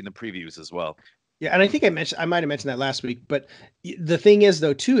way watching the previews as well. Yeah, and I think I might have mentioned that last week. But the thing is,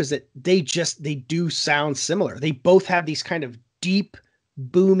 though, too, is that they do sound similar. They both have these kind of deep,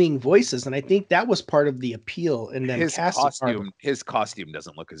 booming voices, and I think that was part of the appeal. And then his costume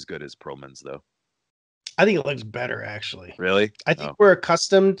doesn't look as good as Perlman's, though. I think it looks better, actually. Really? I think we're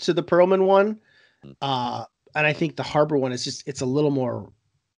accustomed to the Perlman one. And I think the Harbour one is it's a little more,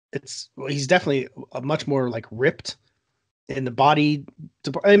 he's definitely a much more like ripped in the body.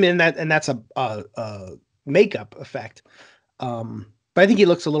 I mean, that's a makeup effect. But I think he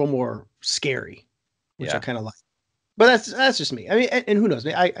looks a little more scary, which I kind of like. But that's just me. I mean, and who knows?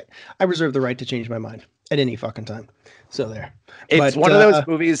 I reserve the right to change my mind at any fucking time. So there. It's one of those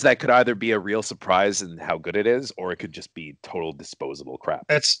movies that could either be a real surprise in how good it is, or it could just be total disposable crap.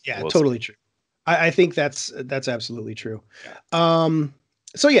 That's totally true. I think that's absolutely true.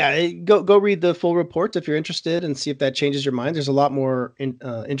 So yeah, go read the full report if you're interested and see if that changes your mind. There's a lot more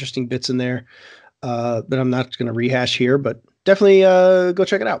interesting bits in there that I'm not going to rehash here, but definitely go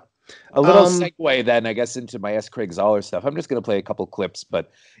check it out. A little segue then, I guess, into my S. Craig Zahler stuff. I'm just going to play a couple clips,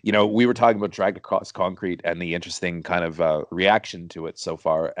 but we were talking about Dragged Across Concrete and the interesting kind of reaction to it so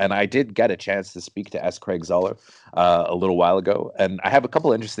far. And I did get a chance to speak to S. Craig Zahler a little while ago, and I have a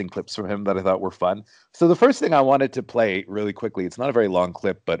couple interesting clips from him that I thought were fun. So the first thing I wanted to play really quickly, it's not a very long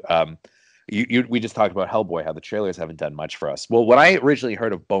clip, but we just talked about Hellboy, how the trailers haven't done much for us. Well, when I originally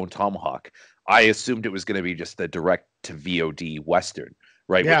heard of Bone Tomahawk, I assumed it was going to be just a direct to VOD Western.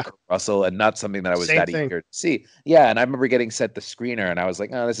 Right, with Kurt Russell, and not something that I was eager to see. Yeah, and I remember getting sent the screener, and I was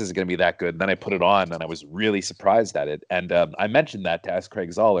like, "Oh, this isn't going to be that good." And then I put it on, and I was really surprised at it. And I mentioned that to S. Craig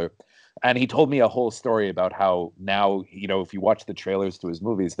Zahler, and he told me a whole story about how now, if you watch the trailers to his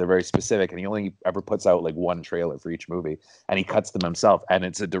movies, they're very specific, and he only ever puts out like one trailer for each movie, and he cuts them himself. And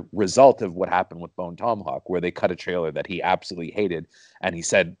it's a result of what happened with Bone Tomahawk, where they cut a trailer that he absolutely hated, and he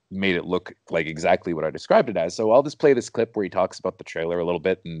said made it look like exactly what I described it as. So I'll just play this clip where he talks about the trailer a little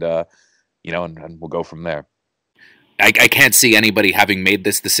bit, and and we'll go from there. I can't see anybody having made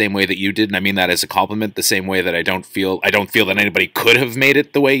this the same way that you did, and I mean that as a compliment. The same way that I don't feel that anybody could have made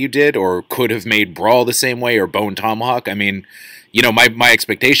it the way you did, or could have made Brawl the same way, or Bone Tomahawk. I mean, my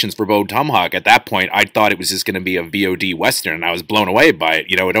expectations for Bone Tomahawk at that point, I thought it was just going to be a VOD Western, and I was blown away by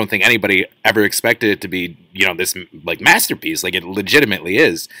it. I don't think anybody ever expected it to be, this like masterpiece, like it legitimately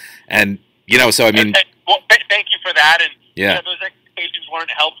is. And so I mean, thank you for that. And yeah. Those expectations weren't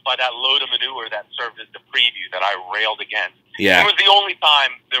helped by that load of manure that served as the preview that I railed against. Yeah, it was the only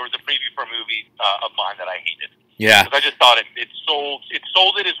time there was a preview for a movie of mine that I hated. Yeah, because I just thought it sold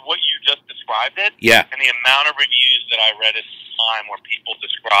it as what you just described it. Yeah, and the amount of reviews that I read at the time where people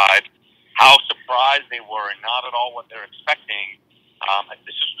described how surprised they were and not at all what they're expecting.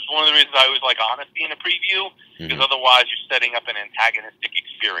 This was one of the reasons I always like honesty in a preview, because otherwise you're setting up an antagonistic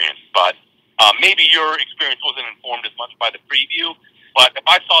experience. But maybe your experience wasn't informed as much by the preview. But if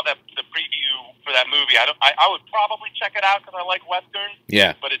I saw the preview for that movie, I would probably check it out because I like Westerns.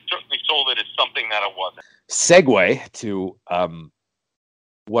 Yeah. But it certainly sold it as something that it wasn't. Segue to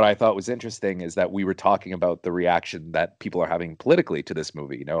what I thought was interesting is that we were talking about the reaction that people are having politically to this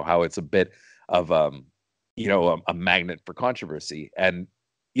movie. How it's a bit of a magnet for controversy. And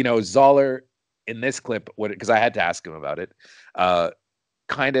Zahler in this clip, because I had to ask him about it,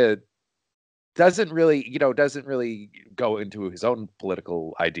 kind of doesn't really go into his own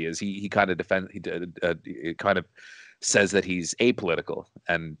political ideas. He kind of kind of says that he's apolitical,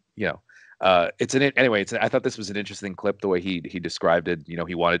 and I thought this was an interesting clip, the way he described it.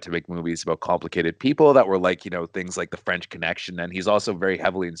 He wanted to make movies about complicated people that were like, things like The French Connection, and he's also very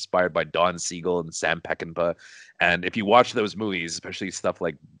heavily inspired by Don Siegel and Sam Peckinpah. And if you watch those movies, especially stuff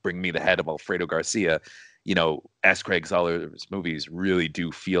like Bring Me the Head of Alfredo Garcia, S. Craig Zahler's movies really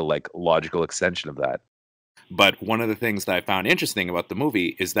do feel like a logical extension of that. But one of the things that I found interesting about the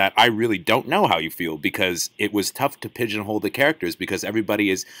movie is that I really don't know how you feel, because it was tough to pigeonhole the characters, because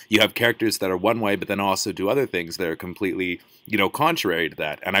you have characters that are one way, but then also do other things that are completely, contrary to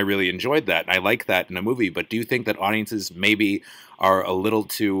that. And I really enjoyed that. And I like that in a movie. But do you think that audiences maybe are a little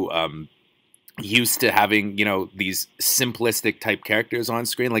too used to having, these simplistic type characters on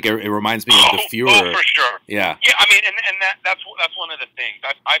screen? Like it reminds me of the Fuhrer. Oh, for sure. Yeah. Yeah, I mean, and that's one of the things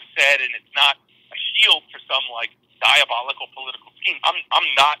I've said, and it's not a shield for some like diabolical political scheme. I'm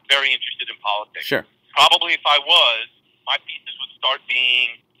not very interested in politics. Sure. Probably if I was, my pieces would start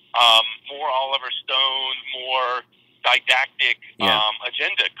being more Oliver Stone, more didactic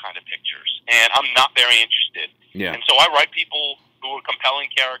agenda kind of pictures, and I'm not very interested. Yeah. And so I write people who are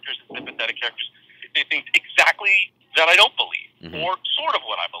compelling characters and sympathetic characters. They think exactly that I don't believe, or sort of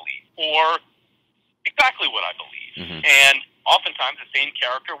what I believe, or exactly what I believe. And oftentimes the same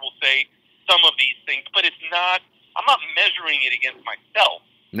character will say some of these things, but I'm not measuring it against myself.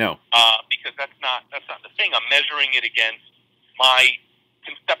 No. Because that's not the thing. I'm measuring it against my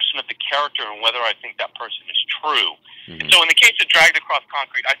conception of the character and whether I think that person is true. And so in the case of Dragged Across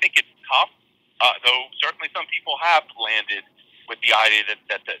Concrete, I think it's tough, though certainly some people have landed with the idea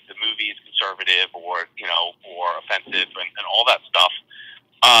that the movie is conservative or offensive and all that stuff.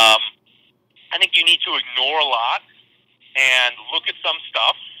 I think you need to ignore a lot and look at some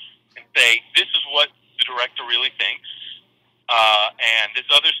stuff and say, this is what the director really thinks. And this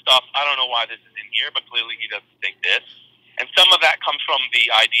other stuff, I don't know why this is in here, but clearly he doesn't think this. And some of that comes from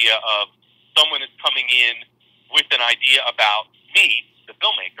the idea of someone is coming in with an idea about me, the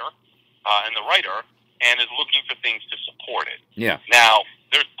filmmaker, and the writer, and is looking for things to support it. Yeah. Now,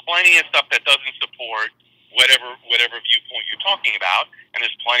 there's plenty of stuff that doesn't support whatever viewpoint you're talking about, and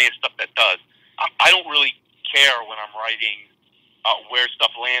there's plenty of stuff that does. I don't really care when I'm writing where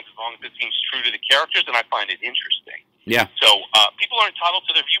stuff lands, as long as it seems true to the characters, and I find it interesting. Yeah. So people are entitled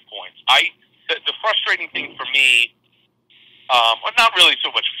to their viewpoints. The frustrating thing for me, well, not really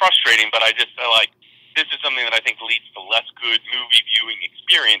so much frustrating, but I like this is something that I think leads to less good movie viewing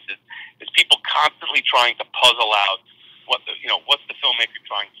experiences. Is people constantly trying to puzzle out what's the filmmaker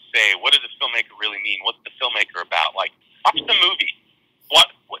trying to say? What does the filmmaker really mean? What's the filmmaker about? Like, watch the movie. What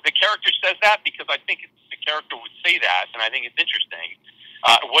the character says that because I think the character would say that, and I think it's interesting.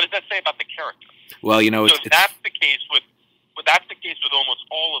 What does that say about the character? Well, that's the case with almost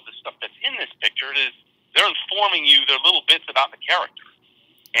all of the stuff that's in this picture. It is they're informing you. They're little bits about the character,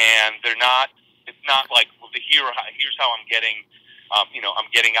 and they're not. It's not like here's how I'm getting. I'm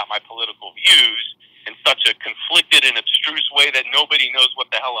getting out my political views in such a conflicted and abstruse way that nobody knows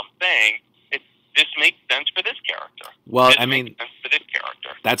what the hell I'm saying. This makes sense for this character. Well, this makes sense for this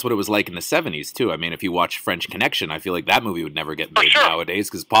character. That's what it was like in the 70s, too. I mean, if you watch French Connection, I feel like that movie would never get made nowadays,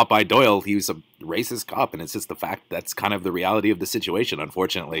 because Popeye Doyle, he was a racist cop, and it's just the fact that's kind of the reality of the situation,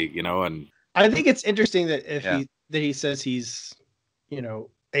 unfortunately, and... I think it's interesting that he says he's,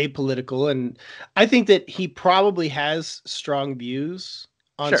 apolitical, and I think that he probably has strong views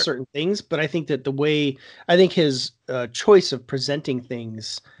on certain things, but I think that his choice of presenting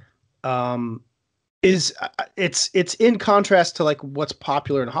things it's in contrast to like what's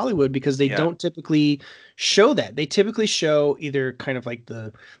popular in Hollywood, because they don't typically show that. They typically show either kind of like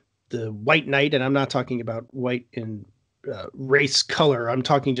the white knight, and I'm not talking about white in race color. I'm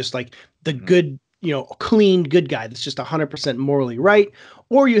talking just like the good, clean good guy that's just 100% morally right,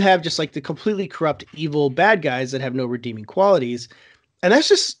 or you have just like the completely corrupt evil bad guys that have no redeeming qualities. And that's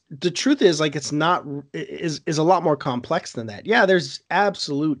just the truth is like it's not is a lot more complex than that. Yeah, there's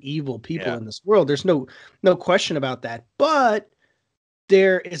absolute evil people in this world. There's no question about that. But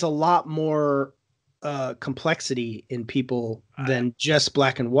there is a lot more complexity in people than just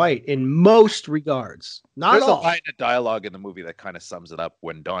black and white in most regards. There's a line of dialogue in the movie that kind of sums it up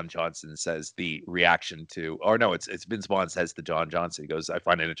when Don Johnson says the reaction to, or no, it's Vince Vaughn says to Don Johnson, he goes, I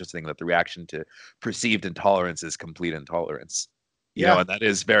find it interesting that the reaction to perceived intolerance is complete intolerance. And that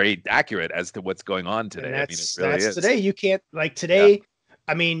is very accurate as to what's going on today. And it really is. Today. You can't like today. Yeah.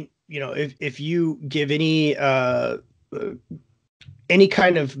 I mean, if you give any kind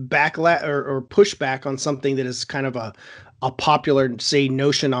of backlash or pushback on something that is kind of a popular, say,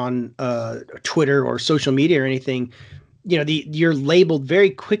 notion on Twitter or social media or anything, you're labeled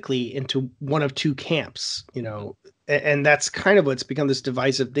very quickly into one of two camps, and that's kind of what's become this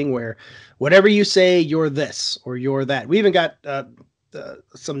divisive thing where whatever you say, you're this or you're that. We even got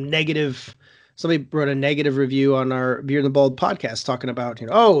somebody wrote a negative review on our Beard and the Bald podcast talking about,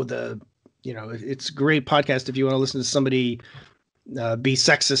 it's a great podcast if you want to listen to somebody be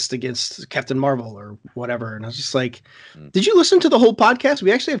sexist against Captain Marvel or whatever. And I was just like, did you listen to the whole podcast?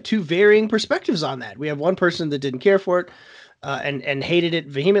 We actually have two varying perspectives on that. We have one person that didn't care for it and hated it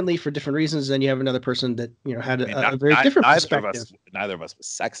vehemently for different reasons. Then you have another person that, had a very different perspective. Neither of us was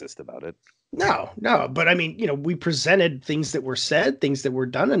sexist about it. No. But I mean, we presented things that were said, things that were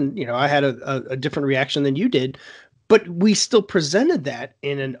done. And, I had a different reaction than you did. But we still presented that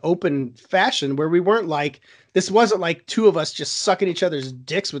in an open fashion where we weren't like, this wasn't like two of us just sucking each other's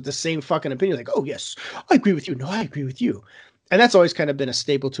dicks with the same fucking opinion. Like, oh, yes, I agree with you. No, I agree with you. And that's always kind of been a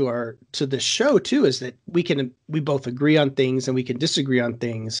staple to this show, too, is that we both agree on things and we can disagree on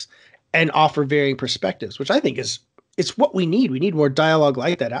things and offer varying perspectives, which I think it's what we need. We need more dialogue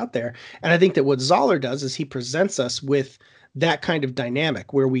like that out there. And I think that what Zahler does is he presents us with that kind of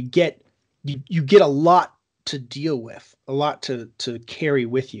dynamic where you get a lot to deal with, a lot to carry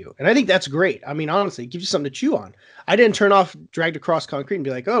with you. And I think that's great. I mean, honestly, it gives you something to chew on. I didn't turn off Dragged Across Concrete and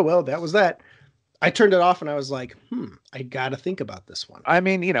be like, oh, well, that was that. I turned it off and I was like, I got to think about this one. I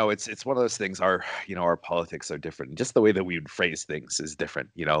mean, it's one of those things. Our politics are different. Just the way that we would phrase things is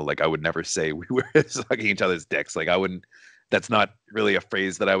different. Like I would never say we were sucking each other's dicks. Like I wouldn't, that's not really a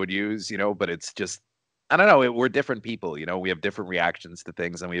phrase that I would use, but it's just, I don't know. We're different people, we have different reactions to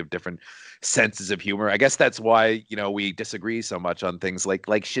things and we have different senses of humor. I guess that's why, we disagree so much on things like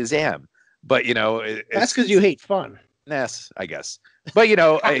Shazam. But, that's because you hate fun. Yes, I guess. But,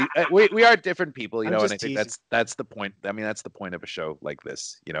 we are different people, and I think that's the point. I mean, that's the point of a show like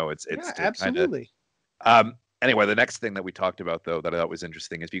this. It's absolutely. Anyway, the next thing that we talked about, though, that I thought was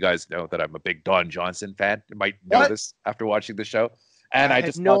interesting is you guys know that I'm a big Don Johnson fan. You might know this after watching the show. And I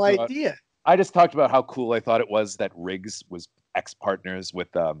just had no idea. I just talked about how cool I thought it was that Riggs was ex-partners with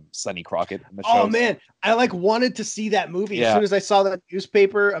Sonny Crockett in the show. Oh man, I wanted to see that movie. As soon as I saw that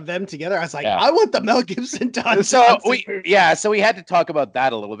newspaper of them together, I was like, I want the Mel Gibson Don Johnson. So we had to talk about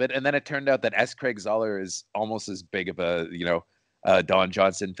that a little bit, and then it turned out that S. Craig Zahler is almost as big of a Don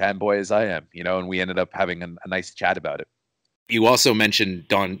Johnson fanboy as I am, and we ended up having a nice chat about it. You also mentioned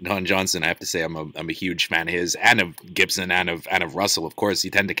Don Johnson. I have to say I'm a huge fan of his and of Gibson and of Russell. Of course,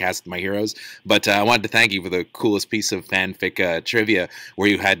 you tend to cast my heroes, but I wanted to thank you for the coolest piece of fanfic trivia where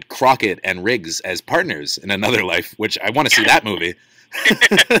you had Crockett and Riggs as partners in another life, which I want to see that movie.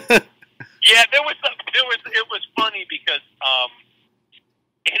 Yeah, it was funny because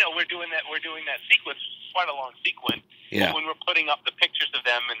we're doing that sequence, quite a long sequence. Yeah. When we're putting up the pictures of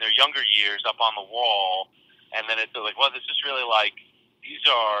them in their younger years up on the wall. And then it's like, well, this is really like, these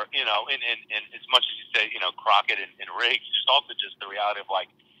are, and as much as you say, Crockett and Riggs, there's also just the reality of like,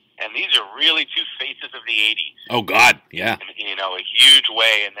 and these are really two faces of the 80s. Oh, God, yeah. In, a huge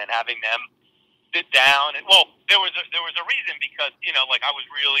way. And then having them sit down. And, well, there was a reason because, I was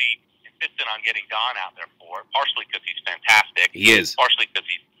really insistent on getting Don out there for it, partially because he's fantastic. He is. Partially because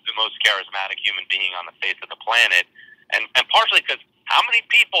he's the most charismatic human being on the face of the planet. And partially because how many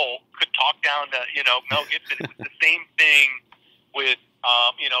people could talk down to, Mel Gibson? It was the same thing with,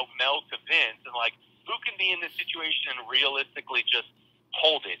 Mel to Vince. And, like, who can be in this situation and realistically just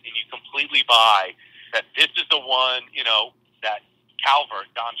hold it? And you completely buy that this is the one, that Calvert,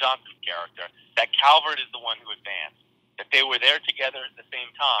 Don Johnson's character, that Calvert is the one who advanced. That they were there together at the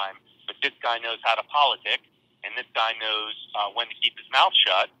same time, but this guy knows how to politic, and this guy knows when to keep his mouth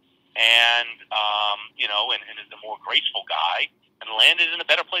shut, and is a more graceful guy, and landed in a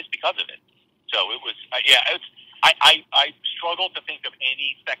better place because of it. So it was, I struggled to think of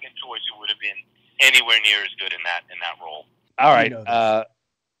any second choice who would have been anywhere near as good in that role. All right,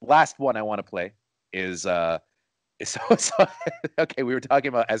 last one I want to play is okay. We were talking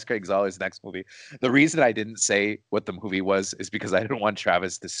about S. Craig Zahler's next movie. The reason I didn't say what the movie was is because I didn't want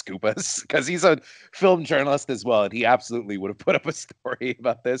Travis to scoop us because he's a film journalist as well, and he absolutely would have put up a story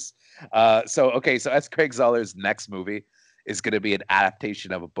about this. So S. Craig Zahler's next movie is going to be an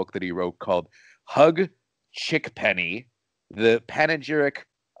adaptation of a book that he wrote called Hug Chickpenny, the panegyric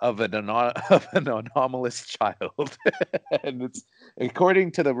of an anomalous child. And it's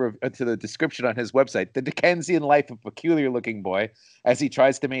according to the description on his website, the Dickensian life of a peculiar-looking boy as he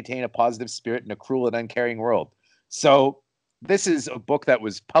tries to maintain a positive spirit in a cruel and uncaring world. So this is a book that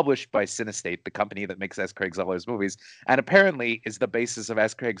was published by Cinestate, the company that makes S. Craig Zahler's movies, and apparently is the basis of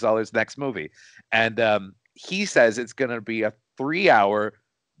S. Craig Zahler's next movie. And he says it's going to be a 3-hour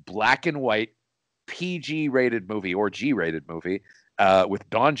black and white PG-rated movie or G-rated movie with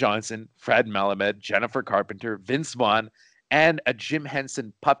Don Johnson, Fred Melamed, Jennifer Carpenter, Vince Vaughn, and a Jim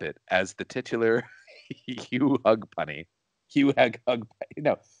Henson puppet as the titular Hugh Hugpenny.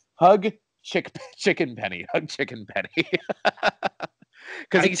 Hug Chicken Penny.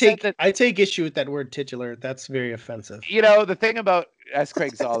 Because I take issue with that word titular. That's very offensive. You know, the thing about S.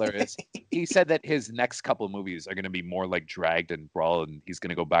 Craig Zahler is he said that his next couple of movies are going to be more like Dragged and Brawl, and he's going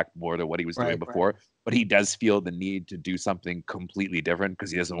to go back more to what he was doing before. Right. But he does feel the need to do something completely different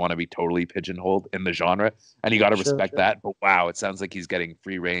because he doesn't want to be totally pigeonholed in the genre, and you got to respect that. But wow, it sounds like he's getting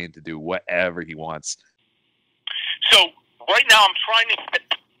free reign to do whatever he wants. So right now I'm trying to get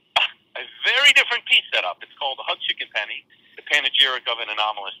a very different piece set up. It's called The Hug Chicken Penny, The Panegyric of an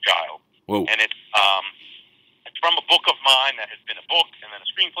Anomalous Child. Whoa. And it's from a book of mine that has been a book, and then a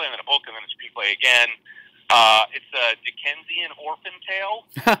screenplay, and then a book, and then a screenplay again. It's a Dickensian orphan tale.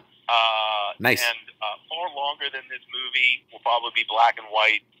 Nice. And far longer than this movie. Will probably be black and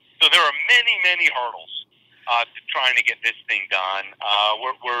white. So there are many, many hurdles to trying to get this thing done.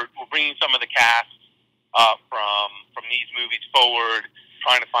 We're bringing some of the cast from these movies forward,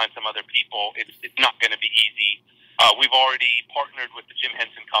 trying to find some other people. It's not going to be easy. We've already partnered with the Jim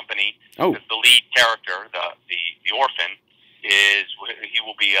Henson Company. Oh. The lead character, the orphan, he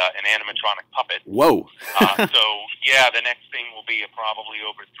will be an animatronic puppet. Whoa. So yeah, the next thing will be a probably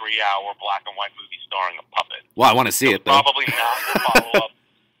over 3-hour black and white movie starring a puppet. Well, I want to see it though. Probably not the follow-up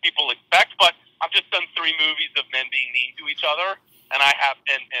people expect, but I've just done 3 movies of men being mean to each other, and I have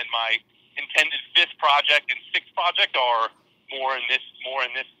and my intended 5th project and 6th project are more in this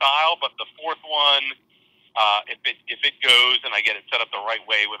style, but the 4th one, if it goes and I get it set up the right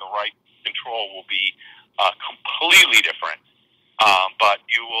way with the right control, will be completely different. But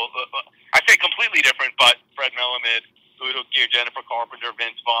you will, I say completely different, but Fred Melamed, Udo Kier, Jennifer Carpenter,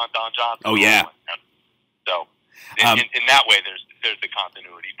 Vince Vaughn, Don Johnson. Oh yeah. So in that way, there's the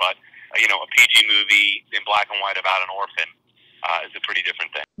continuity, but a PG movie in black and white about an orphan is a pretty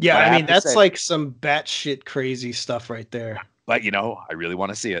different thing. Yeah, I mean that's like some batshit crazy stuff right there. But I really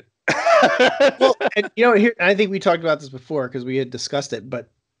want to see it. Well, and here I think we talked about this before because we had discussed it, but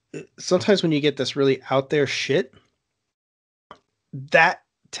sometimes when you get this really out there shit, that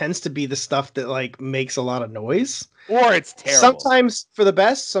tends to be the stuff that like makes a lot of noise. Or it's terrible. Sometimes for the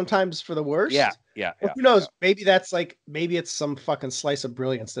best, sometimes for the worst. Yeah. Who knows? Maybe maybe it's some fucking slice of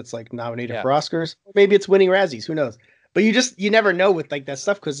brilliance that's like nominated for Oscars. Maybe it's winning Razzies. Who knows? But you never know with like that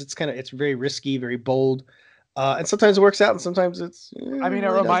stuff because it's very risky, very bold. And sometimes it works out, and sometimes it's. I mean,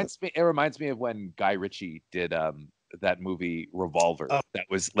 it reminds me of when Guy Ritchie did that movie Revolver. That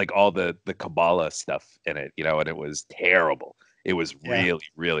was like all the Kabbalah stuff in it, and it was terrible. It was really,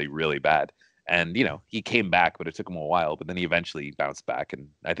 really, really bad. And he came back, but it took him a while. But then he eventually bounced back. And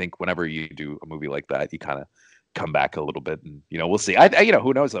I think whenever you do a movie like that, you kind of come back a little bit, and we'll see. I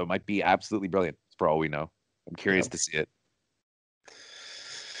who knows though? It might be absolutely brilliant for all we know. I'm curious to see it.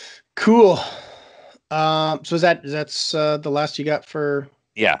 Cool. So that's the last you got for?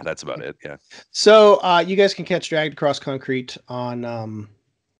 Yeah, that's about it. Yeah. So you guys can catch Dragged Across Concrete on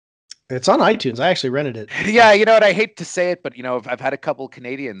it's on iTunes. I actually rented it. Yeah, you know what? I hate to say it, but I've had a couple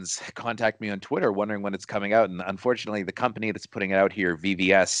Canadians contact me on Twitter wondering when it's coming out, and unfortunately, the company that's putting it out here,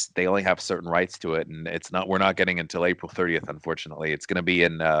 VVS, they only have certain rights to it, and we're not getting until April 30th. Unfortunately, it's going to be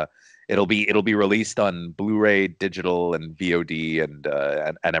in. It'll be released on Blu-ray, digital, and VOD,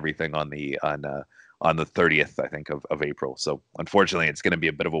 and everything on the 30th, I think, of April. So unfortunately, it's going to be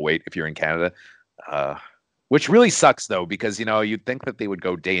a bit of a wait if you're in Canada. Which really sucks, though, because, you'd think that they would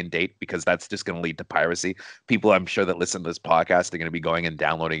go day and date because that's just going to lead to piracy. People, I'm sure, that listen to this podcast are going to be going and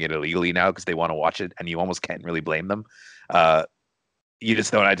downloading it illegally now because they want to watch it, and you almost can't really blame them. I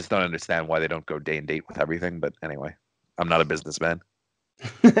just don't understand why they don't go day and date with everything. But anyway, I'm not a businessman.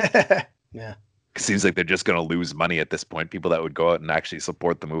 Yeah. It seems like they're just going to lose money at this point. People that would go out and actually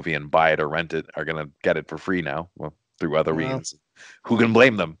support the movie and buy it or rent it are going to get it for free now, through other means. Who can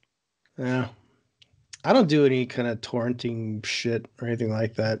blame them? Yeah. I don't do any kind of torrenting shit or anything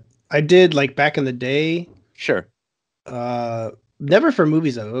like that. I did like back in the day. Sure. Never for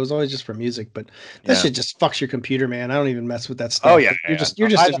movies though. It was always just for music. But that shit just fucks your computer, man. I don't even mess with that stuff. Oh yeah, you're just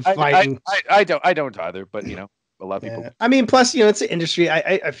inviting. I don't either. But a lot of people. I mean, plus it's an industry.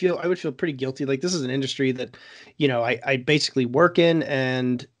 I would feel pretty guilty. Like this is an industry that I basically work in,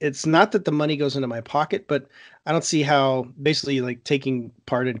 and it's not that the money goes into my pocket, but I don't see how basically like taking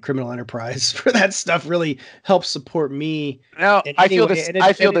part in criminal enterprise for that stuff really helps support me. No, I feel this.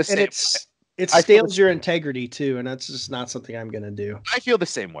 I feel the same. It stales your integrity too, and that's just not something I'm going to do. I feel the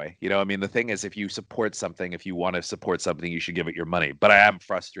same way. I mean, the thing is, if you support something, if you want to support something, you should give it your money. But I am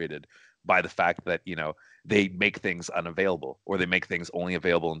frustrated by the fact that they make things unavailable, or they make things only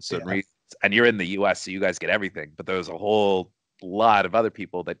available in certain regions. And you're in the U.S., so you guys get everything. But there's a whole lot of other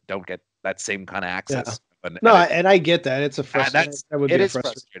people that don't get that same kind of access. Yeah. And I get that. It's a frustrating. That would be a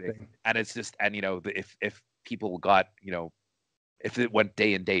frustrating thing. And it's just, if people got if it went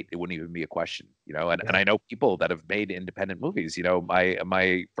day and date, it wouldn't even be a question, you know. And I know people that have made independent movies. You know,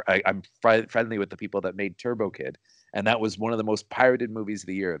 I'm friendly with the people that made Turbo Kid, and that was one of the most pirated movies of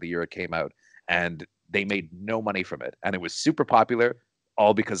the year it came out, and they made no money from it, and it was super popular,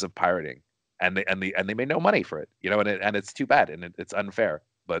 all because of pirating, and they made no money for it, you know. And it's too bad, and it's unfair,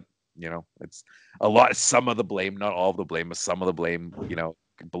 but you know, it's some of the blame, not all of the blame, but some of the blame, you know,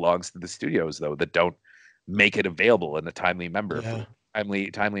 belongs to the studios though, that don't make it available in a timely manner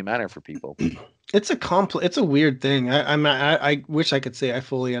for people. It's a weird thing. I wish I could say I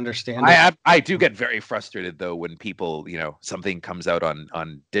fully understand it. I do get very frustrated though when people, you know, something comes out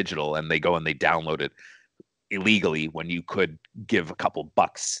on digital and they go and they download it illegally when you could give a couple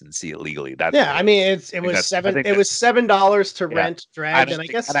bucks and see it legally. I mean, it was $7 to rent Drag, and I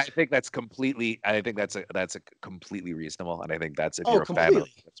guess I think that's completely completely reasonable, and I think that's if you're a fan of it,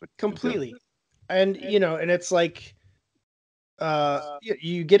 that's what completely. And you know, and it's like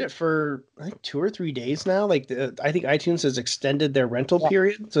you get it for I think 2 or 3 days now. Like I think iTunes has extended their rental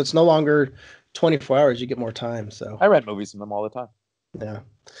period, so it's no longer 24 hours. You get more time. So I rent movies from them all the time. Yeah.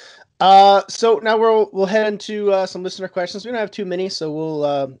 So now we'll head into some listener questions. We don't have too many, so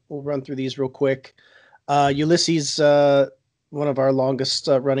we'll run through these real quick. Ulysses, one of our longest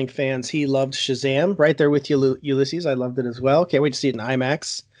running fans, he loved Shazam. Right there with you, Ulysses. I loved it as well. Can't wait to see it in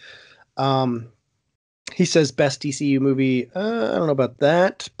IMAX. He says best DCU movie. I don't know about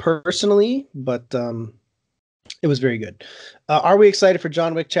that personally, but it was very good. Are we excited for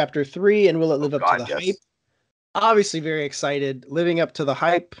John Wick Chapter 3, and will it live up to the hype? Obviously very excited. Living up to the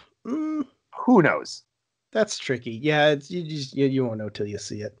hype. Who knows? That's tricky. Yeah, you won't know till you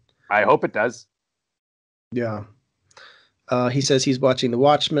see it. I hope it does. Yeah. He says he's watching The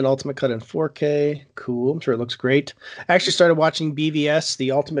Watchmen Ultimate Cut in 4K. Cool. I'm sure it looks great. I actually started watching BVS, the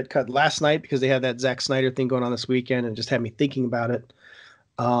Ultimate Cut, last night because they had that Zack Snyder thing going on this weekend, and just had me thinking about it.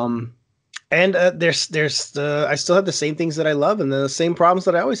 And there's I still have the same things that I love and the same problems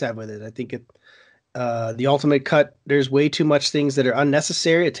that I always have with it. I think the Ultimate Cut, there's way too much things that are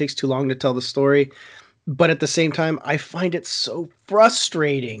unnecessary. It takes too long to tell the story. But at the same time, I find it so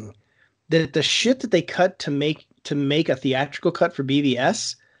frustrating that the shit that they cut to make a theatrical cut for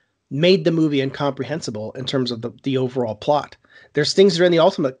BVS made the movie incomprehensible in terms of the overall plot. There's things that are in the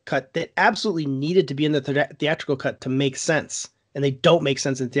Ultimate Cut that absolutely needed to be in the theatrical cut to make sense, and they don't make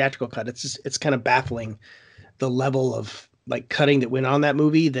sense in the theatrical cut. It's kind of baffling, the level of like cutting that went on that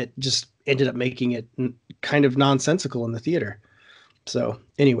movie that just ended up making it kind of nonsensical in the theater. So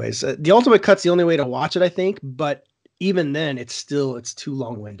anyways, the Ultimate Cut's the only way to watch it, I think, but even then it's too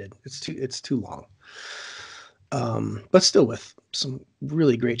long-winded. It's too long. But still with some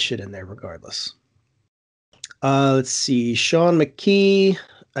really great shit in there regardless. Let's see. Sean McKee.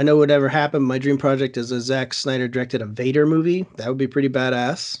 I know whatever happened. My dream project is a Zack Snyder directed a Vader movie. That would be pretty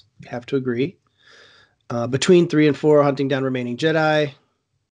badass. Have to agree. Between 3 and 4, hunting down remaining Jedi.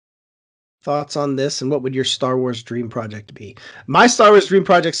 Thoughts on this, and what would your Star Wars dream project be? My Star Wars dream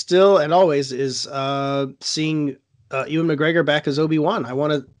project still and always is seeing Ewan McGregor back as Obi-Wan. I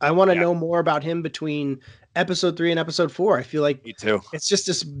want to know more about him between Episode 3 and Episode 4. I feel like me too. It's just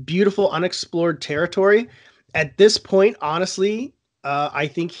this beautiful unexplored territory. At this point, honestly, I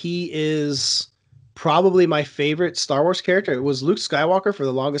think he is probably my favorite Star Wars character. It was Luke Skywalker for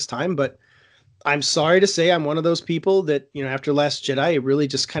the longest time, but I'm sorry to say I'm one of those people that, you know, after Last Jedi, it really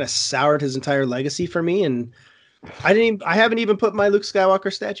just kind of soured his entire legacy for me. And I haven't even put my Luke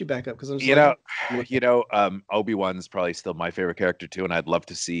Skywalker statue back up because I'm Obi-Wan's probably still my favorite character too, and I'd love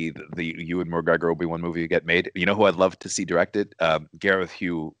to see the Ewan McGregor Obi-Wan movie get made. You know who I'd love to see directed? Gareth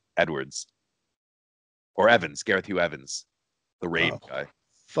Hugh Edwards or Evans, Gareth Hugh Evans, the Raid guy.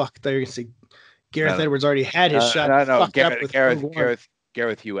 Fuck, there you see. Gareth Edwards already had his shot. No,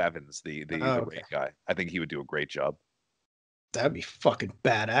 Gareth Hugh Evans, the Raid guy. I think he would do a great job. That'd be fucking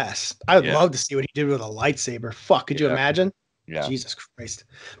badass. I'd love to see what he did with a lightsaber. Fuck, could you imagine? Yeah. Jesus Christ.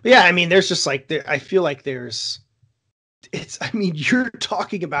 But yeah, I mean, there's just like, I feel like you're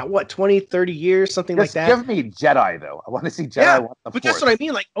talking about what, 20, 30 years, something like that. Give me Jedi though. I want to see Jedi. Yeah, but that's what I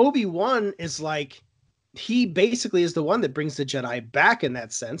mean. Like Obi-Wan is like, he basically is the one that brings the Jedi back in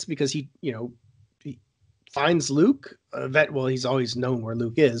that sense because he finds Luke. He's always known where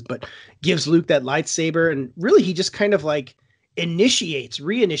Luke is, but gives Luke that lightsaber, and really he just kind of like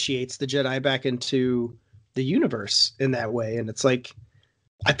reinitiates the Jedi back into the universe in that way. And it's like,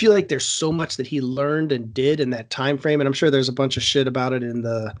 I feel like there's so much that he learned and did in that time frame, and I'm sure there's a bunch of shit about it in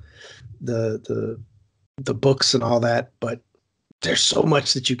the books and all that, but there's so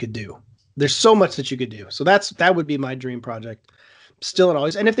much that you could do. So that would be my dream project still and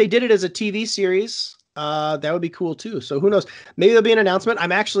always. And if they did it as a TV series, that would be cool too. So who knows? Maybe there'll be an announcement.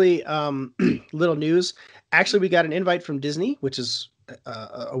 I'm actually little news. Actually, we got an invite from Disney, which is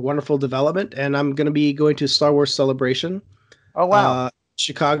a wonderful development, and I'm going to be going to Star Wars Celebration. Oh wow,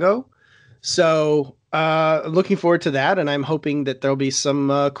 Chicago. So looking forward to that, and I'm hoping that there'll be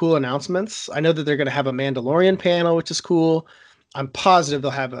some cool announcements. I know that they're going to have a Mandalorian panel, which is cool. I'm positive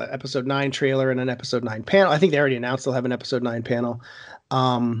they'll have an Episode 9 trailer and an Episode 9 panel. I think they already announced they'll have an Episode 9 panel.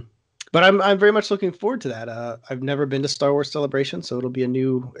 But I'm very much looking forward to that. I've never been to Star Wars Celebration, so it'll be a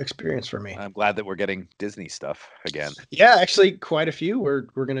new experience for me. I'm glad that we're getting Disney stuff again. Yeah, actually, quite a few. We're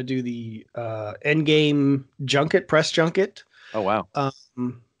gonna do the Endgame press junket. Oh wow.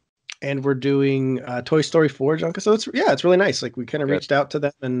 And we're doing Toy Story 4 junket. So it's really nice. Like we kind of reached out to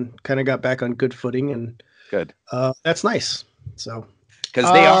them and kind of got back on good footing, and good. That's nice. So because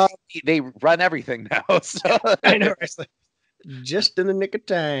they run everything now. So. I know. Right? Just in the nick of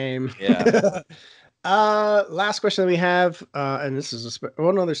time. Yeah. Last question that we have, and this is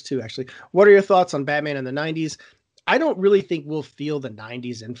no, there's two actually. What are your thoughts on Batman in the 90s? I don't really think we'll feel the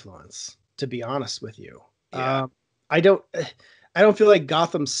 90s influence, to be honest with you. Yeah. I don't feel like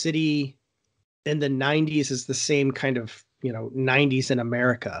Gotham City in the 90s is the same kind of, 90s in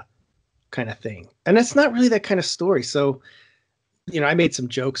America kind of thing. And it's not really that kind of story. So, I made some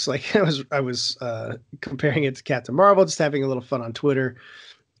jokes, like I was comparing it to Captain Marvel, just having a little fun on Twitter.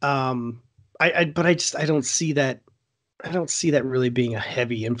 But I don't see that. I don't see that really being a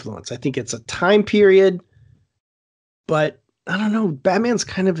heavy influence. I think it's a time period, but I don't know. Batman's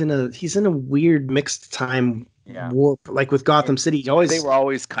kind of he's in a weird mixed time warp, like with Gotham City. They were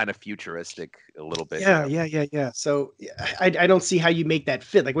always kind of futuristic a little bit. Yeah. So I don't see how you make that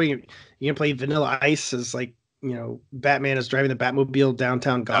fit. Like, you gonna play Vanilla Ice as like, Batman is driving the Batmobile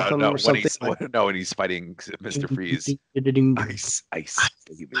downtown Gotham or something. When he's fighting Mr. Freeze. Ice,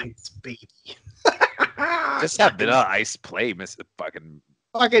 baby. Just have Vanilla Ice play Mr. Fucking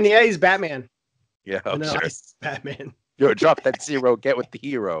yeah, he's Batman. Yeah, Vanilla sure. Ice is Batman. Yo, drop that zero, get with the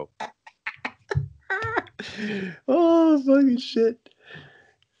hero. Oh, fucking shit.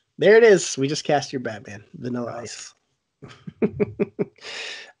 There it is. We just cast your Batman, Vanilla Ice.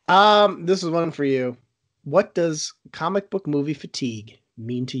 This is one for you. What does comic book movie fatigue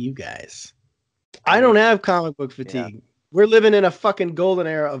mean to you guys? I don't have comic book fatigue. Yeah. We're living in a fucking golden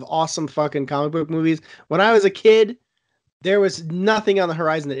era of awesome fucking comic book movies. When I was a kid, there was nothing on the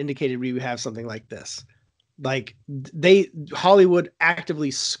horizon that indicated we would have something like this. Like Hollywood actively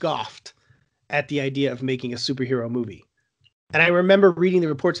scoffed at the idea of making a superhero movie. And I remember reading the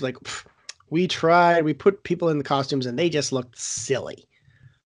reports like, we tried, we put people in the costumes and they just looked silly.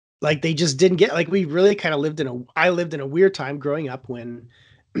 Like they just didn't get, like we really kind of I lived in a weird time growing up when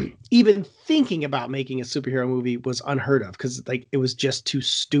even thinking about making a superhero movie was unheard of because like it was just too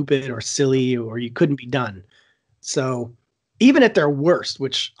stupid or silly or you couldn't be done. So even at their worst,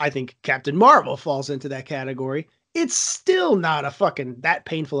 which I think Captain Marvel falls into that category, it's still not a fucking that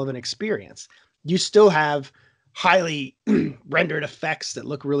painful of an experience. You still have highly rendered effects that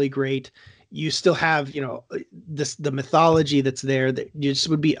look really great. You still have, the mythology that's there that just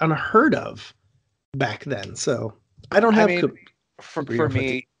would be unheard of back then. So I don't have. For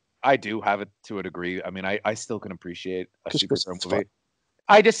me, I do have it to a degree. I mean, I still can appreciate a superhero movie.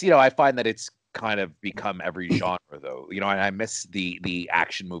 I just, I find that it's kind of become every genre though, and I miss the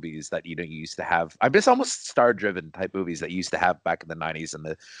action movies that you used to have. I miss almost star-driven type movies that you used to have back in the 90s and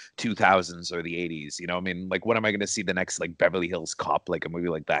the 2000s or the 80s. I mean, like when am I going to see the next like Beverly Hills Cop, like a movie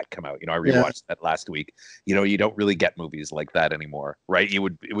like that come out? I rewatched that last week. You don't really get movies like that anymore, right? It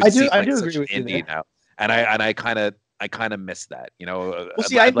would seem like such an indie now, and I kind of miss that, Well,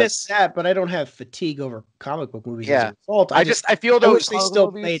 see, I miss that, but I don't have fatigue over comic book movies. Yeah, as a result. I feel those they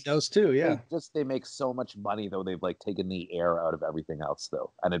still made those too. Yeah, they make so much money though. They've like taken the air out of everything else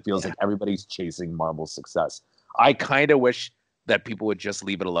though, and it feels like everybody's chasing Marvel's success. I kind of wish that people would just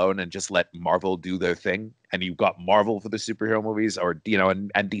leave it alone and just let Marvel do their thing. And you've got Marvel for the superhero movies, or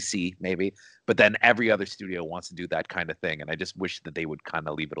and DC maybe, but then every other studio wants to do that kind of thing. And I just wish that they would kind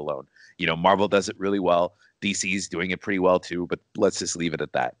of leave it alone. Marvel does it really well. DC's doing it pretty well too, but let's just leave it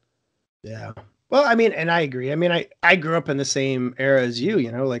at that. Yeah. Well, I mean, and I agree. I mean, I grew up in the same era as you,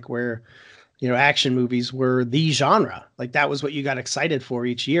 like where, action movies were the genre. Like that was what you got excited for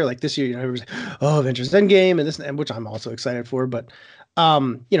each year. Like this year, everyone's like, oh, Avengers Endgame and this, and which I'm also excited for. But,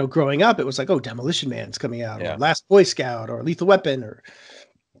 growing up, it was like, oh, Demolition Man's coming out, or Last Boy Scout, or Lethal Weapon, or,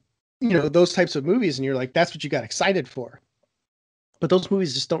 those types of movies. And you're like, that's what you got excited for. But those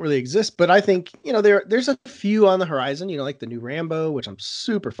movies just don't really exist. But I think, there's a few on the horizon, like the new Rambo, which I'm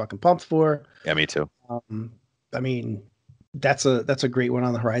super fucking pumped for. Yeah, me too. I mean, that's a great one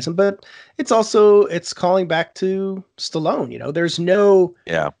on the horizon. But it's calling back to Stallone. You know, there's no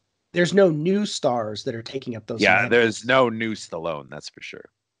new stars that are taking up those. Yeah, there's no new Stallone, that's for sure.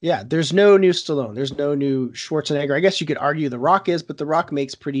 Yeah, there's no new Stallone. There's no new Schwarzenegger. I guess you could argue The Rock is, but The Rock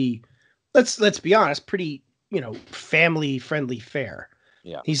makes pretty, let's be honest, pretty, family friendly fare.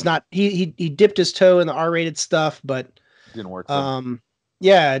 Yeah. He's not, he dipped his toe in the R-rated stuff, but didn't work.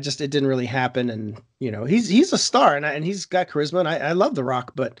 Yeah, it didn't really happen. And, he's a star and he's got charisma and I love The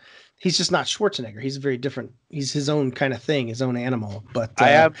Rock, but he's just not Schwarzenegger. He's very different. He's his own kind of thing, his own animal. But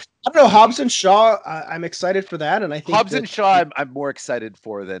I don't know, Hobbs and Shaw. I'm excited for that, and I think Hobbs and Shaw. I'm more excited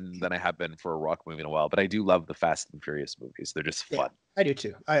for than I have been for a Rock movie in a while. But I do love the Fast and Furious movies. They're just fun. Yeah, I do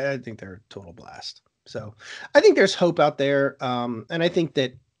too. I think they're a total blast. So I think there's hope out there, and I think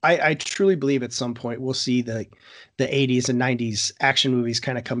that I truly believe at some point we'll see the 80s and 90s action movies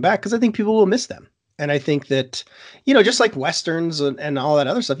kind of come back because I think people will miss them. And I think that, just like Westerns and all that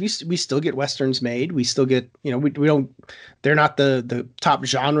other stuff, we still get Westerns made. We still get, we don't, they're not the top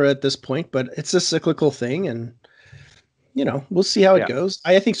genre at this point, but it's a cyclical thing. And, we'll see how it goes.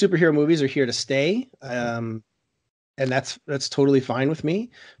 I think superhero movies are here to stay. And that's totally fine with me.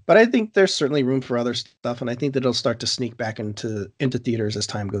 But I think there's certainly room for other stuff. And I think that it'll start to sneak back into theaters as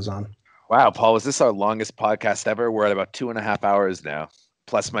time goes on. Wow, Paul, is this our longest podcast ever? We're at about 2.5 hours now.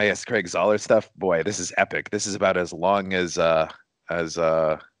 Plus my Craig Zahler stuff. Boy, this is epic. This is about as long as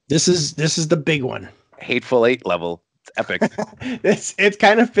this is the big one. Hateful Eight level. It's epic. It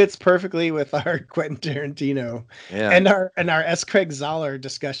kind of fits perfectly with our Quentin Tarantino and our Craig Zahler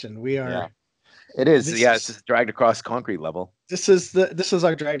discussion. We are. Yeah. It is. It's just dragged across concrete level. This is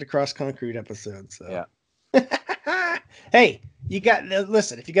our dragged across concrete episode. So yeah. Hey,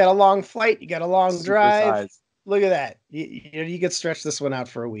 listen. If you got a long flight, you got a long drive. Look at that. You could stretch this one out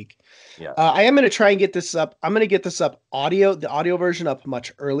for a week. Yeah. I am going to try and get this up. I'm going to get this up the audio version up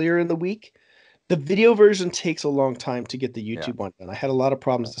much earlier in the week. The video version takes a long time to get the YouTube one done. I had a lot of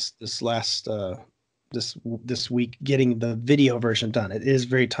problems this week getting the video version done. It is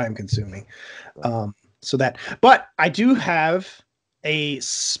very time consuming. But I do have a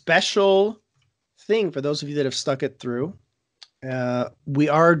special thing for those of you that have stuck it through. We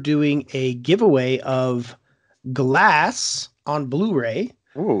are doing a giveaway of Glass on Blu-ray.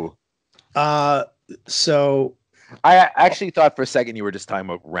 Ooh. So I actually thought for a second you were just talking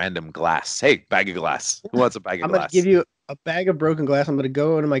about random glass. Hey, bag of glass. Who wants a bag of glass? I'm going to give you a bag of broken glass. I'm going to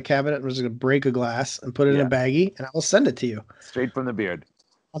go into my cabinet. I'm just going to break a glass and put it in a baggie, and I will send it to you. Straight from the beard.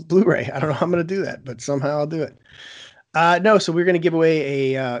 On Blu-ray. I don't know how I'm going to do that, but somehow I'll do it. So we're going to give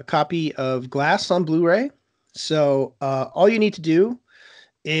away a copy of Glass on Blu-ray. So all you need to do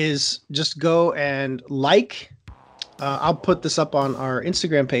is just go and I'll put this up on our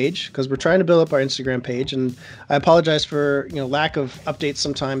Instagram page because we're trying to build up our Instagram page, and I apologize for lack of updates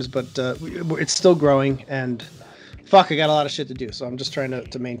sometimes, but it's still growing, and I got a lot of shit to do, so I'm just trying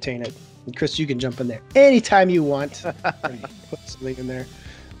to maintain it. And Chris, you can jump in there anytime you want. Put something in there,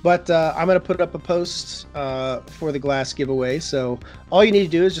 but I'm gonna put up a post for the Glass giveaway. So all you need to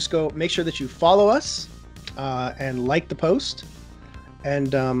do is just go make sure that you follow us and like the post.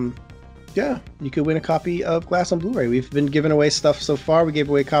 And you could win a copy of Glass on Blu-ray. We've been giving away stuff so far. We gave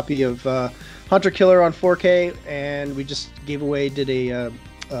away a copy of Hunter Killer on 4K, and we just did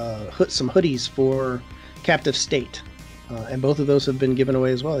some hoodies for Captive State. And both of those have been given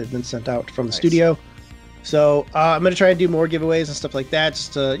away as well. They've been sent out from the studio. So I'm going to try and do more giveaways and stuff like that,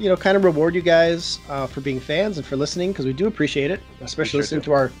 just to kind of reward you guys for being fans and for listening, because we do appreciate it, especially listening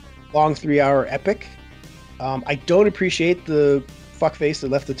to our long 3-hour epic. I don't appreciate the fuckface that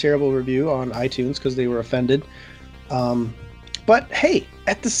left a terrible review on iTunes because they were offended. But hey,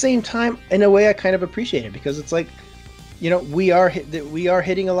 at the same time, in a way, I kind of appreciate it because it's like, we are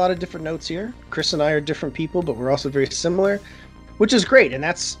hitting a lot of different notes here. Chris and I are different people, but we're also very similar, which is great. And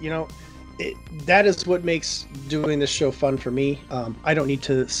that's, that is what makes doing this show fun for me. I don't need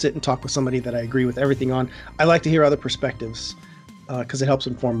to sit and talk with somebody that I agree with everything on. I like to hear other perspectives because it helps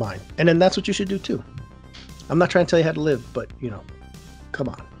inform mine. And then that's what you should do too. I'm not trying to tell you how to live, but come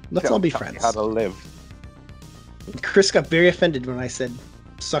on, let's all be friends. How to live. Chris got very offended when I said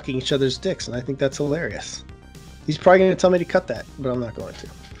sucking each other's dicks, and I think that's hilarious. He's probably going to tell me to cut that, but I'm not going to.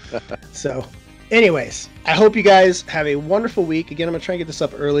 So, anyways, I hope you guys have a wonderful week. Again, I'm going to try and get this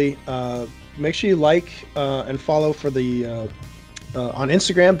up early. Make sure you like and follow for the on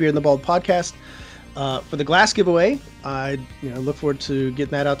Instagram, Beard and the Bald Podcast. For the Glass giveaway, I look forward to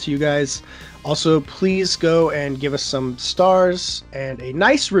getting that out to you guys. Also, please go and give us some stars and a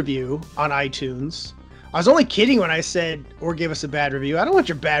nice review on iTunes. I was only kidding when I said, or give us a bad review. I don't want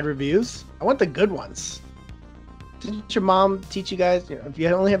your bad reviews. I want the good ones. Didn't your mom teach you guys? If you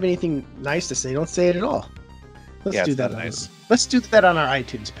only have anything nice to say, don't say it at all. Let's do that. Nice. Let's do that on our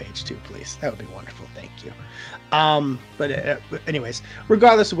iTunes page too, please. That would be wonderful. Thank you. But anyways,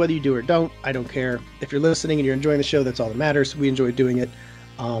 regardless of whether you do or don't, I don't care. If you're listening and you're enjoying the show, that's all that matters. We enjoy doing it,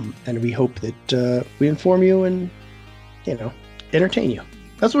 and we hope that we inform you and entertain you.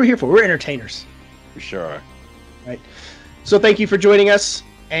 That's what we're here for. We're entertainers. For sure. Right. So thank you for joining us,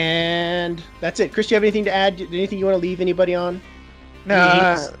 and that's it. Chris, do you have anything to add? Anything you want to leave anybody on?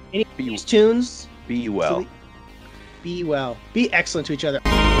 No. Any tunes? Be well. Be well. Be excellent to each other.